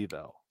easy,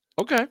 though.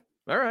 Okay.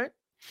 All right.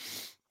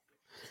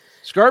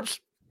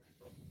 Scarps?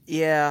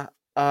 Yeah.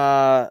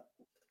 I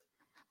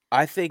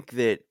think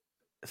that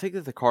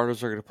the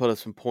Cardinals are going to put up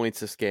some points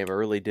this game. I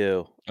really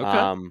do.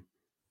 Okay.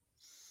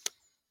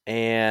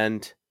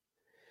 And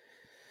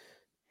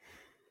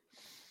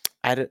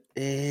I'm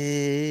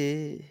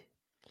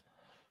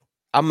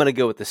going to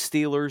go with the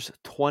Steelers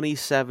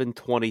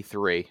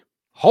 27-23.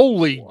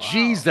 Holy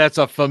jeez, that's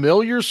a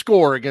familiar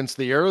score against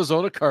the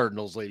Arizona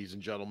Cardinals, ladies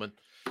and gentlemen.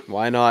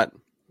 Why not?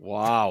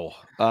 Wow.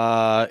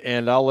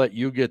 And I'll let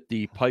you get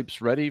the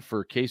pipes ready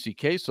for Casey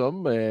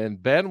Kasem.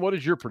 And Ben, what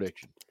is your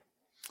prediction?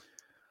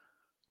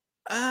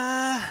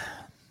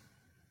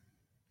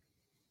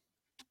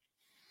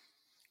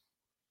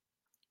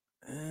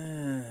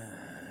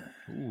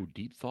 Ooh,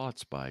 deep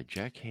thoughts by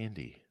Jack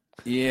Handy.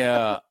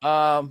 Yeah.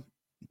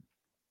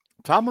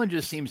 Tomlin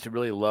just seems to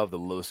really love the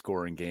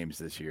low-scoring games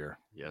this year.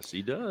 Yes,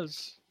 he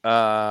does.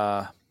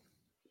 I'm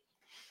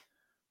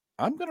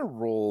going to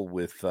roll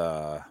with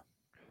 24-17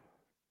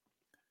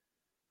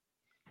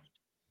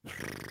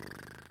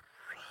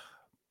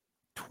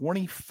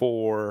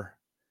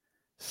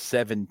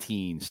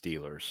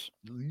 Steelers.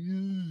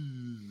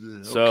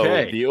 So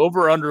the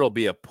over-under will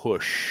be a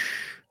push.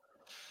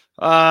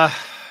 I'm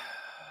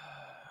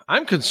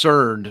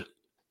concerned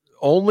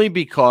only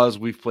because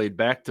we've played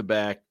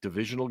back-to-back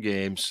divisional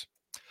games,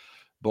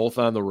 both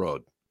on the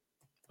road.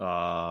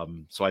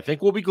 So I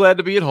think we'll be glad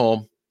to be at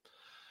home,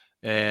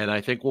 and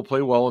I think we'll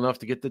play well enough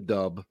to get the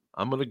dub.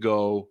 I'm going to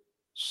go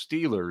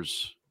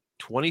Steelers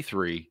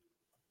 23,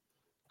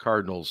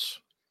 Cardinals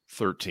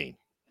 13.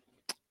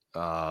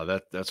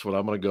 That's what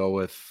I'm going to go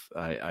with.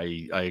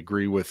 I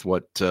agree with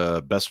what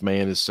Best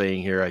Man is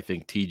saying here. I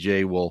think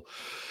TJ will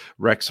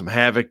wreck some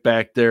havoc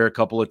back there a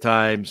couple of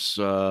times,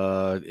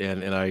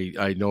 and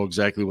I know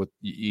exactly what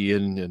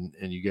Ian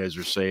and you guys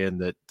are saying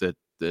that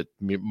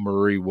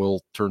Murray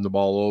will turn the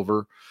ball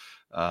over.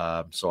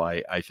 So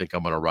I think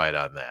I'm going to ride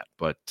on that.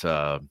 But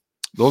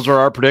those are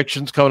our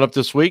predictions coming up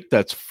this week.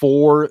 That's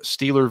 4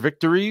 Steeler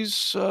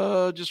victories,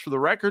 just for the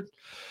record.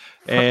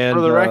 And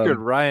for the record,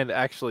 Ryan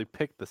actually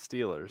picked the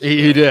Steelers. So.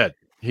 He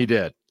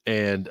did.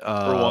 And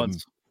for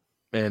once.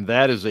 And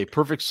that is a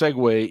perfect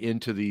segue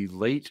into the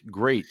late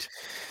great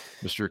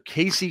Mr.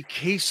 Casey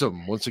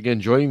Kasem, once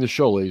again joining the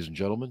show, ladies and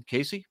gentlemen.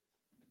 Casey?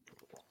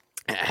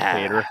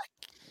 Hater.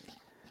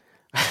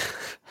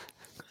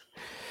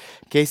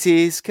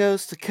 Casey's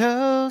Coast to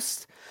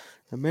Coast,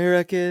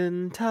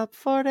 American Top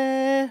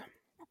 40.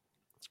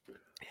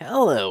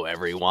 Hello,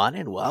 everyone,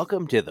 and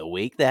welcome to the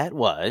week that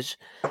was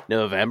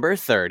November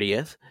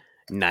 30th,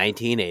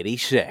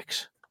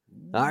 1986.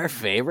 Our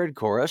favorite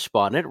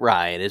correspondent,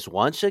 Ryan, is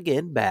once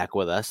again back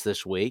with us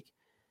this week,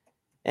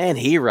 and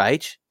he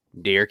writes,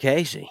 Dear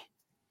Casey,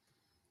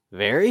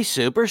 very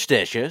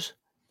superstitious,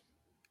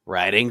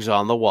 writings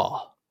on the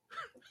wall.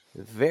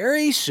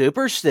 Very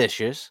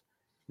superstitious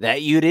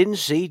that you didn't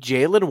see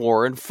Jaylen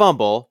Warren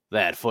fumble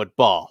that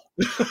football.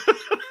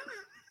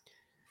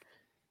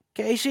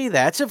 Casey,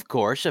 that's of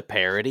course a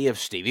parody of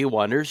Stevie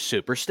Wonder's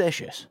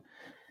Superstitious.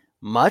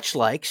 Much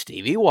like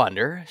Stevie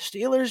Wonder,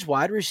 Steelers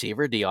wide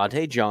receiver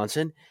Diontae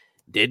Johnson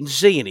didn't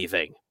see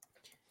anything.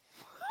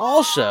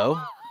 Also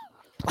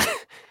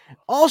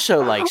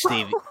like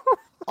Stevie,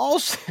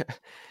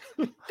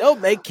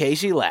 don't make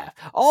Casey laugh.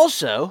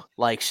 Also,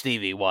 like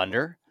Stevie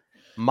Wonder,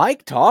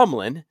 Mike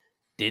Tomlin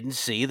didn't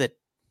see that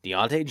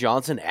Diontae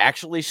Johnson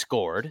actually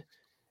scored,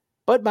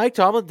 but Mike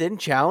Tomlin didn't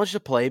challenge the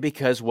play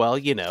because, well,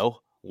 you know,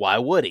 why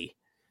would he?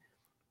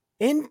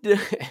 In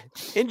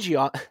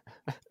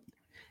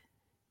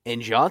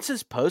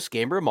Johnson's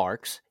post-game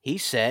remarks, he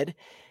said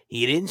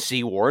he didn't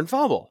see Warren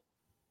fumble.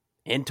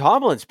 In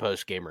Tomlin's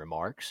post-game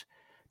remarks,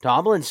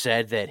 Tomlin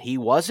said that he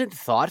wasn't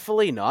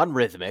thoughtfully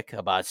non-rhythmic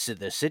about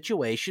the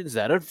situations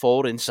that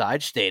unfold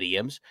inside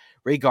stadiums,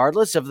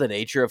 regardless of the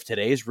nature of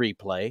today's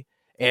replay,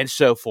 and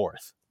so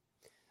forth.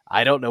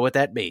 I don't know what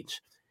that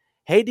means.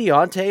 Hey,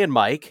 Diontae and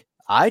Mike,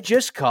 I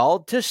just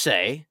called to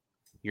say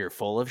you're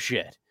full of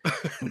shit.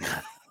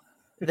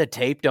 The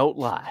tape don't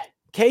lie.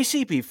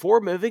 Casey, before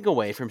moving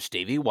away from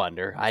Stevie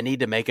Wonder, I need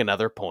to make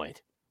another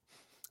point.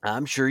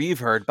 I'm sure you've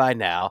heard by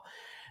now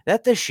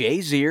that the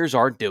Shaziers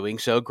aren't doing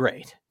so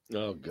great.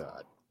 Oh,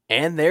 God.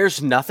 And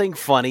there's nothing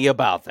funny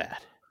about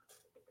that.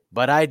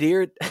 But I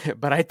did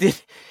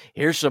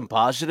hear some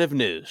positive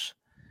news.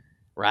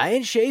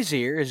 Ryan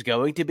Shazier is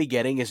going to be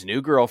getting his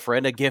new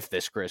girlfriend a gift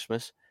this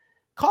Christmas.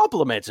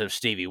 Compliments of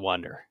Stevie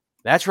Wonder.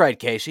 That's right,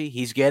 Casey.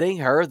 He's getting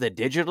her the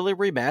digitally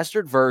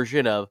remastered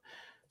version of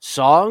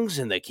Songs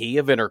in the Key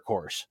of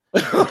Intercourse.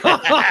 Is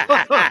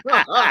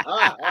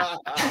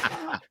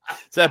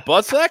that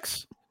butt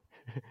sex?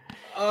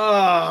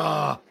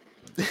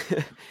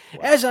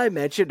 As I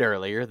mentioned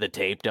earlier, the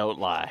tape don't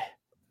lie.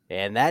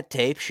 And that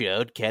tape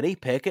showed Kenny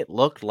Pickett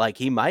looked like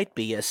he might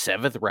be a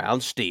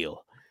 7th-round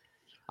steal.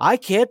 I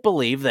can't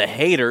believe the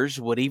haters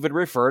would even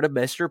refer to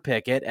Mr.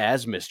 Pickett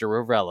as Mr.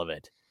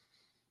 Irrelevant.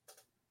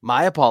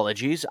 My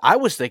apologies. I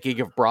was thinking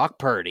of Brock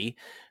Purdy,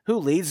 who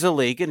leads the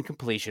league in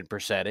completion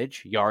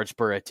percentage, yards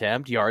per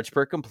attempt, yards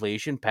per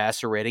completion,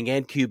 passer rating,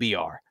 and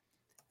QBR.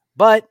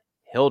 But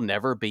he'll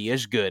never be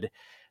as good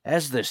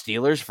as the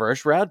Steelers'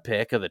 first-round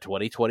pick of the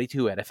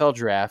 2022 NFL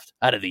Draft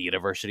out of the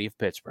University of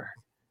Pittsburgh.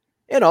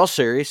 In all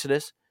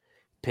seriousness,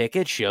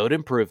 Pickett showed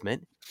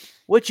improvement,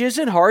 which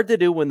isn't hard to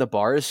do when the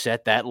bar is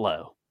set that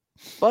low.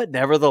 But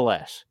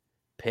nevertheless,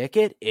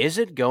 Pickett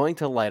isn't going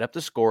to light up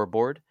the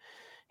scoreboard.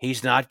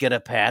 He's not going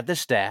to pad the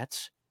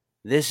stats.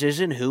 This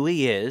isn't who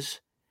he is.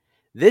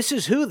 This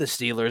is who the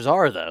Steelers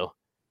are, though.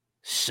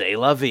 C'est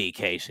la vie,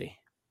 Casey.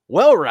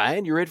 Well,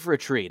 Ryan, you're in for a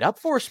treat. Up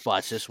 4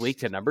 spots this week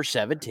to number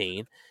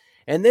 17,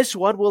 and this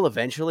one will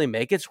eventually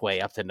make its way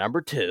up to number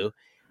 2.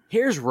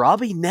 Here's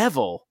Robbie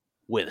Neville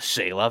with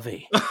C'est La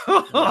Vie.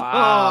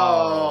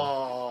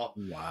 Wow.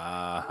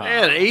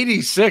 Man,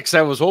 86.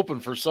 I was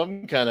hoping for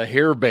some kind of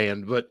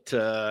hairband, but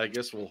I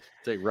guess we'll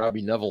take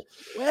Robbie Neville.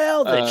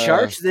 Well, the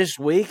charts this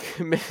week,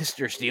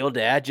 Mr. Steel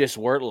Dad, just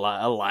weren't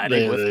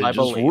aligning with my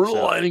beliefs. We're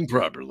aligning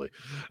properly.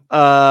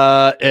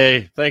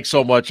 Hey, thanks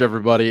so much,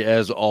 everybody,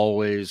 as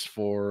always,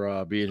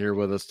 for being here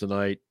with us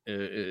tonight.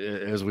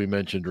 As we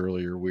mentioned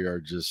earlier, we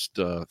are just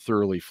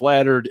thoroughly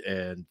flattered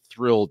and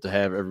thrilled to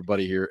have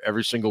everybody here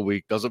every single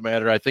week. Doesn't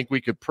matter. I think we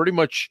could pretty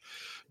much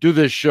do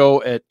this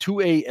show at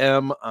 2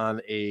 a.m.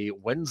 on a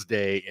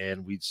Wednesday,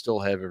 and we'd still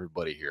have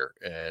everybody here.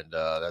 And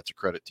that's a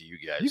credit to you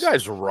guys. You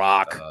guys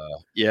rock.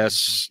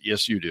 Yes,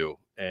 you do.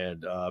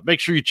 And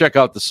make sure you check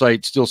out the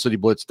site,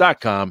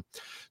 steelcityblitz.com.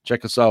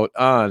 Check us out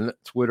on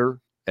Twitter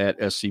at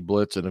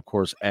SCBlitz and, of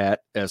course, at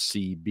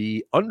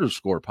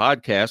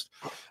SCB_podcast.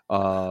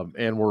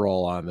 And we're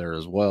all on there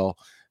as well.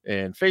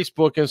 And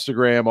Facebook,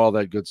 Instagram, all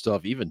that good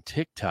stuff, even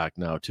TikTok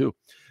now, too.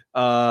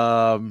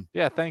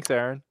 Yeah, thanks,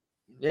 Aaron.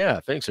 Yeah,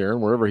 thanks, Aaron.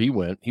 Wherever he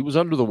went, he was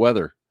under the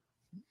weather.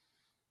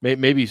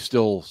 Maybe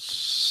still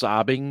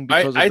sobbing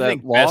because of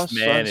that loss.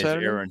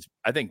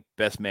 I think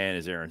best man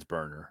is Aaron's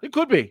burner. It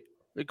could be.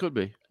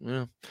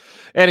 Yeah.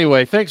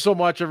 Anyway, thanks so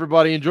much,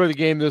 everybody. Enjoy the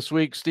game this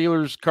week.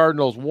 Steelers,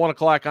 Cardinals,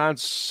 1:00 on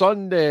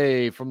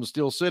Sunday from the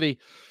Steel City.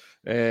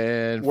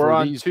 And we're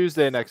on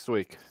Tuesday next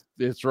week.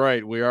 That's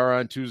right. We are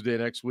on Tuesday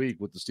next week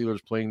with the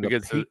Steelers playing the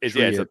Patriots.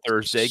 It's a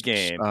Thursday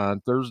game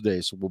on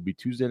Thursday, so we'll be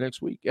Tuesday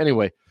next week.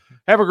 Anyway,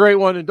 have a great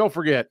one, and don't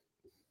forget,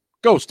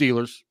 go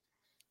Steelers.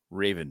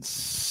 Ravens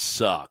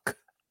suck.